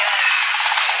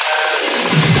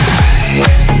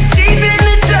 Deep in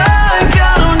the dark,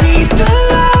 I don't need the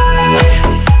light.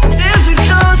 There's a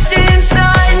ghost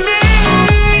inside me.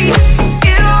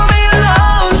 It all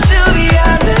belongs to the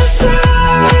other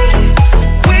side.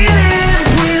 We live,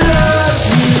 we love,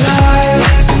 we live.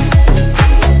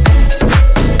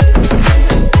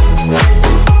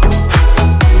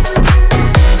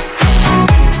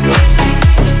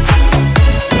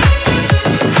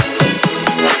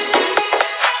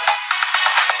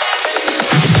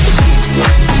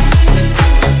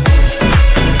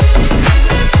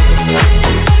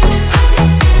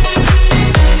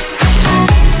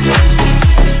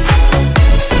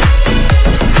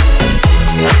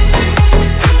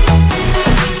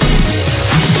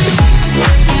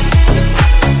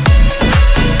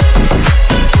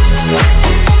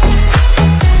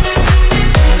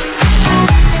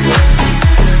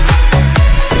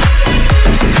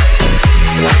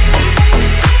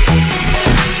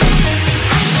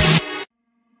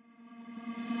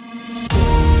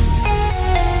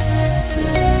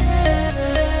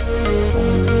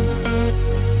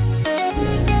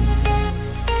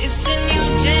 It's a new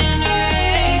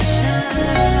generation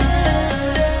of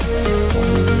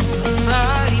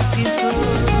party people.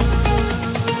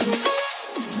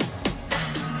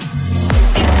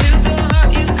 If you go hard,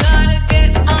 you gotta get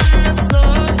on the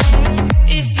floor.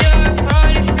 If you're a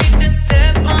party freak, then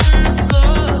step on the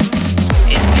floor.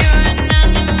 If you're an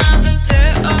animal, then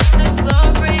tear off the floor.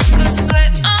 Break a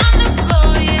sweat on the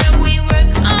floor, yeah, we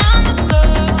work on the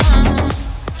floor.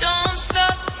 Don't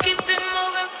stop, keep it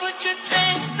moving, put your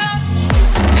drinks up.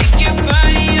 Pick your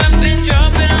body up and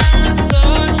drop it on the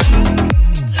floor.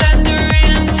 Let the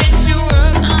rhythm change the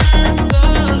world on the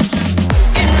floor.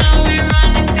 You know we're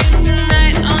running things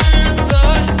tonight on the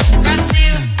floor.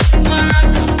 Brazil,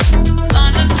 Morocco,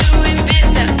 London to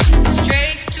Ibiza,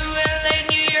 straight to LA,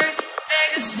 New York,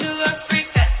 Vegas to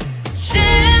Africa.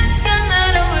 Dance the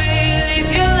night away,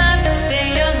 live your life and stay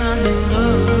young on the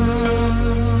floor.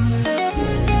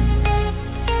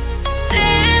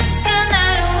 Dance the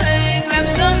night away, grab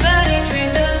somebody,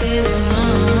 drink a little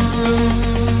more.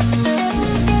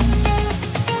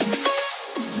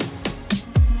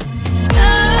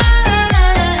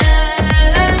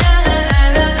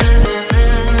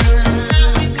 Tonight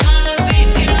we gonna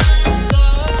beat it on the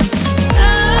floor.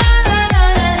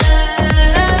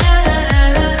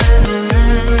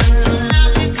 Tonight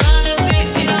we gonna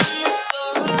beat it on the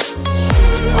floor.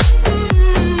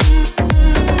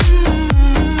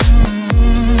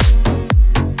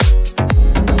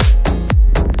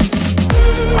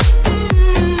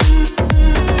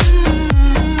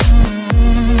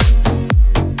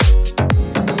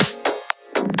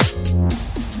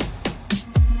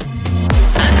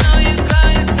 I know you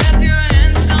gotta clap your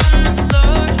hands on the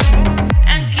floor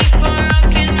and keep on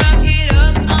rocking, rock it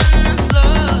up on the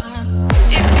floor.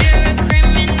 If you're a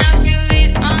criminal, feel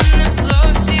it on the floor.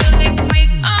 Seal it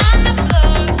quick on the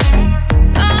floor,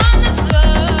 on the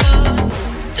floor.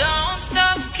 Don't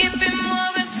stop, keep it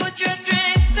moving, put your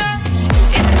drinks up.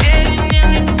 It's getting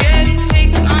ill, it's getting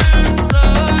sick on the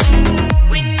floor.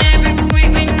 We never quit,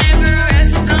 we never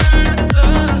rest on the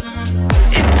floor.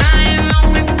 If I am wrong,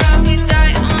 we probably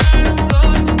die on the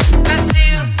floor.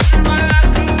 Brazil,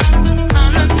 Morocco,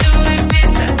 London to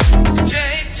Ibiza,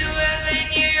 straight to LA,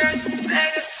 New York,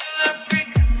 Vegas to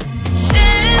Africa.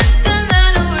 Dance the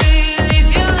night away, live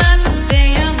your life and stay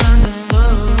young on the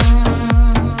floor.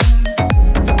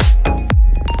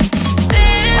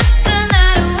 Dance the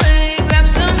night away, grab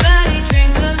somebody,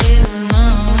 drink a little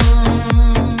more.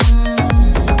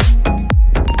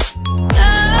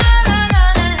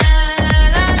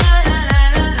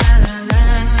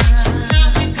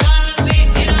 Tonight we gonna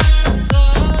beat it on the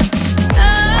floor.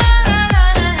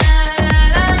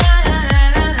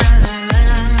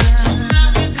 Tonight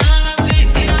we gonna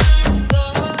beat it on the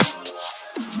floor.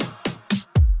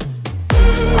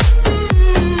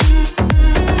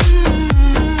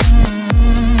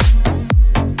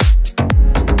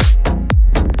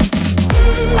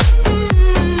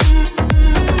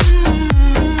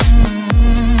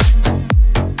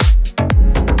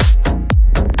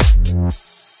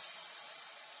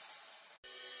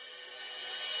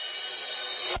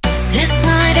 This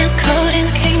night is cold in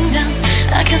the kingdom.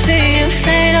 I can feel you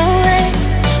fade away.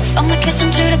 From the kitchen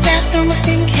to the bathroom, we're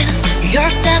thinking. Your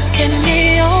steps keep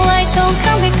me awake. Don't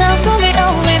come me down, pull me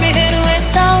down, leave me here to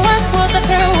waste our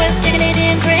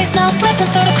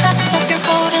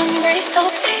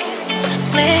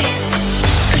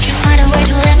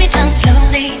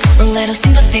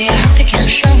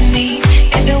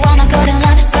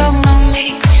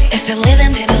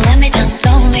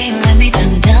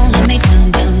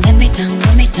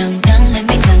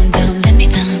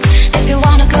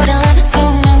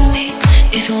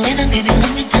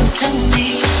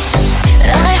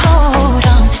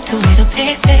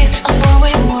before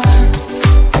we were.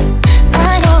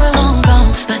 I know we're long gone,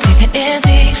 but take it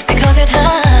easy because it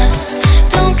hurts.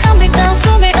 Don't cut me down,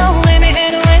 fool me, don't leave me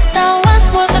here to waste. I once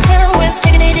was a girl with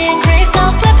dignity and grace, now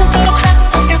slipping through the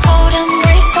cracks of your cold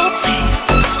embrace. So please,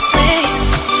 please.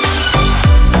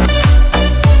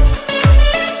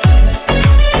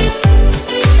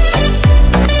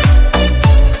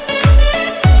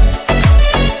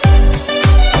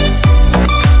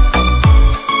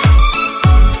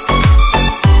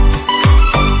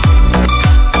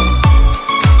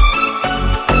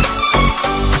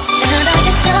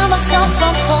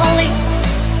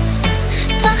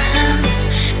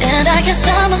 And I can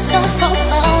stop myself from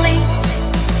falling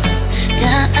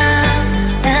down.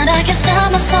 And I can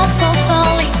stop myself from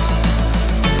falling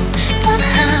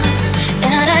down.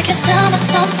 And I can stop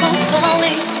myself from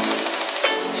falling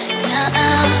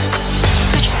down.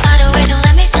 Could you find a way to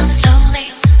let me down slowly?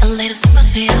 A little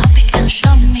sympathy, I hope you can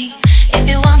show me. If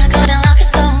you wanna go, then I'll be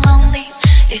so lonely.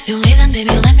 If you're leaving,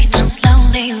 baby, let me down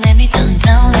slowly. Let me down,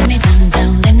 down, let me down,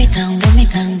 down, let me down, let me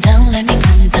down, down, let me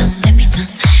down, down, let me down.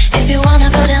 If you wanna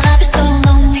go, then I'll be so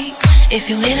lonely. If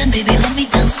you're leaving, baby, let me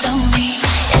down slowly.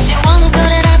 If you wanna go,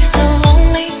 then I'll be so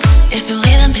lonely. If you're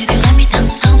leaving, baby, let me down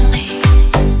slowly.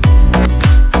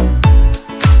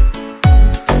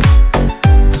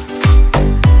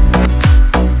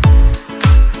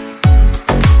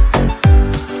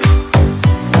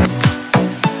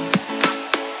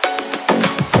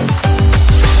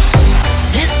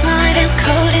 This night is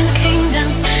cold in the kingdom.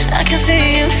 I can feel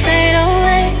you fade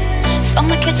away. From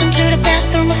the kitchen to the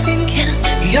bathroom, I'm thinking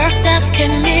your steps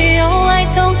keep me away.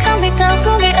 Don't cut me down,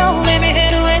 fool me, don't leave me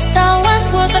here to waste. I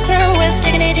once was a girl with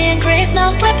dignity and grace,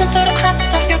 now slipping through the cracks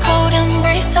of your cold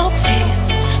embrace. So please,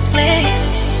 please,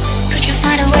 could you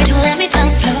find a way to let me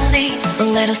down slowly? A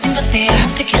little sympathy, I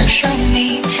hope you can show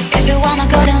me. If you wanna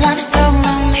go, then I'll be so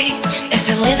lonely. If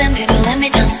you're leaving, baby, let me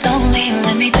down slowly.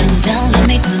 Let me down, down, let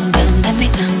me down, down, let me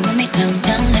down, let me down,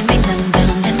 down, let me down,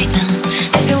 down, let me down.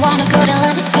 If you wanna go, then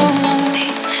let me so lonely.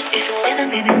 If you're leaving,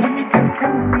 baby, let me down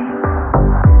slowly.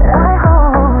 I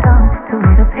hold on to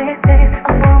little pieces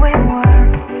of who we were.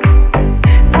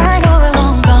 I know we're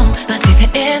long gone, but take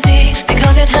it easy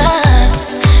because it hurts.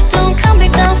 Don't cut me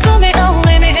down, fool me, don't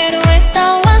leave me here to waste.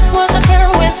 I once was a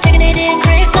girl with dignity and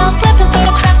grace, now slipping through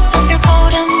the cracks of your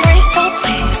cold embrace. So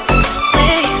please,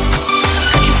 please,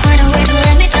 could you find a way to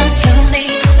let me down slowly?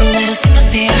 A little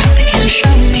sympathy, I hope you can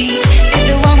show me. If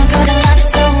you wanna go, then I'll be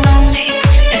so lonely.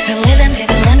 If you're leaving,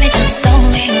 baby, let me down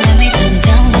slowly. Let me down,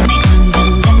 down, let me down,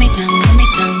 down, let me down, let me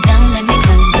down, down, let me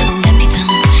down, down, let me down.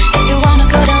 If you wanna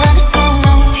go, then let me so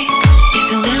lonely. If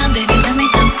you're leaving, baby, let me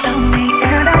down slowly.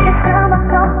 And I can stop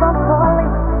myself from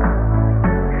falling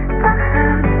down.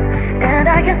 And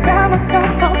I can stop myself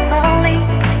from falling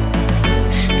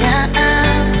down.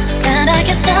 And I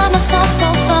can stop myself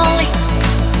from falling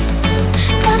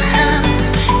down.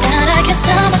 And I can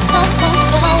stop myself from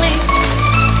falling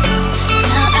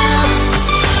down.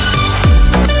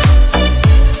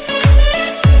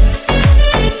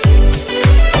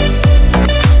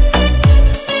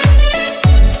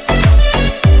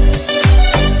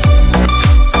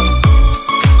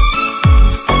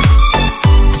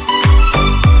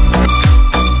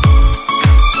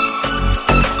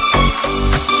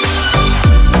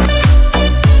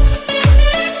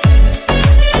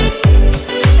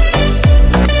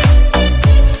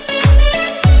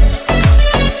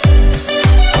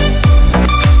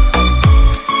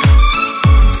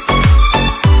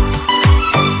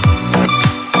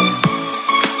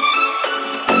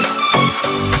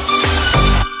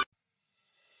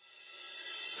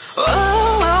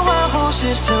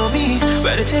 Just tell me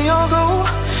where the day all go.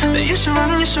 That you should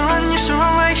run, you should run, you should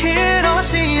run right here. And all I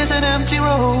see is an empty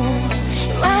road.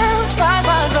 Wild, wild,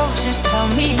 wild road, just tell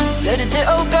me where did it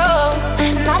all go?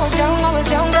 And I was young,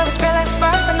 girl, we spread like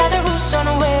fire, but now the roots don't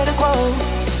know where to grow.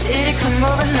 Did it come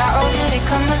over now, or did it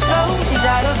come slow? It's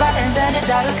out of balance and it's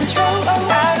out of control. Oh,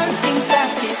 I don't think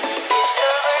that it's so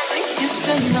we used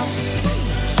to know.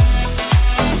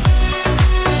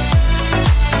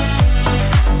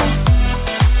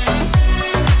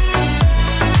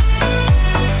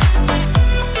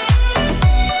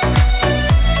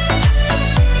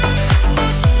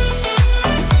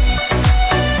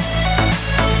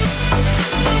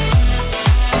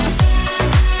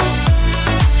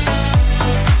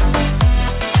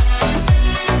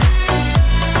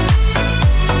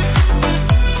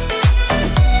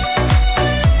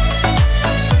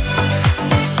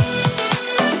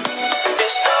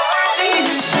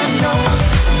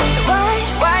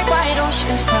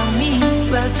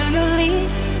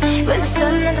 When the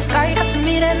sun and the sky got to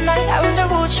meet at night, I wonder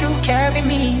would you carry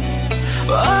me?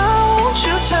 Oh, won't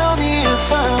you tell me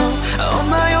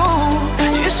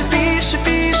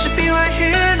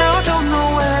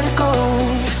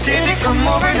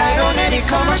it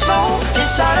coming slow.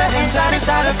 It's out of hands and it's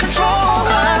out of control.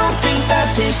 I don't think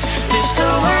that this is the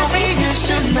world we used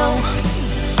to know.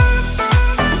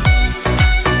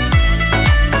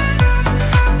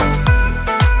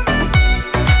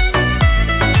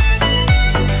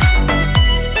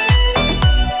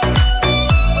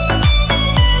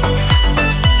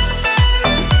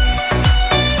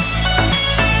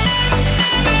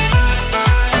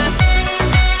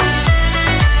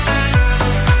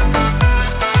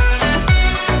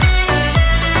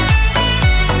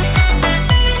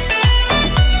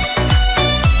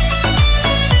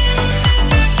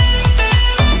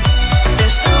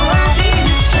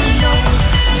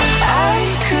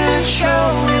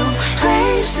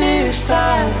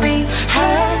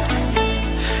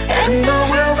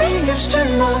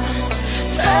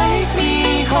 Take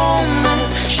me home and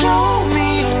show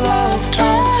me love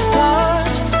can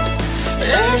last.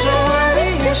 There's a world we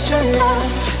used to know.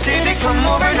 Did it come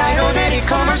overnight or did it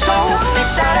come slow?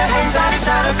 It's out of hands and it's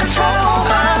out of control.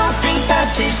 I don't think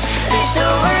that this is the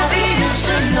world we used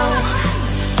to know.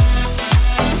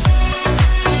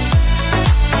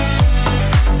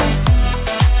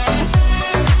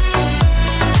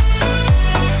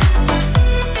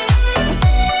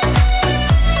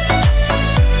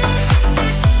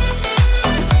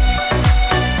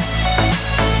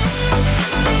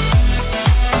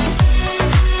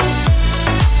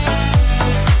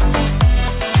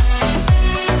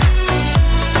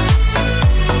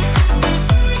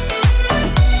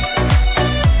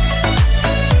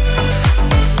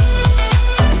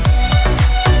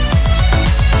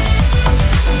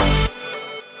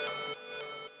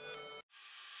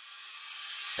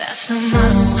 That's the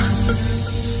motto.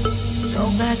 Go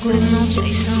back with no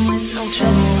chaser, with no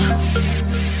trouble.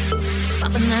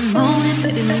 Popping that moment,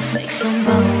 baby, let's make some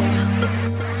bubbles.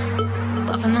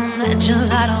 Puffing on that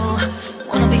gelato,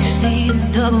 wanna be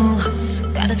seeing double.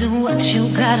 Gotta do what you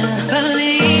gotta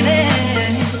believe it.